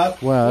filling up.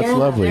 Wow, that's Yeah,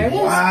 lovely. there it is.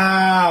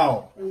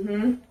 Wow.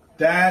 Mm-hmm.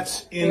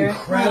 That's Here it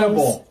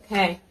incredible. comes.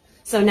 Okay,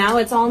 so now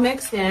it's all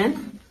mixed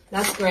in.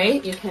 That's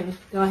great. You can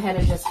go ahead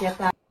and just get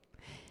that.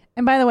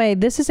 And by the way,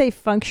 this is a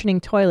functioning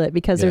toilet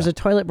because there's Yeah. a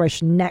toilet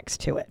brush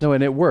next to it. No,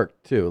 and it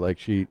worked too. Like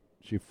she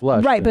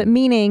flushed. Right, but and,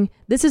 meaning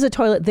this is a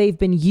toilet they've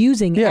been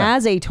using Yeah.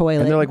 as a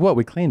toilet. and they're like, "What?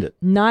 We cleaned it."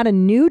 Not a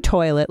new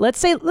toilet. Let's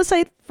say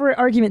for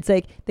argument's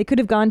sake, they could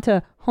have gone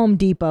to Home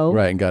Depot.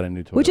 Right, and got a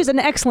new toilet. Which is an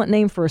excellent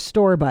name for a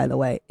store, by the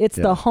way. It's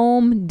Yeah. the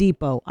Home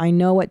Depot. I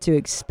know what to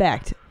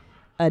expect.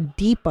 A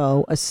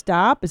depot, a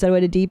stop. Is that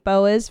what a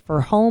depot is? For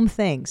home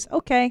things.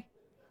 Okay.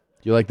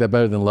 Do you like that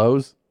better than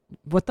Lowe's?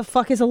 What the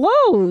fuck is a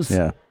Lowe's?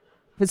 Yeah.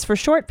 It's for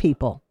short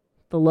people.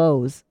 The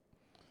Lowe's.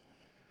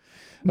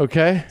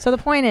 Okay. So the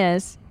point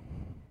is,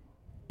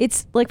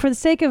 it's like, for the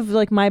sake of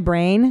like my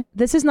brain,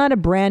 this is not a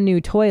brand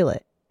new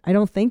toilet. I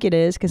don't think it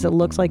is because it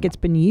looks like it's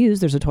been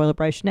used. There's a toilet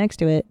brush next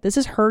to it. This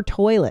is her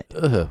toilet.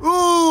 Ugh,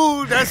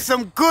 Ooh, that's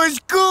some gush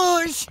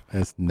gush.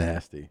 that's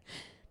nasty.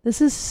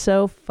 This is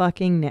so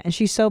fucking and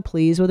she's so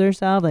pleased with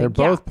herself. Like, They're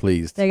both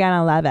pleased. They're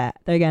gonna love it.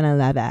 They're gonna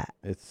love it.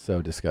 It's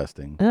so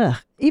disgusting. Ugh.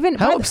 Even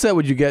How upset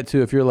would you get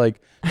to if you're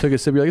like, took a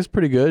sip, you're like, it's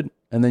pretty good,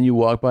 and then you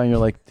walk by and you're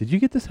like, did you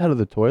get this out of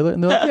the toilet?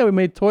 And they're like, yeah, we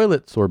made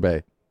toilet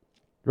sorbet.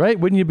 Right?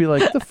 Wouldn't you be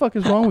like, what the fuck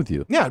is wrong with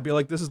you? Yeah, I'd be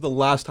like, this is the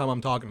last time I'm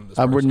talking to this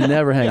We're person.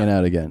 never hanging Yeah.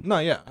 out again. No,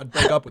 yeah, I'd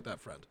break up with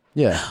that friend.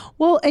 Yeah.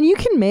 Well, and you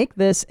can make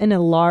this in a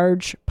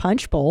large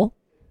punch bowl.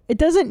 It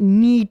doesn't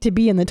need to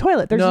be in the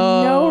toilet. There's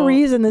no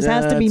reason this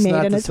has to be it's made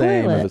not in the a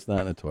same toilet. If it's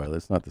not in a toilet,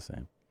 it's not the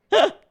same.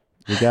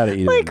 You got to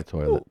eat it in the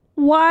toilet.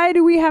 Why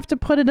do we have to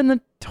put it in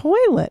the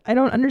toilet? I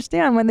don't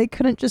understand why they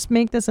couldn't just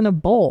make this in a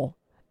bowl.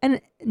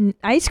 And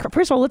ice cream.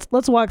 First of all,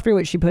 let's walk through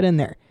what she put in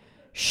there.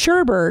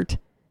 Sherbet,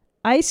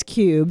 ice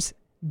cubes,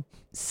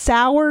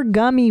 sour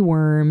gummy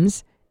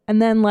worms,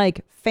 and then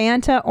like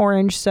Fanta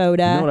orange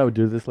soda. You know what I would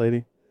do to this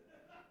lady?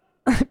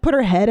 Put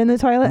her head in the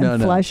toilet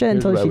and flush it Here's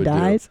until what I she would do.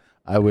 dies.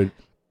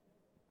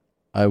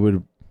 I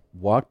would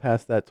walk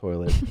past that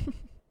toilet,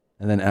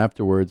 and then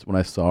afterwards, when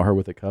I saw her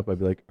with a cup, I'd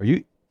be like, "Are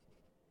you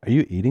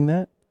eating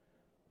that?"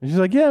 And she's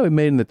like, "Yeah, we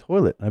made it in the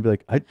toilet." And I'd be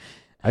like,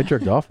 "I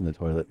jerked off in the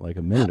toilet like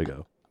a minute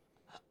ago."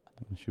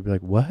 And she'd be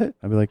like, "What?"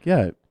 I'd be like,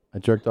 "Yeah, I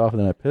jerked off and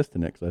then I pissed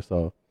in it because I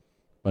saw a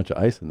bunch of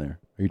ice in there.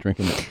 Are you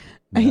drinking it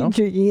Are now?" you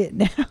drinking it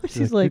now?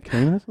 She's like, "You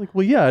came in this?" Like,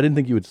 well, yeah, I didn't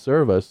think you would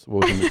serve us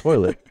what was in the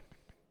toilet,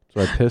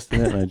 so I pissed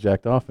in it and I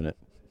jacked off in it.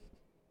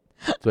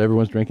 So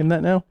everyone's drinking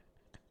that now?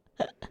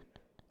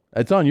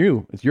 It's on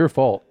you. It's your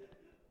fault.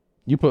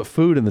 You put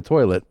food in the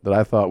toilet that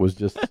I thought was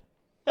just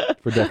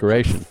for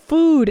decoration.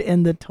 food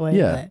in the toilet.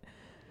 Yeah.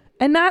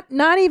 And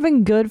not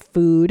even good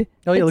food.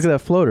 Oh, yeah, It's look at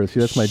that floater.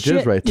 See, that's my shit.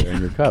 jizz right there in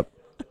your cup.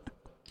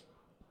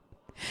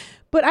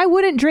 But I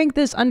wouldn't drink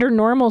this under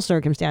normal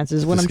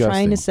circumstances, what I'm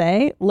trying to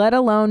say, let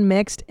alone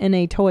mixed in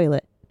a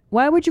toilet.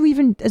 Why would you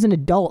even, as an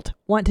adult,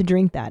 want to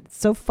drink that? It's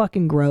so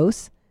fucking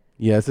gross.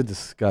 Yeah, it's a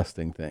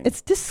disgusting thing.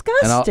 It's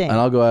disgusting. And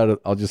I'll go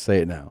out, I'll just say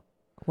it now.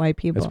 White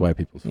people. It's white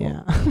people's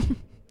fault.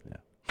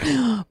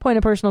 Yeah. Point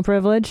of personal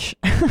privilege.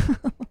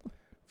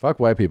 Fuck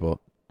white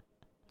people.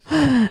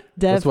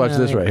 Let's watch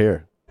this Definitely. right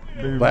here.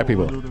 Black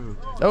people.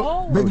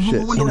 Oh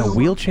shit! In a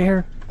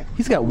wheelchair?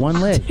 He's got one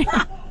leg.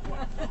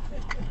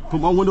 Put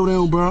my window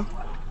down, bro.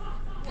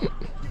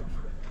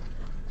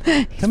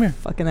 Come here.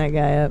 Fucking that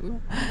guy up.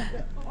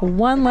 A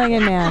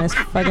one-legged man is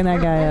fucking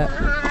that guy up.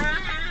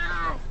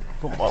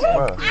 Put my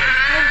bro.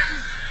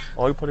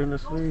 Oh, you put him to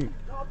sleep.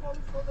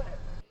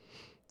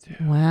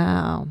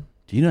 Wow.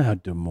 Do you know how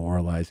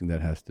demoralizing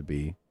that has to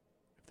be?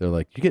 If they're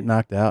like, you get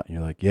knocked out, and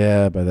you're like,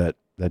 yeah, by that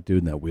dude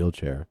in that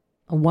wheelchair.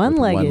 A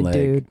one-legged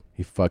dude.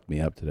 He fucked me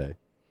up today.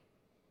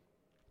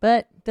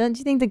 But don't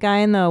you think the guy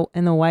in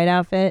the white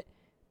outfit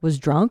was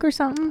drunk or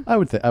something? I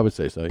would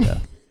say so. Yeah.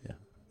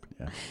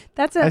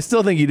 That's I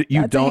still think you that's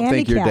a don't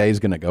think your handicap. day's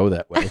gonna go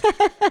that way.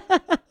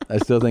 I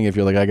still think if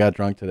you're like, I got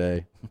drunk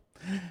today,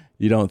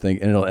 you don't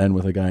think, and it'll end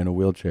with a guy in a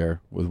wheelchair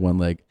with one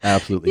leg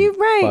absolutely You're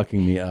right.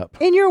 fucking me up.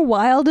 In your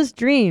wildest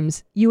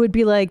dreams, you would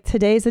be like,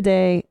 today's the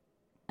day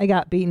I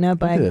got beaten up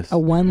by this. a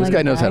one-legged This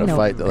guy knows how to in a-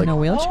 fight, though, in a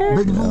like- wheelchair?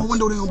 Baby, put my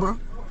window down, bro.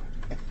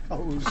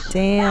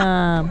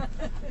 Damn.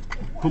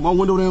 Put my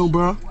window down,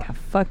 bro. Got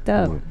fucked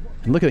up.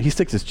 And look at it. He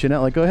sticks his chin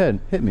out like, go ahead,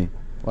 hit me.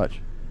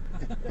 Watch.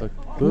 Look.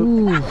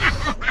 Ooh.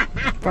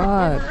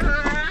 Fuck.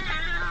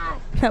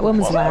 That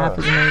woman's laugh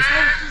is amazing.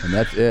 And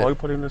that's it. Oh, you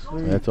put him to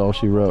sleep. That's all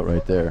she wrote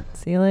right there.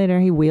 See you later.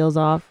 He wheels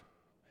off.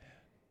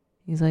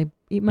 He's like,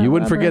 eat my You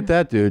wouldn't rubber. forget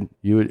that, dude.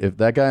 You would, if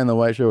that guy in the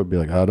white shirt would be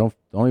like, oh, don't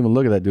even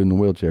look at that dude in the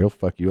wheelchair. He'll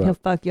fuck you He'll up.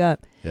 fuck you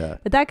up. Yeah.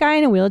 But that guy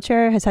in a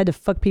wheelchair has had to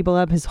fuck people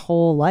up his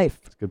whole life.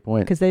 That's a good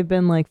point. Because they've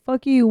been like,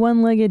 fuck you,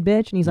 one-legged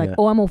bitch. And he's like, Yeah.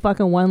 oh, I'm a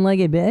fucking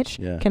one-legged bitch.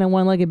 Yeah. Can a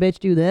one-legged bitch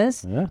do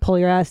this? Yeah. Pull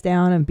your ass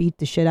down and beat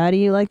the shit out of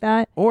you like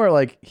that? Or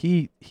like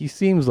he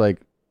seems like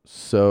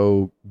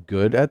so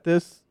good at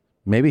this.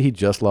 Maybe he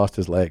just lost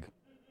his leg.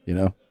 You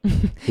know,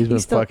 he's been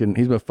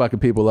fucking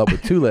people up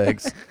with two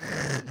legs.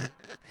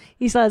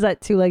 He still has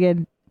that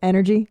two-legged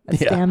energy, that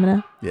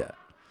stamina. Yeah.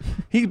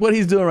 What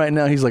he's doing right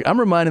now, he's like, I'm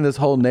reminding this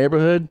whole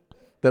neighborhood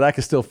that I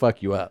can still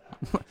fuck you up.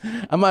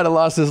 I might have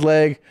lost his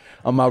leg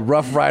on my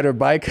Rough Rider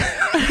bike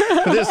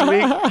this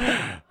week.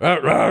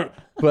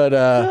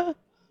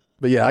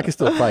 But yeah, I can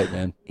still fight,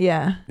 man.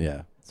 Yeah.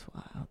 Yeah. That's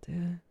wild,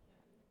 dude.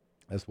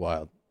 That's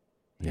wild.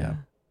 Yeah.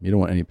 You don't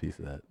want any piece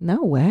of that.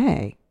 No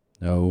way.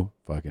 No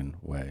fucking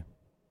way.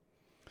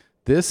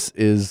 This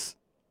is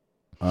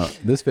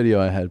this video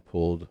I had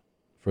pulled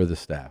for the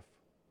staff,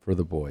 for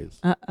the boys.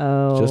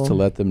 Uh-oh. Just to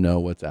let them know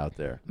what's out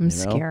there. I'm you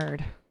know?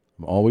 scared.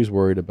 I'm always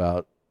worried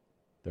about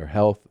their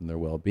health and their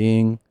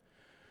well-being.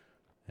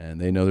 And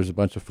they know there's a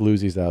bunch of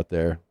floozies out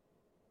there,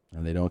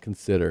 and they don't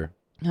consider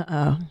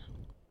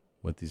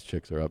what these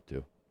chicks are up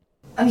to.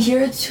 I'm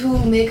here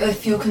to make a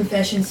few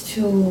confessions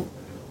to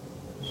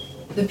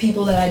the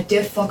people that I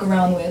did fuck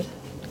around with.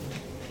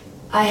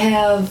 I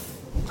have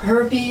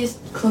herpes,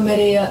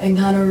 chlamydia, and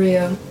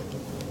gonorrhea.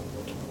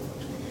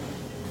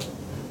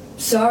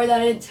 Sorry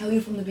that I didn't tell you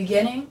from the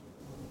beginning.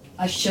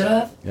 I should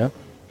have. Yeah.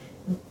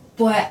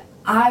 But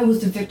I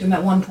was the victim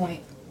at one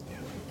point.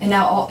 And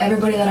now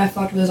everybody that I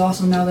fucked with is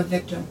also now the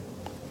victim.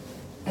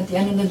 At the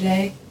end of the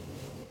day.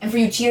 And for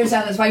you cheaters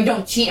out, that's why you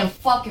don't cheat and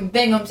fucking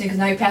bang them because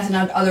now you're passing it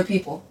on to other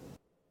people.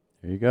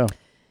 Here you go.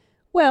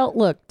 Well,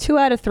 look, 2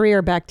 out of 3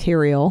 are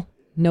bacterial.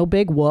 No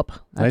big whoop.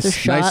 That's a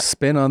shot. Nice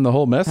spin on the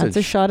whole message. That's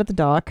a shot at the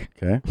doc.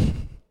 Okay.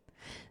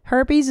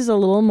 Herpes is a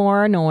little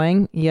more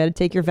annoying. You got to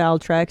take your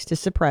Valtrex to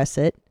suppress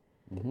it.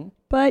 Mm-hmm.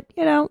 But,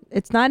 you know,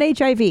 it's not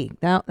HIV.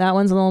 That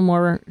one's a little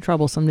more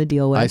troublesome to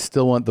deal with. I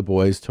still want the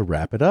boys to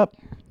wrap it up.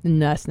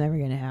 And that's never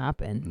going to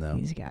happen. No.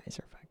 These guys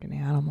are fucking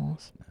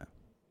animals.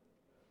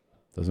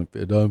 It doesn't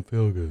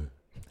feel good.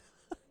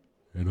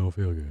 It don't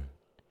feel good.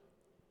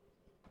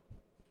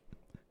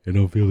 It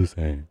don't feel the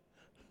same.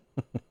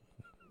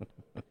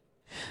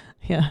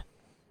 Yeah.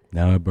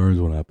 Now it burns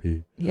when I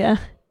pee. Yeah.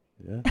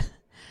 Yeah.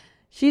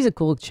 She's a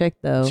cool chick,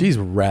 though. She's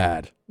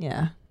rad.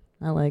 Yeah.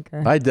 I like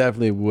her. I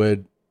definitely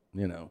would,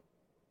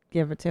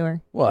 Give it to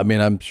her. Well, I mean,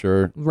 I'm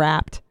sure.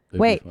 Wrapped. They'd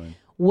be Wait. fine.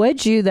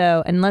 Would you,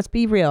 though, and let's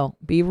be real.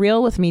 Be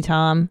real with me,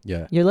 Tom.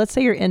 Yeah. Let's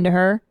say you're into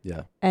her.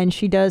 Yeah. And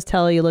she does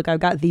tell you, look, I've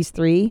got these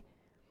 3.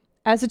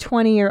 As a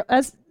 20-year,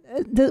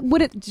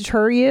 would it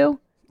deter you?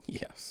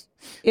 Yes.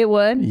 It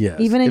would? Yes.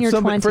 Even in If your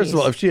somebody- 20s? First of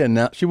all, if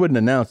she wouldn't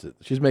announce it.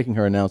 She's making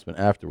her announcement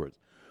afterwards.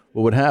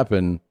 What would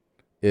happen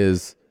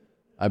is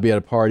I'd be at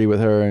a party with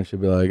her and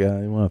she'd be like,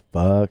 you want to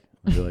fuck?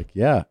 I'd be like,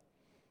 yeah.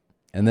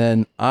 And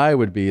then I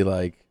would be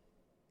like,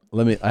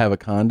 I have a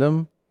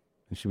condom.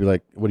 And she'd be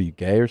like, what are you,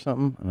 gay or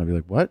something? And I'd be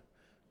like, what?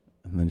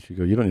 And then she'd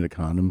go, you don't need a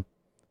condom.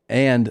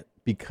 And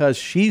because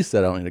she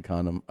said I don't need a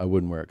condom, I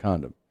wouldn't wear a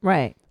condom.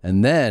 Right.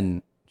 And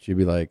then she'd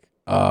be like,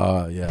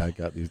 oh, yeah, I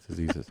got these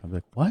diseases. I'm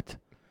like, what?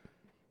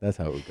 That's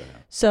how it would go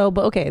down. So,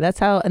 but okay, that's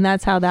how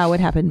that would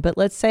happen. But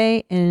let's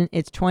say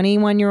it's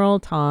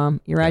 21-year-old Tom,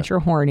 you're at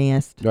your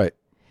horniest. Right.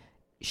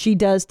 She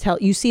does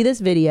you see this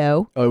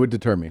video. Oh, it would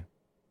deter me.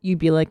 You'd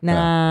be like,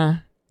 nah.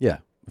 Yeah.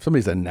 If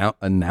somebody's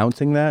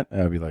announcing that,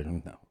 I'd be like,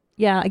 no.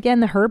 Yeah, again,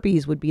 the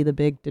herpes would be the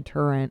big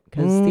deterrent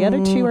because the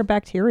other 2 are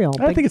bacterial.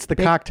 I think it's the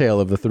cocktail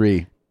of the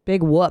 3.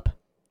 Big whoop.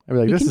 I'd be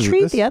like, You can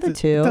treat the other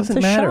 2. It doesn't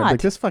It's a matter. shot.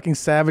 Like, this fucking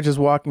savage is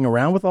walking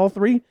around with all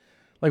 3.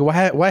 Like,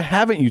 why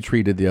haven't you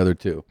treated the other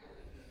two?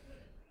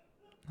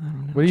 I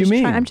don't know. What do you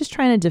mean? I'm just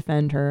trying to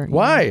defend her. you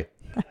Why?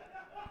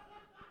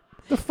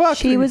 The fuck?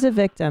 She was a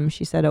victim,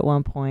 she said at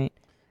one point.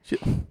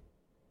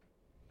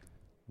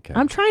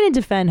 I'm trying to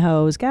defend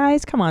hoes.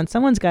 Guys, come on.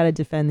 Someone's got to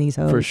defend these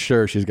hoes. For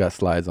sure, she's got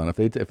slides on. If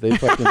they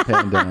fucking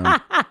pan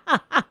down,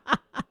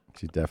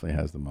 she definitely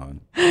has them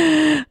on.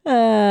 You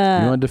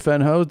want to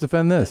defend hoes?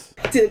 Defend this.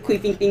 To the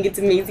queefing thing, it's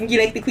amazing. You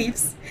like the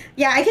queefs?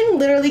 Yeah, I can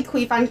literally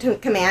queef on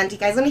command. You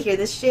guys want to hear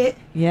this shit?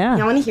 Yeah.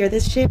 Y'all want to hear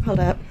this shit? Hold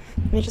up.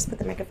 Let me just put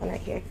the microphone right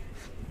here.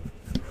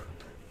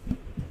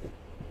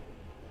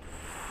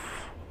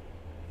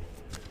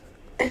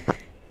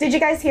 Did you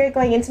guys hear it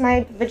going into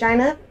my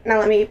vagina? Now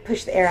let me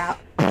push the air out.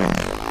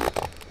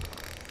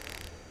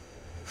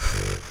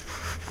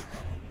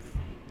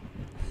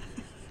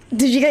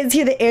 Did you guys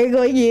hear the air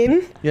going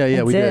in?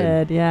 Yeah, we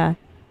did. Yeah.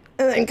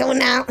 And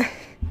going out.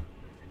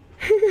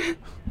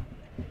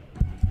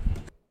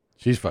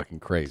 She's fucking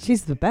crazy.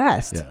 She's the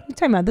best. Yeah. What are you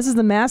talking about? This is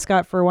the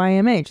mascot for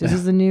YMH. This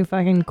is the new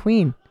fucking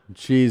queen.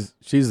 She's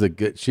a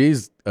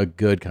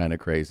good kind of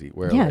crazy.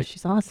 Where Yeah, like,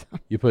 she's awesome.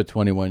 You put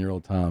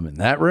 21-year-old Tom in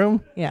that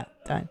room. Yeah,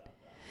 done.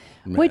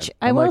 Man, Which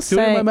I I'm will like, "Do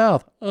it say, in my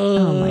mouth.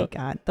 Oh my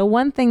god! The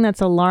one thing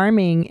that's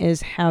alarming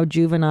is how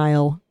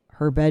juvenile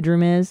her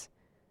bedroom is.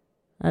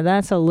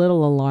 That's a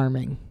little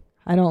alarming.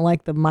 I don't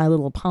like the My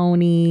Little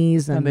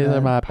Ponies and these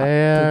are my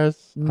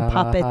bears,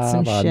 puppets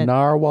and a shit.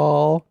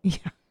 narwhal.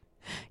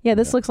 Yeah,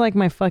 this looks like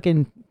my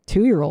fucking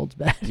 2-year-old's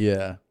bed.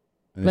 Yeah,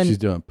 and But- she's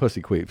doing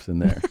pussy queefs in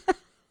there.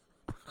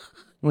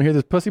 Want to hear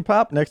this pussy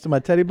pop next to my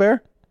teddy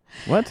bear?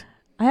 What?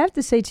 I have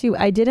to say too,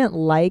 I didn't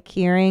like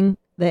hearing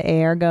the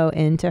air go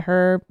into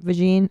her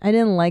vagine. I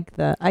didn't like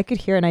I could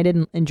hear it and I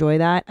didn't enjoy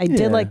that. I Yeah.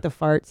 did like the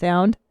fart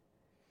sound,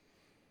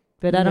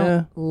 but I Yeah.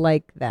 don't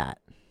like that.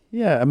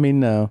 Yeah, I mean,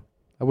 no,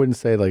 I wouldn't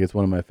say like it's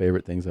one of my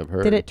favorite things I've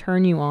heard. Did it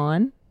turn you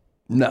on?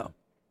 No,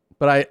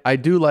 but I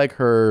do like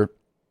her.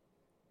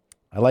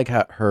 I like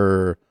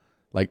her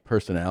like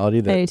personality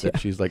I do that too.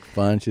 she's like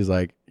fun. She's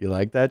like, you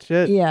like that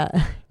shit? Yeah.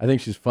 I think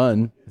she's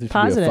fun. I think she'd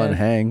be a fun Positive.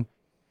 hang.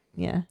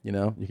 Yeah. You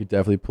know, you could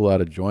definitely pull out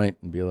a joint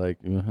and be like,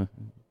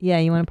 Yeah,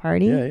 you want to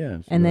party? Yeah, yeah.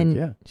 She'd And be then like,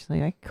 yeah. she's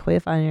like, I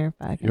queef on your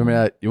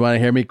fucking. You want to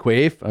hear me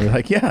queef? I'm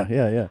like,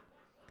 yeah.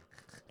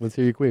 Let's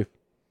hear you queef.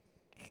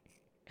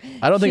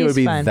 I don't think it would She's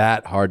be fun.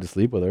 that hard to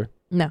sleep with her.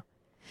 No.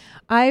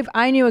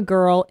 I knew a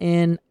girl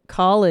in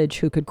college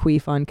who could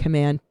queef on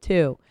command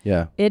too.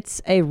 Yeah.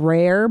 It's a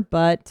rare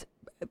but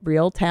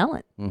real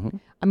talent. Mm-hmm.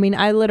 I mean,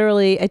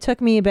 it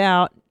took me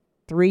about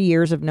 3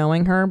 years of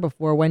knowing her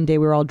before one day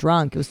we were all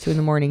drunk. It was 2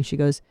 a.m. She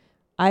goes,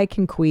 I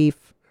can queef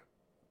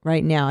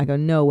right now. I go,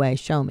 no way,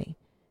 show me.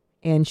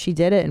 And she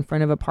did it in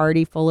front of a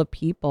party full of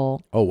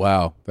people. Oh,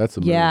 wow. That's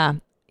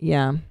amazing.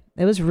 Yeah.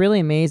 It was really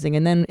amazing.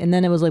 And then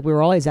it was like we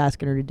were always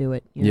asking her to do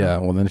it. you know? Yeah.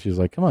 Well, then she's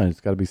like, come on, it's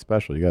got to be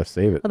special. You got to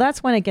save it. Well,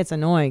 that's when it gets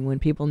annoying, when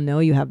people know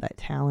you have that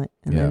talent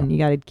and then you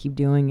got to keep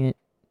doing it.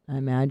 I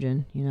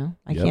imagine,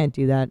 I Yep. can't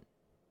do that.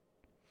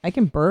 I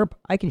can burp.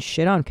 I can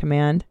shit on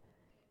command.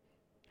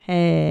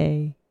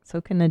 Hey,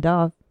 so can a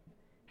dog.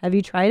 Have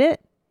you tried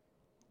it?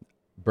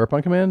 Burp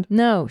on command?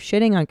 No,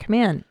 shitting on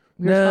command.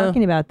 We were No.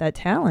 talking about that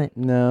talent.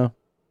 No,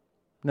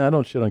 I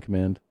don't shit on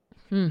command.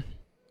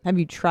 Have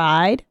you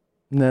tried?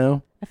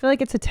 No. I feel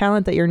like it's a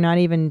talent that you're not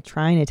even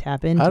trying to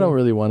tap into. I don't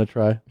really want to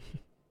try.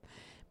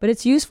 But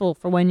it's useful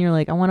for when you're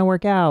like, I want to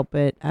work out,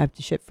 but I have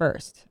to shit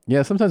first.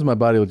 Yeah, sometimes my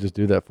body will just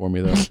do that for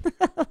me, though.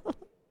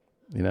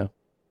 You know?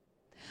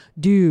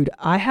 Dude,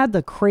 I had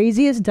the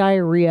craziest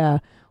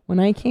diarrhea when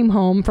I came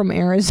home from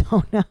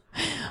Arizona.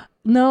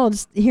 No,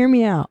 just hear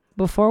me out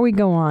before we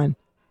go on.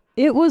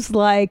 It was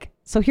like,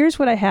 so here's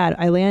what I had.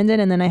 I landed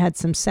and then I had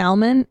some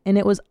salmon and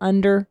it was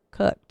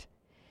undercooked.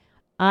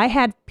 I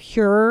had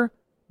pure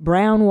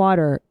brown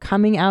water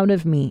coming out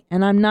of me,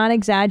 and I'm not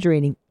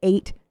exaggerating,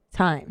 8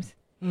 times.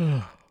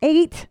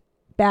 8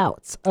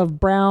 bouts of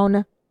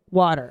brown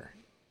water.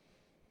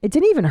 It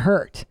didn't even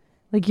hurt.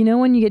 Like,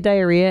 when you get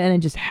diarrhea and it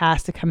just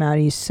has to come out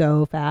of you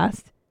so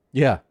fast?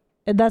 Yeah.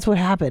 And that's what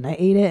happened. I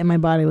ate it and my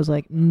body was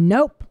like,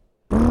 nope.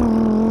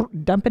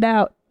 Dump it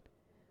out.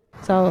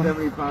 So.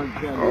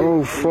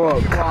 Oh,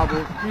 fuck.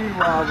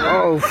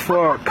 Oh,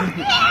 fuck.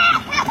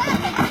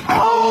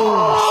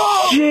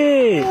 Oh,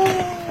 shit.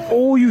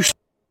 Oh, you.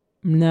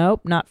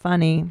 Nope, not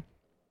funny.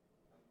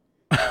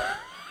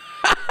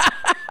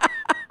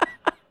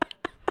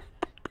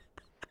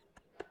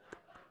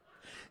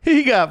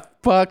 He got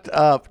fucked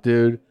up,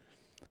 dude.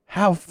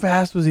 How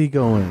fast was he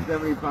going?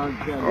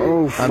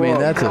 Oh, fuck. I mean,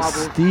 that's a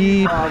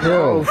steep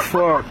hill. Oh,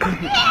 fuck. Steep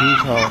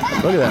hill.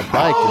 Look at that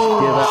bike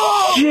just give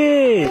out.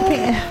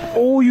 Shit.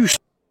 Oh, you.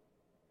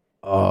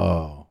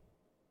 Oh.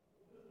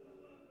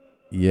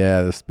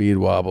 Yeah, the speed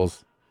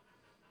wobbles.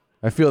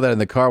 I feel that in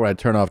the car when I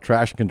turn off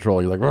traction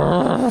control. You're like,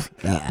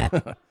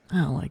 I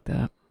don't like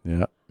that.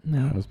 Yeah.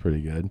 No. That was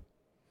pretty good.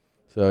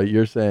 So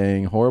you're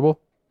saying horrible?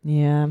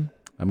 Yeah.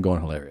 I'm going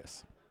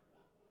hilarious.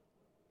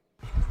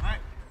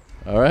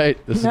 All right.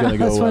 This is going to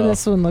go well.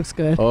 This one looks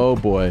good. Oh,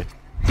 boy.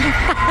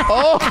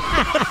 Oh!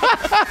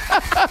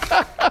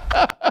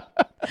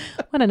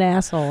 What an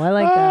asshole. I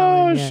like that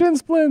one. Yeah. Shin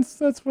splints.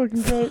 That's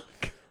fucking great.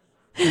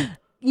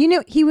 You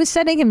know, he was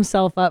setting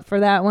himself up for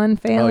that one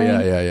failing. Oh,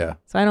 yeah.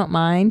 So I don't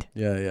mind.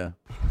 Yeah.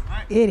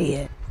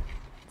 Idiot.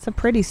 It's a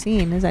pretty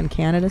scene. Is that in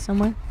Canada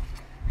somewhere?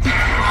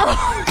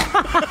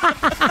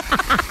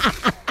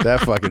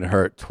 That fucking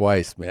hurt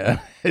twice, man.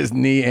 His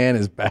knee and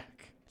his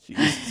back.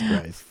 Jesus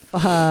Christ.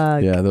 Fuck.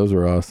 Yeah, those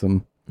were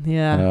awesome.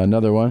 Yeah.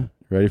 Another one.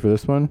 Ready for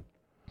this one?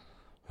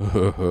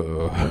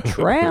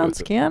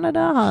 Trans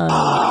Canada.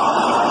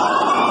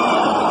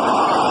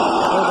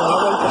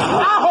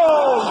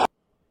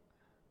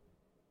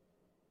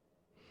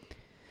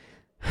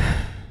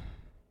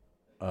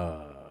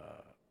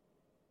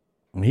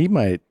 He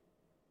might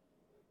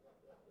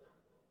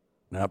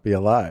not be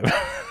alive.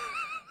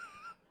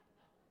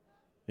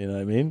 You know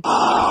what I mean?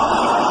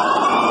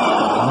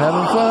 I'm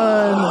having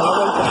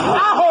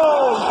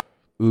fun.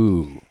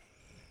 Ooh.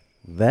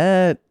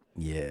 That,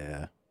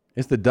 yeah.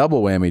 It's the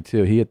double whammy,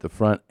 too. He hit the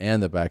front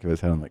and the back of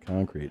his head on the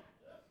concrete.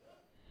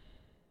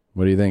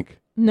 What do you think?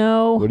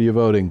 No. What are you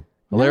voting?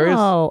 Hilarious?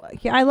 No.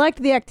 Yeah, I liked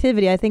the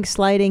activity. I think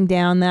sliding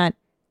down that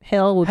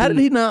hill would How be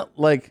did he not,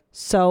 like,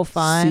 so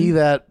fun. see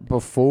that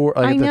before,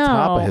 like, I at the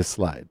top know. of his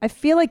slide? I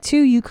feel like,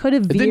 too, you could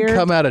have It veered. didn't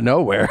come out of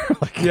nowhere.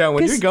 Yeah,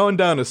 when you're going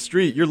down a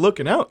street, you're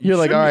looking out. You're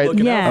like, all right,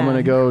 Yeah. I'm going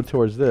to go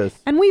towards this.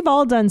 And we've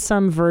all done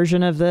some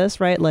version of this,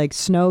 right? Like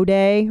snow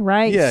day,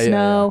 right? Yeah, yeah,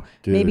 Snow,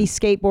 yeah. maybe Dude.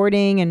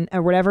 skateboarding and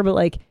or whatever. But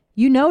like,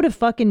 you know to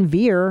fucking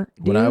veer,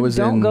 dude. When I was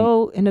Don't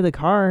go into the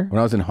car. When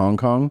I was in Hong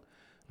Kong,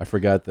 I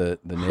forgot the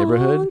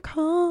neighborhood.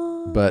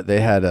 But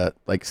they had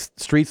like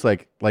streets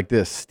like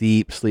this,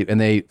 steep, and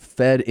they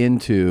fed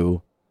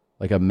into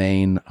like a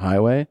main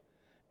highway.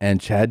 And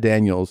Chad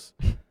Daniels,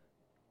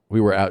 we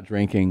were out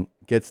drinking,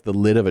 gets the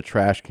lid of a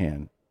trash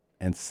can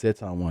and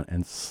sits on one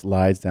and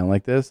slides down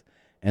like this.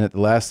 And at the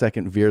last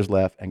second, veers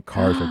left and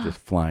cars are just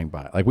flying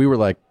by. Like we were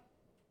like,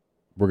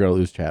 we're gonna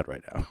lose Chad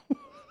right now.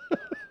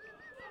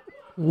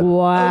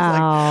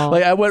 Wow.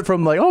 Like I went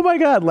from like, oh my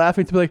God,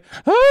 laughing to be like,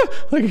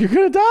 like you're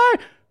gonna die.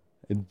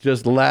 And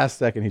just last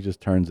second, he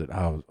just turns it.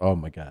 Oh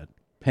my God.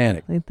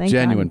 Panic. Like, thank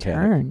Genuine God he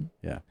panic. turned.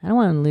 Yeah. I don't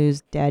want to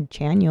lose Dad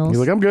Daniels. He's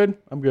like, I'm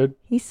good.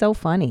 He's so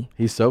funny.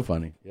 He's so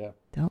funny. Yeah.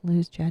 Don't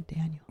lose Chad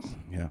Daniels.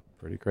 Yeah.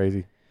 Pretty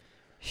crazy.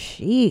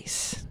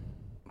 Jeez.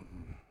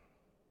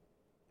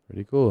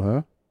 Pretty cool,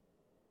 huh?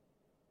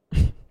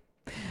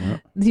 Yeah.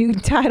 You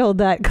titled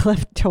that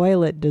Cliff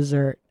Toilet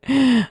Dessert.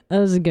 That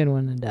was a good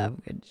one to dub.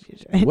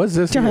 What's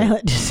this here?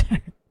 Toilet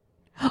dessert.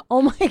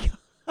 Oh my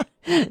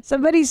God.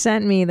 Somebody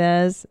sent me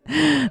this.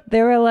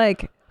 They were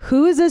like,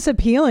 who is this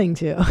appealing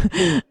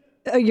to?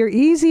 Your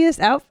easiest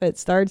outfit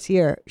starts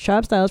here.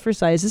 Shop styles for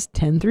sizes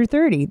 10 through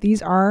 30.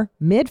 These are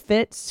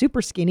mid-fit,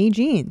 super skinny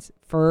jeans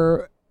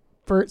for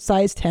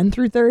size 10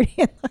 through 30.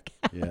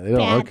 Yeah, they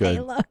don't look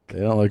good. They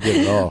don't look good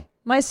at all.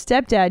 My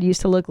stepdad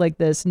used to look like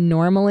this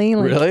normally.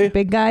 Like Really?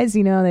 big guys,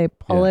 you know, they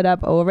pull it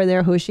up over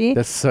their hooshy.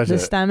 That's such the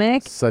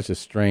stomach. Such a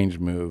strange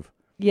move.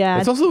 Yeah.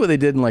 It's also what they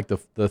did in like the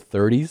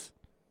 30s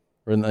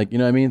or in like, you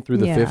know what I mean? Through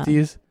the Yeah.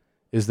 50s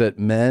is that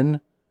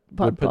men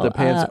would put the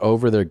pants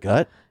over their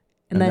gut.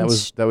 And then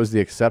that was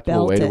the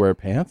acceptable way belt to it. wear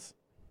pants.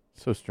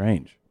 So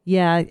strange.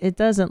 Yeah, it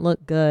doesn't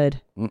look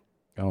good.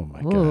 Oh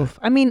my God. Oof.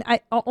 I mean,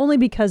 only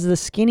because the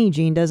skinny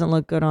jean doesn't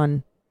look good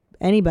on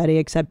anybody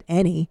except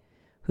Annie,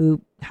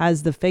 who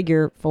has the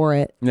figure for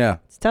it. Yeah.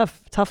 It's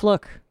tough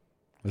look.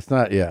 It's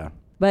not, yeah.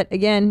 But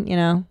again, you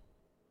know,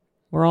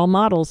 we're all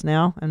models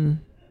now, and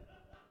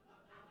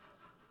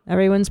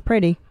everyone's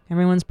pretty.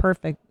 Everyone's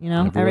perfect. You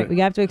know, we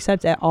have to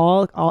accept that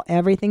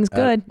everything's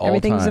good. all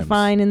Everything's times.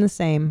 fine and the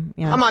same.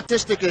 Yeah. I'm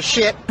autistic as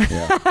shit.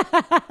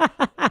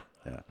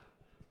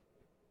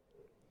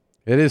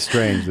 It is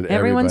strange that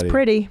Everyone's everybody-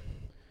 pretty.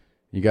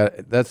 You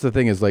got, that's the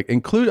thing is like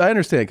I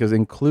understand because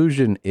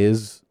inclusion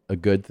is a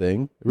good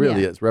thing. It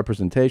really Yeah. is.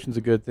 Representation's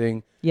a good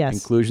thing. Yes.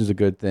 Inclusion's a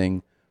good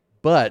thing.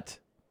 But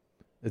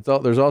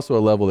there's also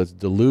a level that's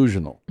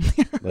delusional.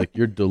 Like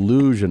you're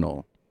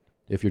delusional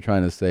if you're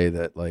trying to say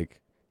that like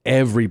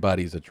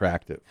everybody's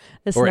attractive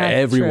It's or not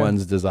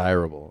everyone's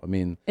desirable. I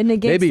mean, It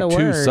negates maybe the to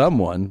word.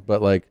 someone,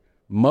 but like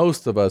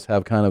most of us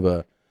have kind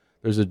of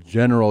there's a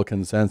general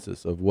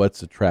consensus of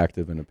what's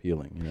attractive and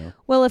appealing, you know?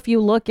 Well, if you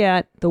look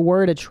at the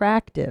word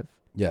attractive,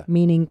 Yeah.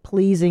 meaning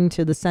pleasing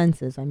to the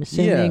senses, I'm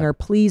assuming, Yeah. or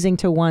pleasing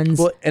to one's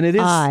Well, and it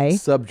is eye.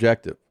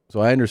 subjective. So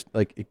I understand,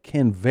 like, it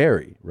can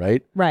vary,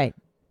 right? Right.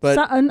 But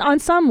on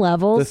some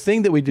levels. the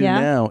thing that we do yeah.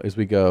 now is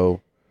we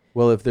go,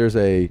 well, if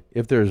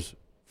there's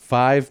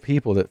 5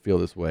 people that feel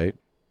this way,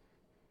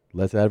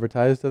 let's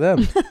advertise to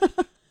them.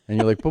 And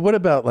you're like, but what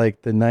about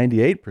like the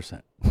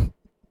 98%?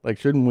 Like,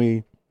 shouldn't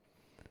we?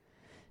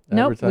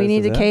 Nope. We advertise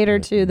need to them? cater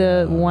to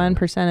the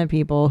 1% of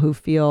people who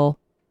feel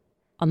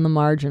on the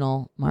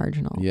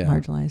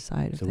marginalized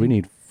side. Of So things. we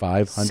need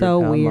 500 So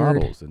pound weird.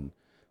 models and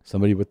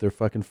somebody with their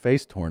fucking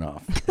face torn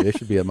off. They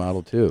should be a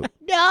model too.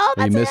 No,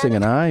 Are you that's missing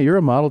an eye? You're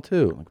a model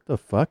too. Like, what the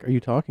fuck are you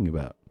talking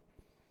about?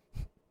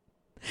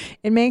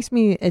 It makes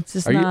me. It's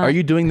just Are not.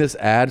 you doing this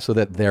ad so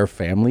that their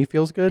family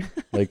feels good?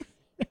 Like,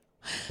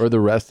 for the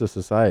rest of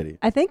society.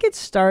 I think it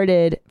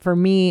started for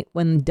me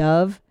when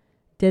Dove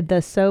did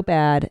the soap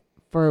ad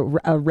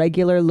for a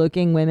regular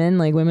looking women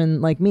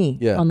like me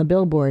on the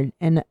billboard,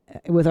 and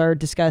with our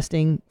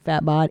disgusting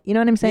fat body. You know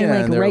what I'm saying?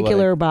 Yeah, Like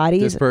regular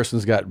bodies. This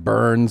person's got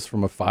burns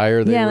from a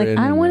fire they were in.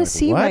 I and want you're to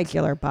see "What?"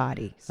 regular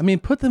bodies. I mean,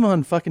 put them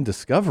on fucking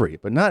Discovery,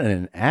 but not in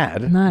an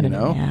ad. Not you in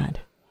know? an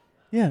ad.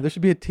 Yeah, there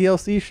should be a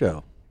TLC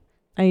show.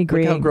 I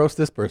agree. Look how gross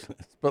this person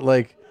is. But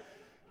like,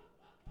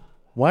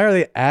 why are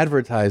they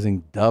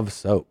advertising Dove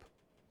soap?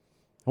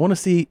 I want to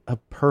see a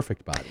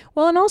perfect body.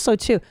 Well, and also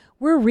too,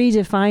 we're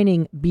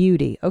redefining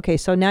beauty. Okay,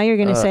 so now you're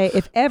going to say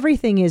if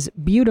everything is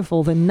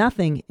beautiful, then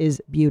nothing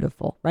is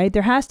beautiful, right?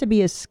 There has to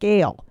be a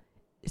scale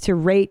to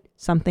rate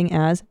something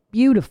as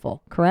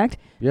beautiful, correct?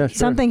 Yeah, sure.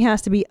 Something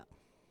has to be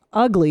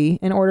ugly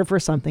in order for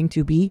something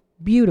to be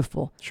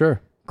beautiful.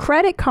 Sure.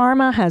 Credit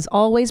Karma has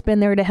always been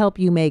there to help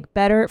you make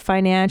better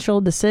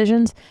financial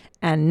decisions,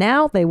 and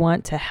now they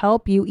want to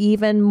help you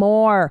even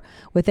more.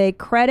 With a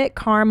Credit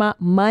Karma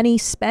money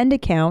spend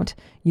account,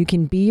 you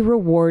can be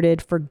rewarded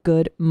for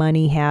good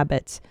money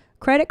habits.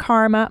 Credit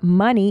Karma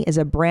Money is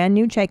a brand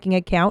new checking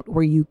account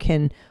where you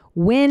can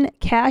win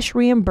cash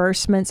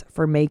reimbursements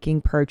for making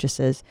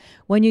purchases.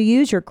 When you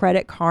use your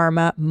Credit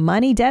Karma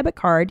Money debit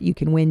card, you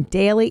can win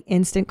daily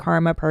Instant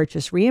Karma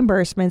purchase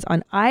reimbursements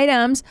on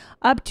items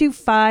up to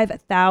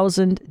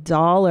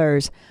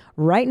 $5,000.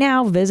 Right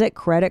now, visit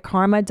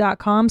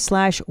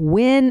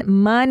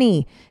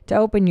creditkarma.com/winmoney to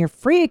open your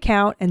free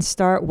account and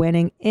start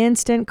winning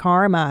instant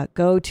karma.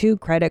 Go to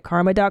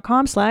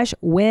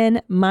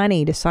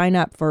creditkarma.com/winmoney to sign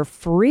up for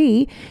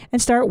free and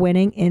start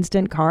winning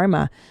instant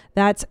karma.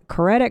 That's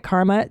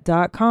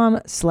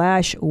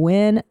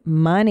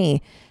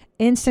creditkarma.com/winmoney.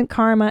 Instant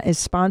Karma is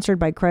sponsored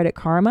by Credit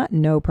Karma.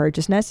 No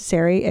purchase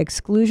necessary.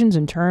 Exclusions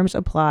and terms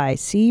apply.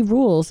 See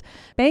rules.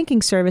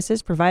 Banking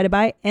services provided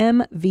by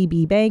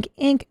MVB Bank,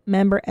 Inc.,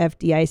 member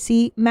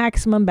FDIC.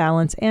 Maximum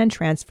balance and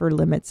transfer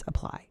limits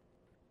apply.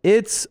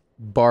 It's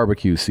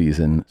barbecue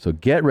season, so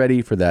get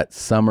ready for that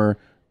summer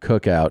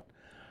cookout.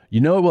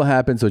 You know it will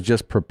happen, so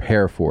just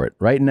prepare for it.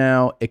 Right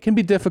now, it can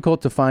be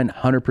difficult to find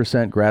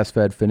 100%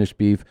 grass-fed finished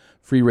beef,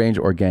 free-range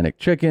organic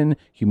chicken,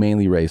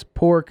 humanely raised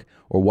pork,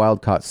 or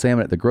wild-caught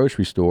salmon at the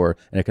grocery store,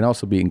 and it can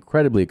also be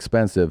incredibly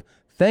expensive.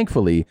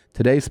 Thankfully,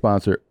 today's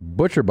sponsor,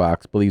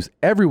 ButcherBox, believes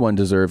everyone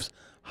deserves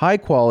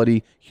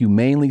high-quality,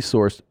 humanely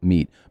sourced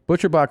meat.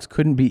 ButcherBox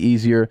couldn't be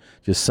easier.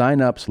 Just sign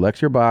up,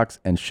 select your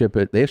box, and ship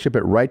it. They ship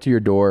it right to your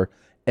door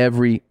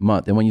every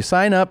month. And when you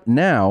sign up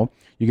now,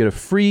 you get a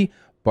free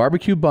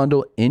barbecue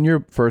bundle in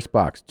your first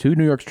box. 2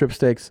 New York strip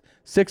steaks,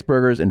 6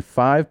 burgers, and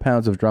 5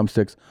 pounds of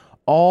drumsticks,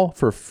 all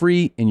for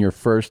free in your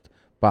first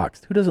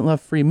box. Who doesn't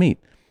love free meat?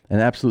 And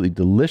absolutely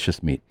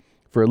delicious meat.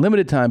 For a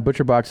limited time,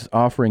 ButcherBox is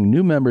offering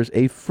new members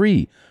a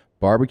free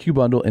barbecue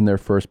bundle in their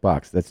first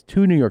box. That's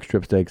 2 New York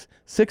strip steaks,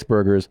 6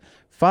 burgers,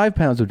 5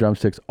 pounds of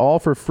drumsticks, all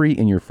for free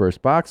in your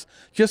first box.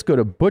 Just go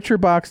to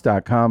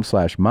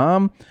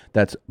butcherbox.com/mom.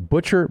 That's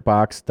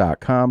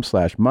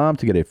butcherbox.com/mom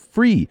to get a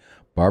free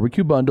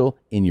barbecue bundle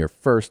in your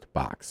first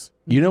box.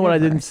 You know what I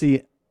didn't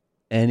see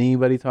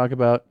anybody talk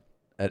about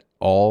at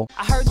all?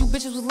 I heard you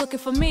bitches was looking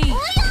for me.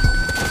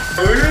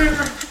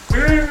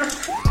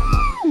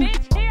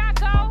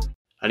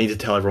 I need to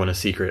tell everyone a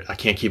secret. I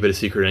can't keep it a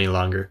secret any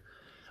longer.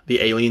 The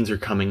aliens are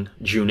coming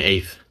June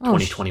 8th,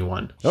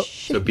 2021.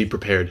 So be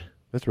prepared.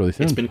 That's really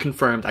soon. It's been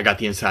confirmed. I got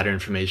the insider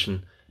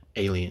information.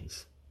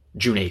 Aliens.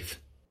 June 8th.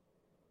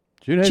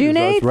 June 8th June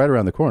is 8th? right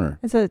around the corner.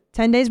 It's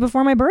 10 days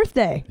before my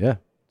birthday. Yeah.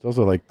 It's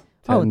also like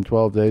 10,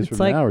 12 days It's from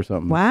like, now or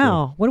something.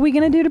 Wow. What are we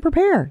going to do to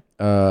prepare?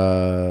 I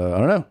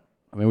don't know.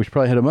 I mean, we should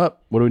probably hit them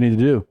up. What do we need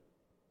to do?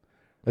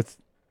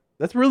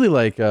 That's really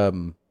like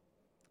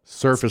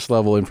surface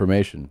level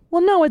information.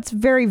 Well, no, it's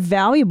very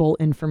valuable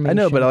information.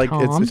 I know, but like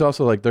Tom. it's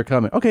also like they're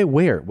coming. Okay,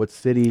 where? What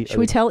city? Should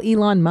we tell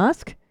Elon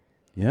Musk?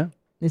 Yeah.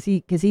 Is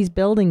he, because he's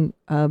building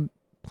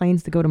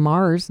planes to go to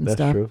Mars and That's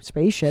stuff, true.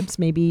 spaceships.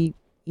 Maybe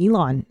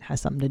Elon has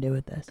something to do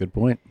with this. Good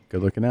point.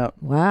 Good looking out.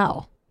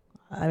 Wow.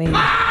 I mean,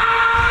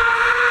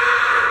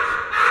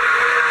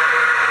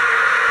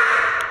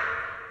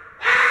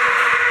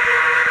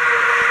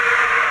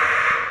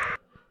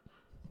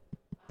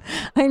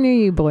 I knew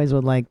you boys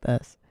would like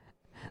this.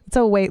 It's a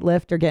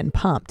weightlifter getting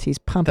pumped. He's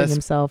pumping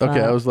himself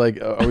Okay, up. I was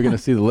like, are we going to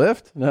see the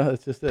lift? No,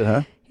 that's just it,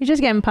 huh? He's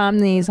just getting pumped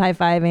and he's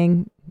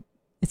high-fiving.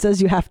 It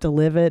says you have to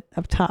live it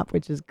up top,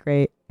 which is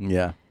great.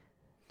 Yeah.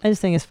 I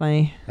just think it's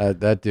funny.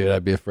 That dude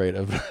I'd be afraid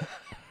of.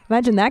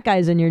 Imagine that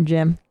guy's in your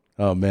gym.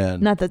 Oh,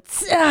 man. Not the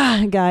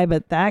guy,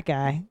 but that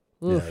guy.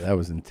 Oof. Yeah, that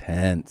was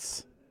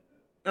intense.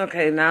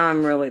 Okay, now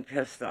I'm really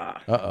pissed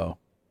off. Uh-oh.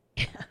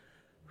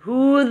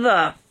 Who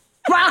the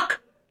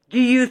fuck do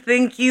you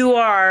think you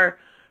are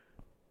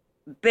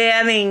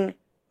banning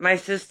my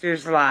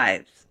sister's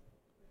lives?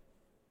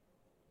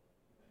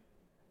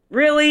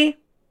 Really?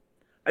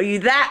 Are you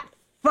that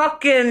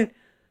fucking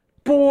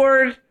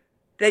bored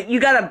that you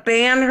gotta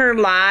ban her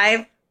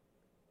live?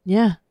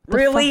 Yeah.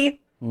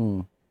 Really?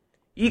 You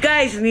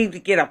guys need to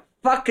get a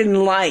fucking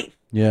life.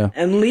 Yeah.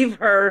 And leave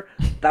her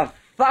the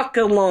fuck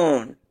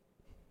alone.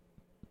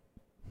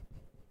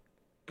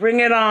 Bring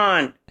it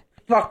on,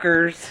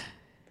 fuckers.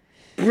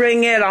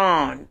 Bring it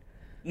on.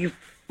 You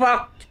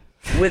fucked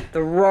with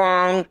the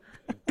wrong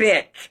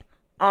bitch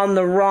on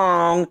the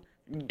wrong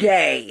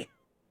day.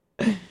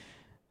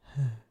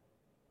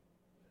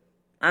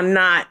 I'm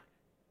not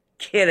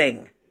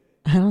kidding.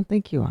 I don't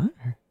think you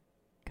are.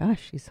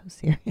 Gosh, she's so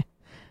serious.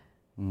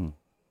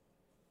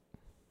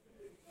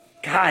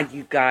 God,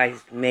 you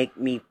guys make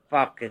me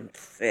fucking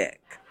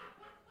sick.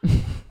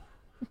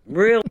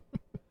 Really?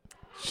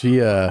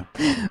 She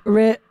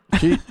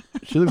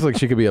she looks like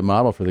she could be a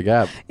model for the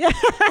Gap. This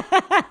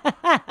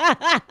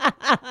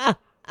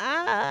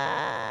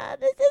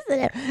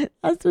isn't it.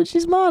 That's what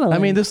she's modeling. I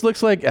mean, this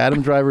looks like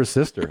Adam Driver's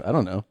sister. I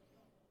don't know.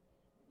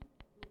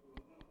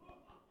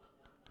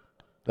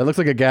 That looks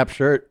like a Gap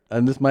shirt,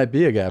 and this might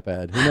be a Gap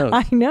ad. Who knows?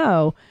 I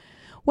know.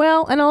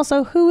 Well, and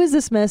also, who is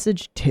this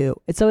message to?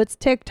 So it's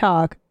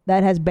TikTok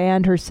that has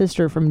banned her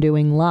sister from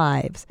doing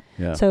lives.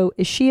 Yeah. So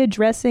is she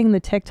addressing the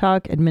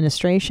TikTok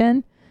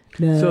administration?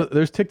 So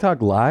there's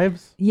TikTok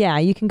lives? Yeah,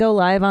 you can go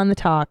live on the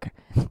talk.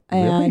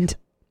 And,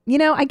 you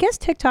know, I guess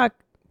TikTok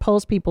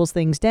pulls people's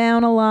things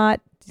down a lot,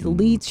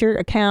 deletes your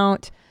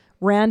account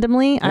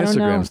randomly. I don't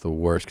know. Instagram's the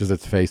worst because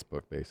it's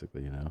Facebook,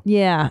 basically, you know?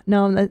 Yeah.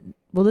 No,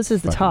 well, this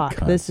is the Fucking talk.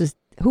 cunts. This is,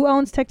 who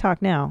owns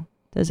TikTok now?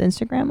 Does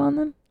Instagram own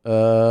them?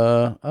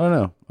 I don't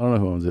know. I don't know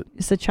who owns it.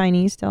 It's the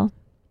Chinese still.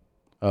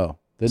 Oh,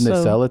 didn't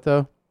they sell it,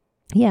 though?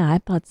 Yeah, I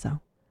thought so.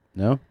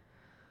 No?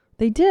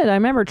 They did. I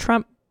remember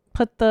Trump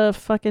put the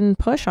fucking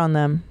push on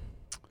them.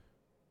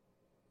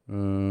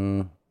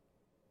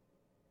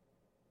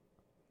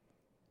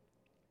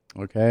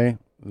 Okay.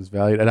 It was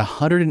valued at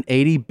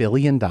 $180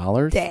 billion.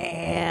 Damn.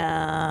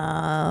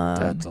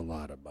 That's a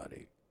lot of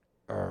money.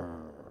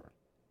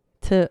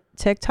 To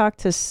TikTok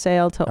to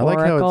sale to I like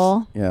how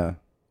Oracle. it's, yeah.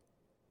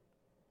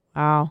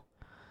 Wow.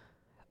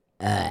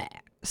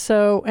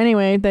 So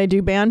anyway, they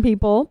do ban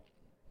people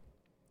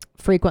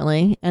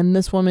frequently, and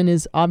this woman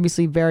is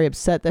obviously very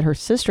upset that her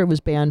sister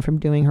was banned from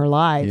doing her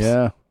lives.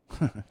 Yeah.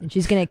 And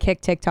she's gonna kick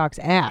TikTok's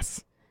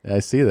ass. I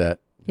see that.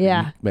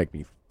 Yeah. You make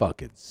me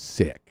fucking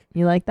sick.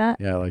 You like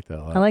that? Yeah, I like that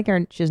a lot. I like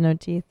her. She has no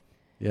teeth.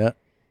 Yeah.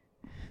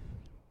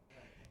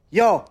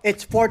 Yo,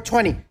 it's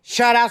 420.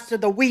 Shout outs to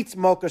the weed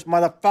smokers,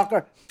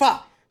 motherfucker.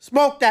 Fuck.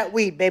 Smoke that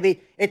weed,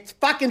 baby. It's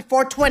fucking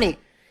 420.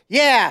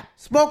 Yeah,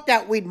 smoke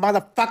that weed,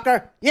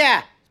 motherfucker.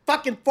 Yeah,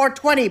 fucking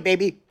 420,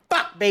 baby.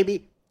 Fuck,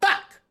 baby.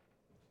 Fuck.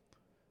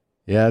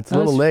 Yeah, it's a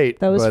little late,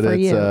 that was but for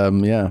it's you.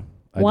 yeah.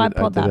 Well, I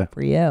pulled that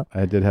for you.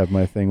 I did have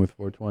my thing with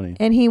 420.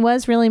 And he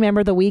was really,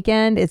 remember the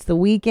weekend? It's the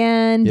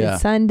weekend. Yeah.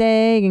 It's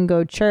Sunday. You can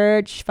go to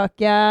church. Fuck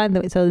yeah.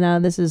 So now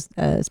this is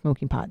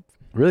smoking pot.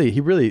 Really, he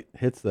really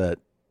hits those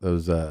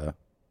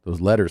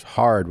letters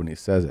hard when he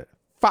says it.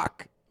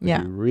 Fuck. Like,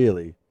 Yeah. he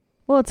really.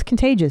 Well, it's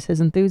contagious,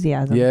 his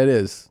enthusiasm. Yeah, it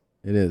is.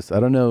 It is. I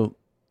don't know.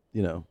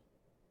 You know,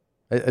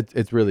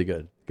 it's really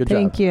good. Good job.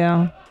 Thank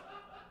you.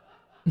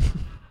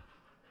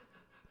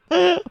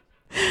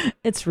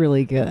 It's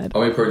really good.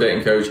 I'm a pro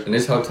dating coach, and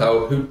this is how to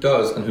tell who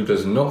does and who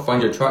does not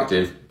find you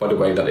attractive by the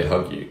way that they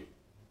hug you.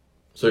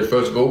 So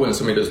first of all, when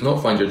somebody does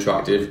not find you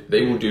attractive,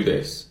 they will do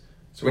this.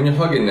 So when you're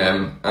hugging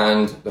them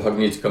and the hug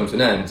needs to come to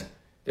an end,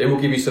 they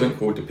will give you something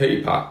called the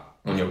pity pat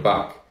on your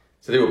back.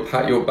 So they will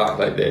pat your back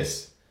like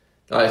this.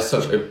 That is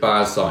such a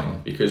bad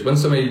sign, because when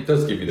somebody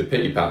does give you the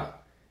pity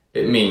pat,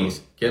 it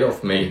means, get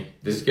off me,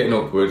 this is getting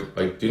awkward,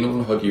 I do not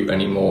want to hug you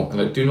anymore,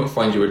 and I do not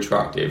find you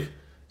attractive.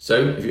 So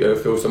if you ever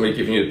feel somebody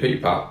giving you the pity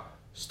pat,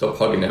 stop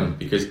hugging them,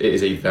 because it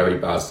is a very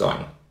bad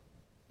sign.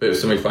 But if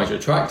somebody finds you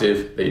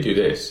attractive, they do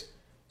this.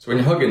 So when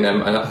you're hugging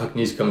them and that hug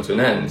needs to come to an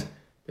end,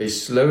 they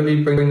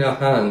slowly bring their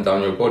hand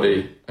down your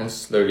body and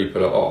slowly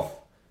pull it off.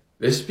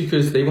 This is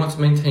because they want to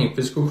maintain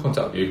physical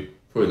contact with you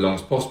for as long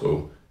as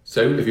possible.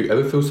 So if you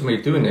ever feel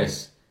somebody doing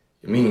this,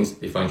 it means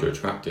they find you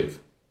attractive.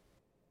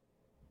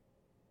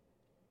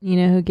 You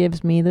know who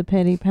gives me the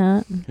pity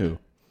pat? Who?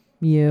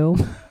 You.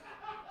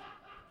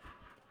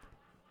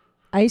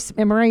 I used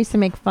to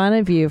make fun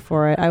of you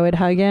for it. I would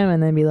hug him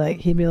and then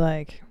he'd be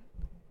like,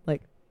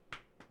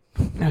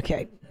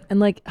 okay. And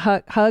like,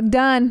 hug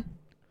done.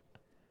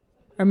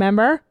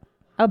 Remember?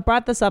 I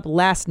brought this up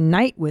last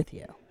night with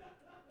you.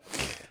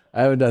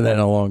 I haven't done that in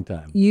a long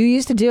time. You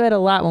used to do it a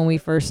lot when we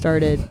first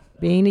started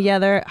being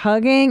together,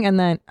 hugging, and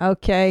then,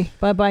 okay,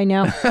 bye-bye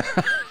now.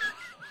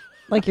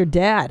 Like your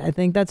dad. I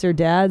think that's your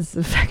dad's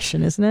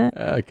affection, isn't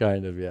it?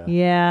 Kind of, yeah.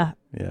 Yeah.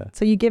 Yeah.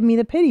 So you give me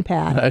the pity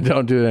pat. I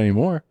don't do it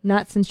anymore.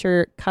 Not since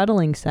your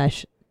cuddling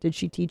sesh. Did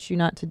she teach you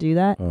not to do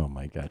that? Oh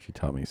my God, she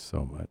taught me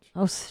so much.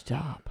 Oh,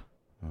 stop.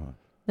 Oh.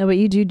 No, but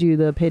you do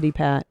the pity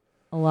pat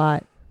a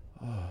lot.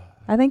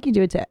 I think you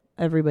do it to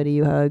everybody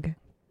you hug.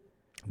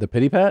 The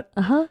pity pat?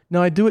 Uh-huh.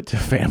 No, I do it to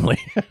family.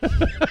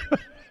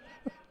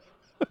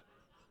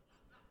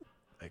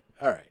 Like,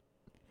 all right.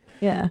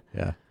 Yeah.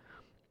 Yeah.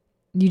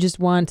 You just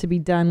want to be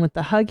done with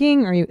the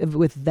hugging or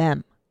with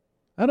them?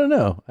 I don't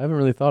know. I haven't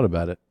really thought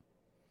about it.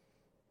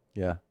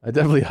 Yeah. I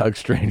definitely hug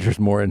strangers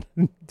more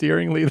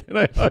endearingly than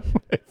I hug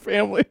my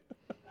family.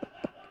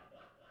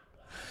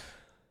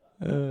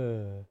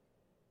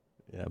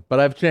 Yeah.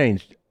 But I've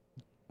changed.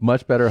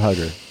 much better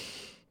hugger.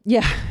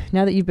 Yeah,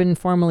 now that you've been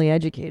formally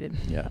educated.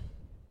 Yeah,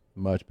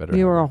 much better.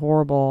 You were a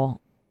horrible.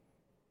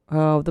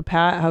 Oh, the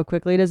pat! How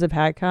quickly does the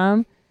pat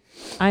come?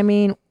 I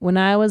mean, when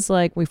I was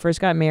like, we first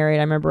got married,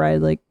 I remember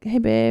I'd like, hey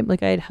babe,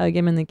 like I'd hug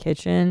him in the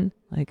kitchen,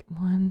 like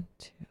 1,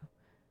 2,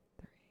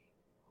 3,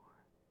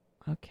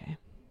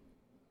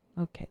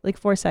 4. Okay, like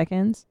 4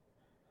 seconds.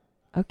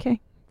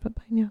 Okay, bye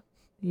now.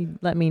 You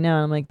let me know.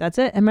 I'm like, that's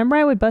it. And remember,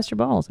 I would bust your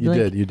balls. I'd be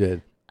like- You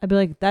did. I'd be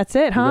like, that's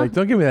it, You'd be huh? like,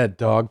 don't give me that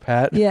dog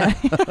pat. Yeah.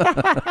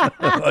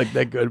 Like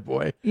that good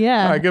boy.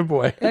 Yeah. All right, good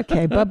boy.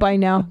 Okay, bye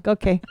now.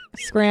 Okay,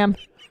 scram.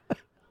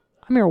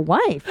 I'm your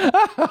wife.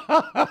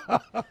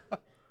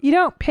 You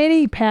don't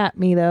pity pat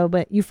me though,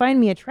 but you find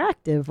me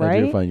attractive,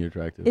 right? I do find you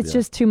attractive. It's yeah.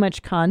 just too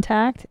much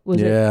contact. Was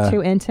Yeah. it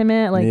too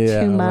intimate? Like yeah,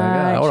 I too was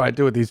much? like, what do I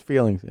do with these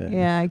feelings?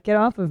 Yeah, get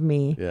off of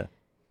me. Yeah.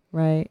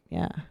 Right.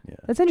 Yeah.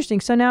 That's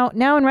interesting. So now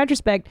in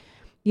retrospect,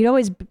 you'd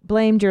always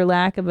blamed your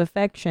lack of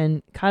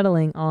affection,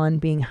 cuddling, on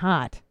being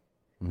hot.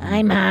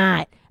 I'm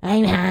hot.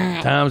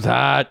 Tom's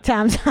hot.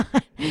 Tom's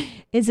hot.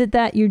 Is it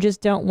that you just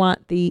don't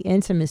want the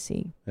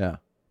intimacy? Yeah.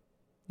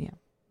 Yeah.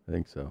 I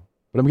think so.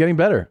 But I'm getting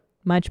better.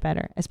 Much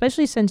better,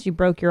 especially since you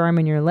broke your arm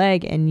and your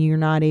leg and you're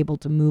not able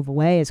to move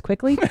away as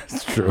quickly.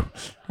 That's true.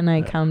 And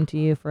I come to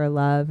you for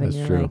love and That's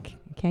you're true. like,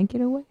 you can't get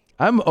away.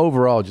 I'm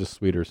overall just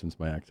sweeter since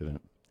my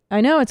accident.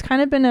 I know, it's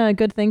kind of been a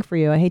good thing for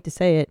you. I hate to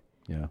say it.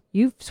 Yeah.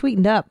 You've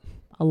sweetened up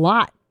a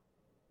lot.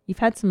 You've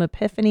had some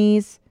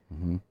epiphanies.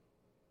 Mm-hmm.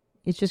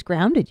 It's just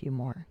grounded you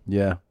more.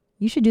 Yeah.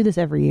 You should do this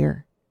every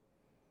year.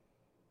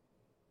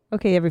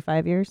 Okay, every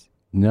 5 years.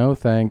 No,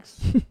 thanks.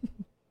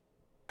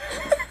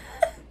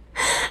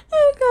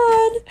 Oh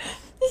God,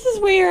 this is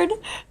weird.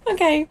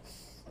 Okay,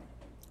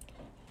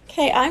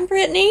 I'm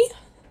Britney.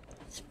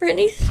 It's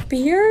Britney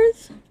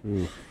Spears.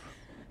 Oof.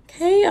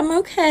 Okay, I'm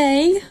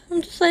okay.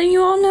 I'm just letting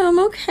you all know I'm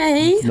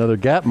okay. Another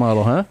Gap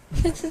model, huh?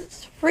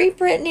 It's free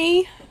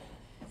Britney,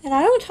 and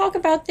I don't talk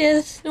about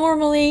this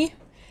normally.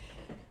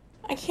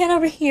 I can't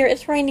overhear.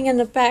 It's raining in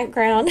the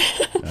background.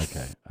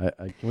 Okay.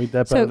 Can we dip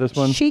out So of this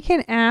one? she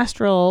can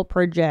astral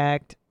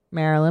project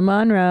Marilyn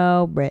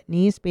Monroe,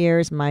 Britney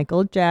Spears,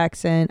 Michael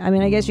Jackson. I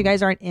mean, I guess you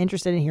guys aren't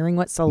interested in hearing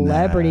what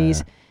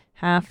celebrities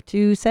have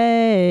to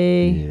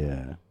say.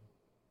 Yeah.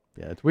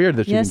 Yeah, it's weird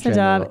that she Yes, can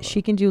channel. Nadav,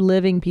 she can do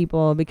living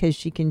people because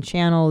she can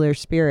channel their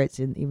spirits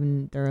and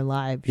even they're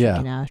alive. She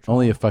can Yeah. astral.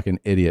 Only a fucking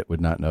idiot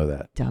would not know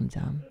that. Dumb.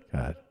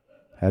 God.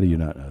 How do you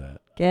not know that?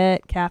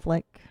 Get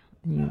Catholic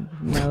and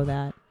you know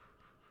that.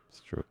 It's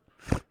true.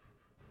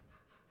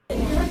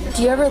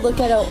 Do you ever look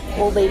at an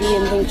old lady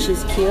and think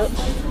she's cute?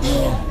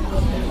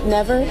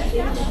 Never?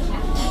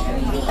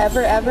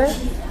 Ever?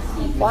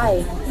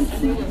 Why?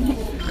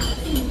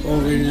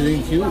 Old lady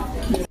ain't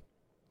cute.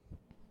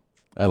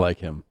 I like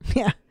him.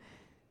 Yeah.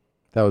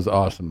 That was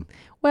awesome.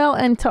 Well,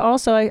 and to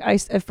also, I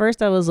at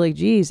first I was like,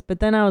 geez, but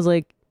then I was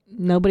like,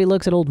 nobody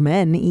looks at old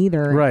men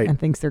either Right. and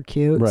thinks they're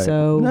cute. Right.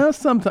 So No,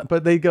 sometimes,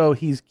 but they go,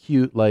 he's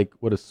cute, like,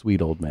 what a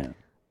sweet old man.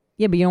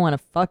 yeah, but you don't want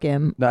to fuck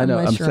him. No, I know,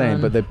 unless I'm you're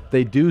saying, on- but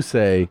they do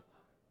say,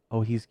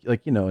 oh, he's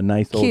like, a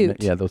nice old man.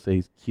 Cute. Yeah, they'll say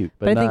he's cute,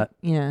 but I not.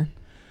 think, yeah.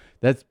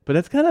 That's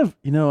kind of,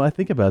 I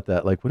think about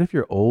that. Like, what if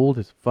you're old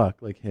as fuck,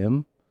 like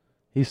him?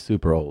 He's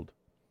super old.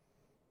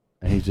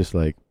 And he's just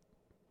like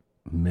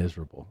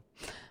miserable.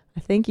 I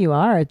think you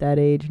are at that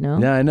age, no?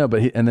 Yeah, I know,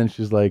 but and then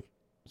she's like,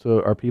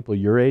 so are people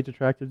your age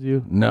attracted to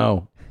you?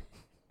 No.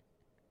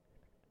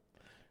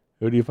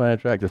 Who do you find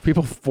attractive?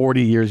 People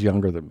 40 years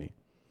younger than me.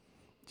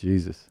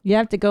 Jesus. You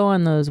have to go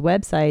on those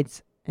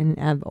websites and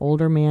have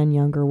older man,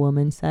 younger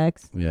woman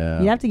sex.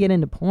 Yeah. You have to get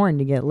into porn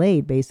to get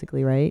laid,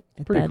 basically, right?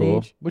 At Pretty that cool.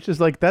 age. Which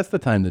is like, that's the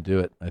time to do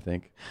it, I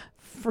think.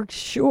 For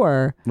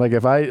sure. Like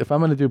if I'm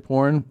going to do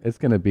porn, it's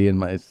going to be in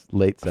my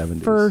late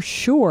 70s. For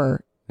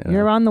sure. You know?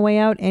 You're on the way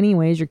out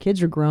anyways. Your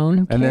kids are grown.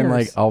 Who And then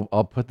like cares?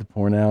 I'll put the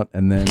porn out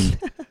and then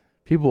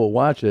people will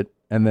watch it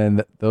and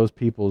then those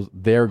people's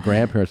their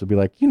grandparents will be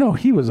like,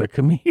 he was a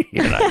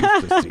comedian I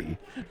used to see.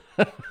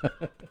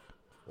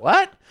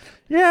 What?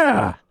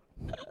 Yeah.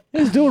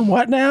 He's doing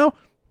what now?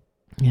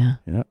 Yeah.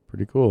 Yeah,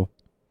 pretty cool.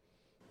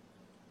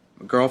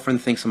 My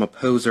girlfriend thinks I'm a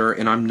poser,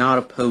 and I'm not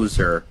a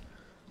poser.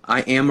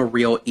 I am a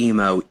real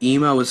emo.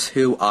 Emo is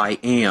who I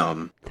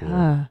am.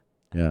 Ah.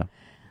 Yeah.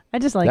 I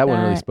just like that that.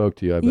 one really spoke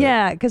to you, I bet.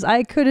 Yeah, because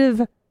I could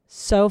have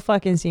so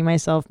fucking seen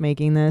myself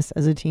making this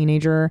as a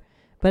teenager,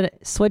 but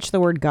switch the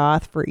word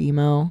goth for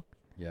emo.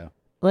 Yeah.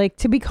 Like,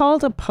 to be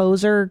called a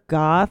poser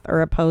goth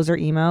or a poser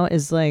emo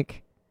is like,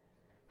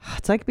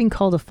 it's like being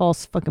called a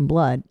false fucking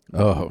blood.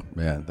 Oh,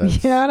 man.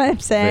 That's You know what I'm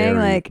saying?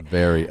 very, Like,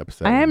 very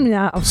upsetting. I am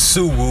not.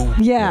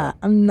 Yeah,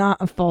 I'm not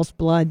a false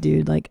blood,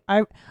 dude. Like,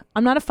 I'm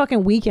not a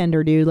fucking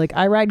weekender, dude. Like,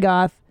 I ride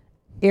goth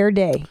air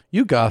day.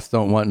 You goths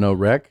don't want no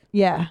wreck.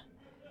 Yeah.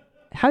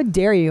 How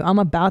dare you? I'm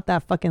about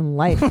that fucking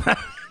life.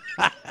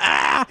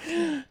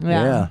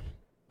 Yeah.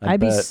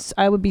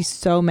 I would be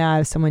so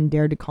mad if someone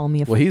dared to call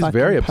me a Well, he's fucking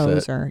very upset.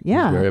 poser.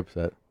 Yeah. He's very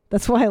upset.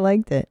 That's why I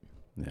liked it.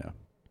 Yeah.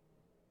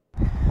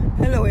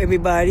 Hello,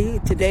 everybody.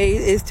 Today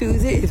is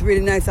Tuesday. It's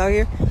really nice out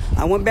here.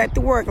 I went back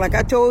to work like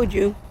I told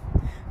you.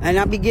 And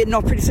I'll be getting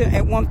off pretty soon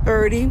at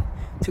 1:30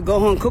 to go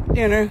home and cook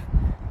dinner.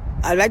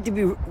 I'd like to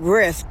be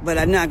rest, but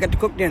I know I got to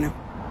cook dinner.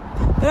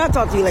 But I'll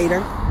talk to you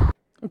later.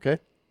 Okay.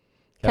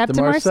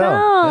 Captain Marcel.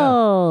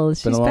 Yeah.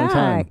 It's been She's a long back.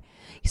 time.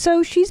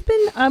 So she's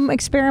been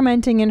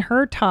experimenting in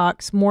her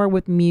talks more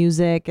with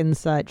music and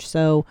such.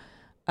 So,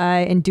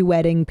 and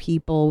duetting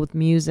people with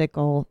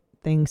musical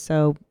things.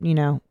 So,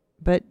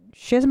 but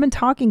she hasn't been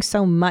talking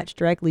so much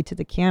directly to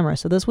the camera.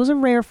 So this was a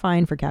rare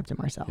find for Captain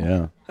Marcel.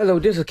 Yeah. Hello,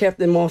 this is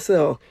Captain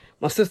Marcel.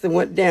 My sister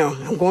went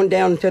down. I'm going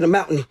down into the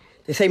mountain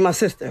to save my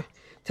sister.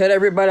 Tell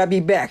everybody I'll be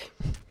back.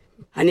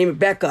 I need to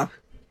back up.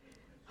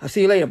 I'll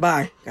see you later.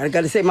 Bye.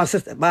 Gotta save my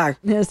sister. Bye.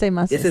 Yeah, save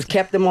my sister. This is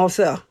Captain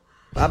Marcel.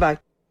 Bye bye.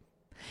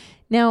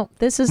 Now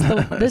this is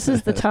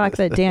the talk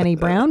that Danny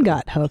Brown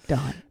got hooked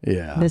on.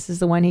 Yeah. This is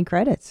the one he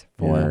credits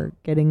for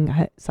getting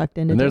sucked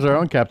into. And there's our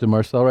TikTok. own Captain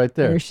Marcel right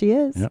there. There she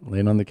is. Yep,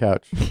 laying on the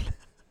couch.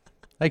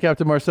 Hey,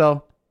 Captain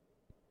Marcel.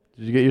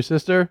 Did you get your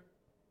sister?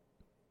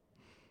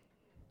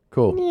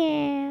 Cool.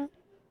 Yeah.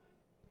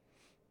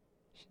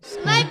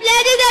 My plan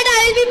is that I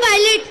will be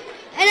pilot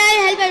and I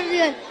will help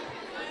everyone.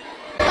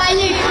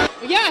 Pilot.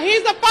 Yeah,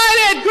 he's a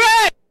pilot.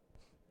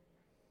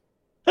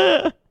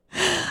 Great.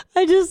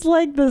 I just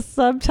like the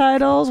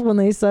subtitles when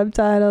they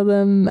subtitle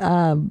them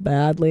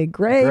badly.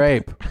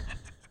 Grape.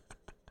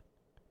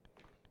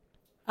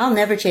 I'll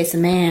never chase a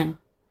man.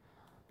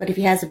 But if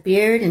he has a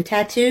beard and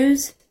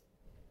tattoos,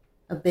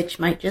 a bitch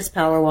might just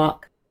power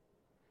walk.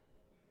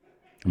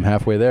 I'm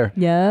halfway there.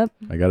 Yep.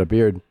 I got a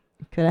beard.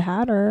 Could have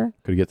had her.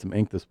 Could get some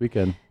ink this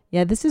weekend.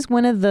 Yeah, this is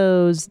one of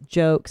those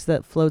jokes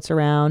that floats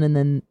around and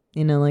then,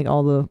 like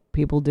all the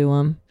people do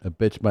them. A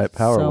bitch might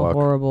power so walk.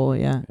 Horrible,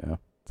 yeah.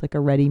 It's like a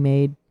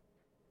ready-made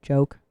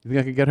joke. You think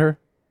I could get her?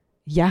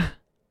 Yeah.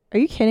 Are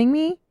you kidding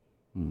me?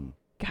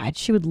 God,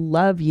 she would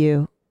love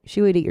you.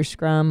 She would eat your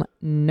scrum,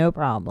 no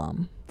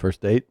problem.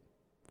 First date?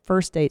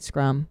 First date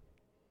scrum.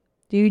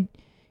 Dude,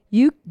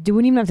 you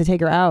wouldn't even have to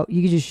take her out.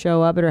 You could just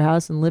show up at her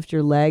house and lift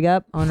your leg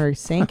up on her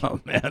sink. Oh,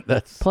 man,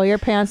 that's... Pull your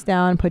pants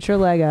down, put your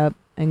leg up,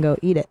 and go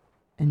eat it.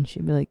 And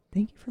she'd be like,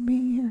 thank you for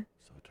being here.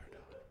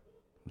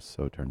 I'm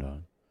so turned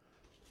on.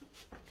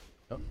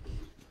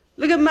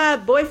 Look at my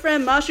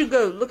boyfriend Marshall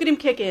go. Look at him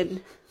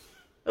kicking.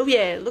 Oh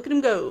yeah, look at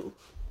him go.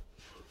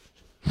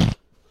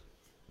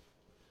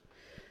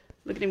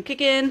 Look at him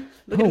kicking.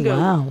 Look at him go.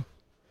 Wow.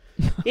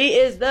 He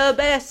is the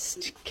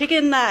best.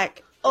 Kicking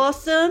like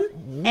awesome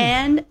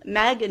and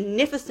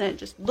magnificent.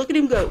 Just look at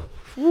him go.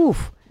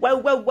 Oof. Whoa,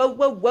 whoa, whoa,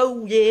 whoa,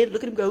 whoa. Yeah,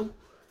 look at him go.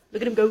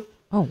 Look at him go.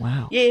 Oh,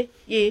 wow. Yeah,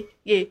 yeah,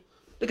 yeah.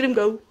 Look at him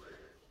go.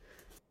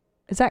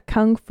 Is that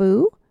Kung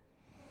Fu?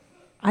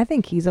 I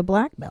think he's a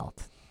black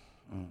belt.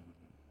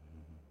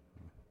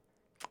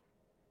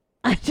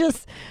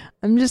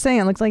 I'm just saying,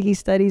 it looks like he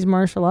studies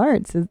martial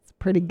arts. It's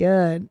pretty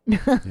good.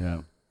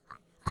 Yeah.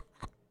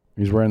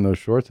 He's wearing those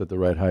shorts at the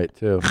right height,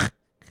 too.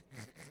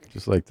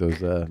 Just like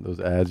those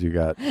ads you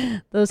got.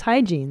 Those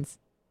hygienes.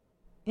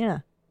 Yeah.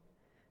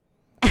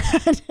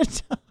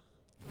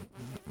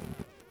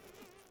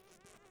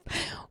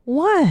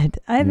 What?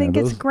 I think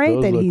it's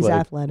great that he's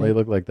athletic. They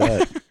look like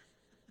that.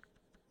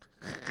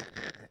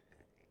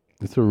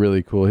 It's a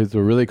really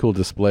cool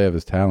display of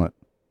his talent.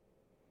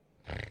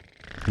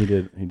 He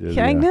did.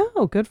 Yeah, I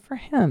know. Good for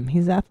him.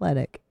 He's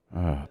athletic.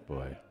 Oh,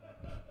 boy.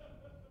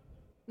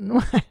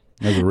 What?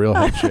 That's a real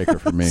head shaker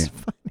for me.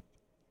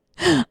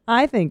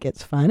 I think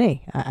it's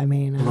funny. I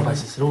mean... So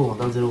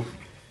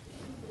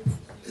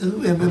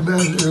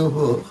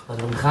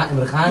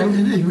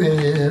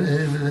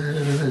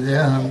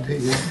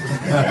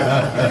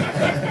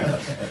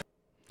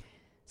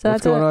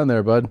What's going on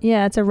there, bud?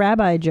 Yeah, it's a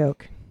rabbi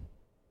joke.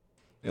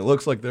 It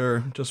looks like they're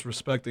just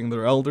respecting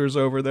their elders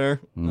over there.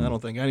 I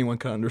don't think anyone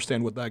can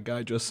understand what that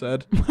guy just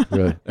said.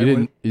 Really?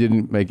 You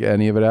didn't make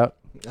any of it out?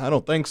 I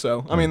don't think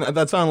so. I mean,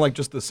 that sounded like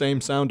just the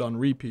same sound on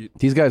repeat.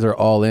 These guys are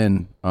all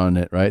in on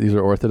it, right? These are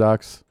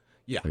Orthodox?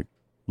 Yeah. Like,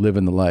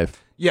 living the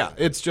life. Yeah,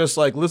 it's just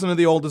like listen to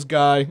the oldest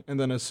guy, and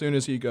then as soon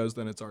as he goes,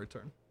 then it's our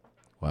turn.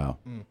 Wow.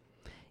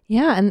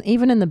 Yeah, and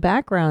even in the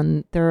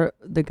background,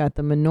 they got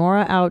the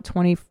menorah out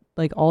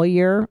all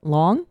year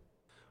long.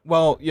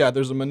 Well, yeah,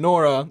 there's a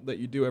menorah that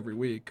you do every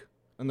week,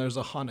 and there's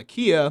a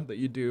Hanukkah that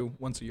you do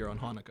once a year on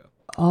Hanukkah.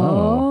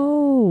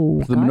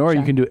 Oh. So the menorah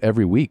you can do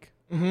every week.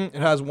 Mm-hmm.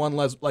 It has one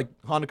less, like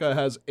Hanukkah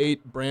has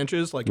 8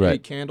 branches, like Right.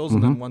 8 candles,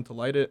 and then one to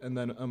light it, and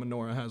then a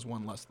menorah has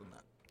one less than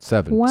that.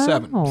 7. Wow.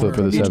 7 So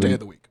for the each 7 day of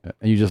the week.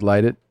 And you just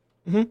light it?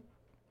 Mm-hmm.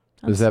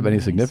 Does it have any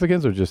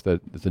significance, or just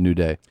that it's a new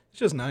day? It's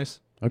just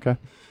nice. Okay.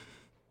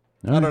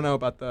 I don't know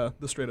about the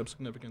straight up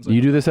significance.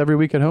 You do this every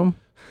week at home?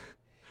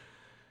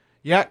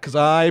 Yeah, because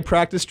I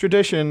practice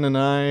tradition, and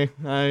I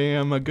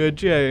am a good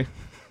Jay.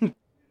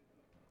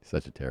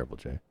 Such a terrible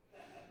Jay.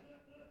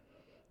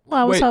 Well,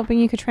 I was Wait. hoping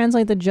you could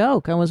translate the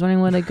joke. I was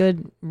wondering what a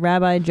good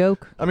rabbi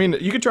joke. I mean,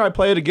 you could try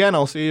play it again.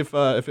 I'll see if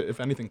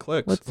anything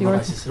clicks. What's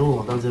yours?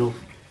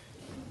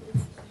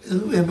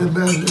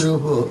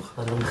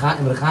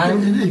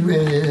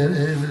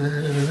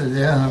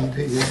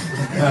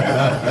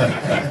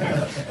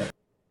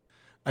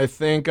 I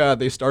think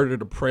they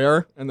started a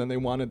prayer, and then they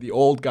wanted the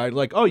old guy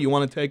like, oh, you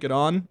want to take it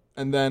on?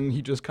 And then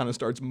he just kind of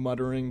starts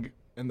muttering,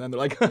 and then they're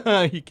like,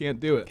 he can't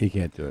do it. He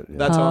can't do it. Yeah.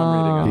 That's how I'm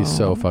reading it. He's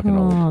so fucking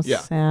old. Oh, Yeah.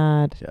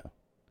 sad. Yeah.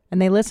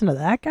 And they listen to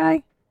that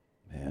guy?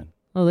 Man.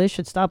 Well, they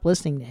should stop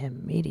listening to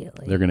him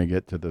immediately. They're going to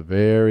get to the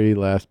very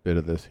last bit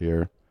of this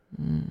here,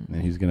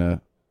 and he's going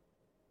to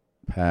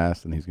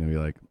pass, and he's going to be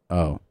like,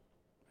 oh, I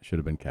should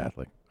have been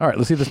Catholic. All right,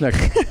 let's see this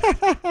next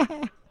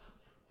one.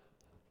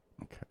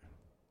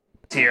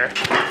 Here.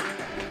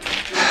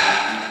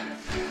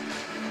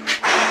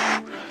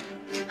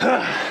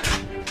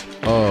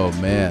 Oh,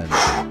 man.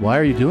 Why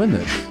are you doing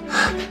this?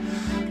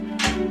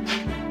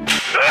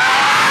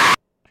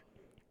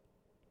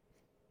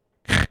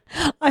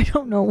 I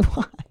don't know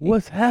why.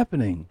 What's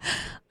happening?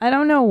 I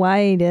don't know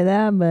why he did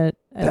that, but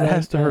That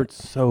has to hurt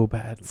so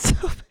badly. So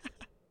bad.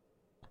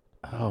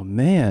 Oh,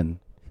 man.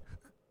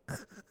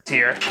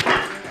 Here.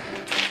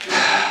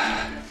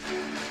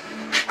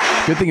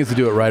 Good thing is to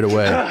do it right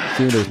away.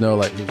 See, there's no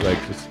like, he's like,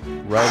 just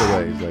right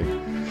away. He's like,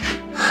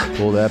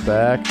 pull that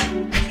back.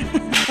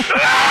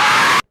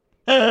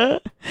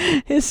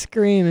 His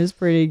scream is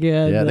pretty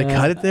good. Yeah, they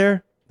cut it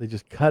there? They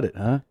just cut it,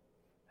 huh?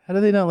 How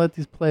do they not let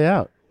these play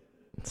out?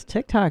 It's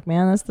TikTok,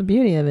 man. That's the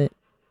beauty of it.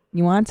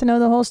 You want to know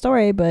the whole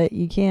story, but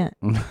you can't.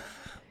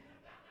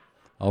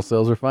 All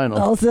sales are final.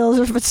 All sales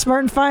are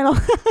smart and final.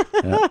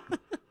 Yeah.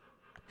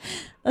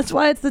 That's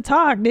why it's the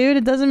talk, dude.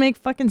 It doesn't make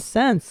fucking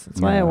sense. That's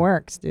why Yeah. it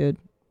works, dude.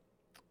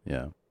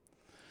 Yeah.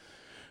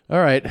 All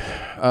right.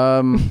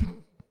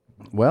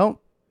 Well,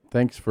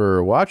 thanks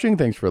for watching.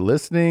 Thanks for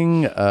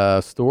listening.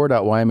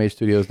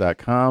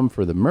 Store.ymhstudios.com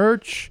for the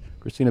merch.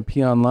 Christina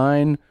P.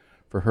 Online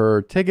for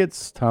her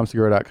tickets.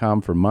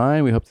 TomSegura.com for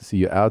mine. We hope to see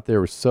you out there.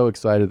 We're so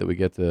excited that we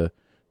get to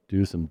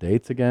do some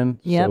dates again.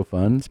 Yep. So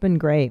fun. It's been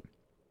great.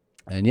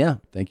 And yeah,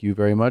 thank you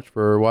very much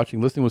for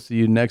watching, listening. We'll see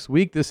you next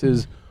week. This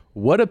is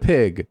What a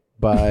Pig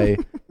by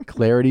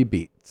Clarity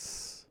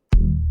Beats.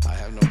 I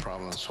have no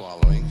problem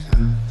swallowing.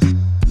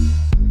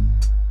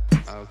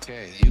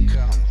 Okay, you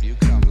come.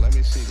 Let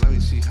me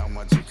see how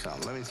much you come.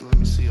 Let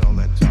me see all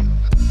that jump.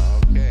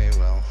 Okay,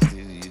 well,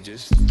 you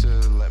just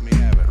let me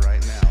have it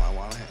right now.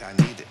 I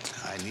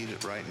need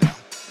it right now.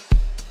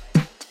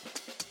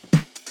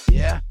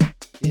 Yeah.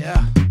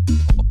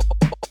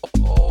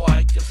 Oh,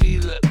 I can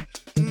feel it.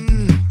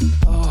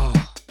 Oh,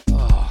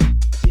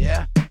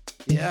 yeah.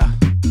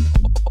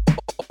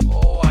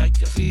 Oh, I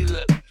can feel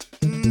it.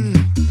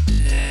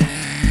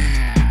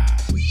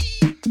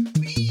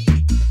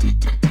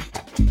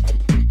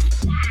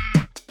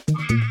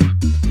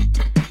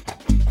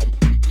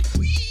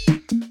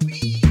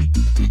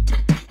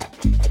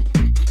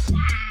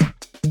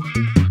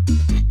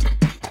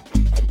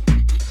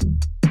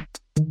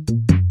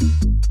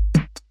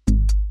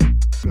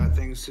 Got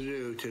things to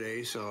do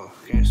today, so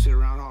can't sit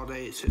around all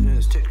day sitting in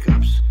his tit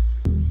cups.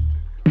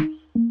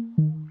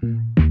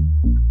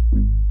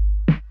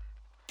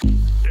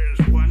 There's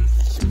one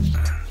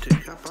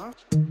tit cup up.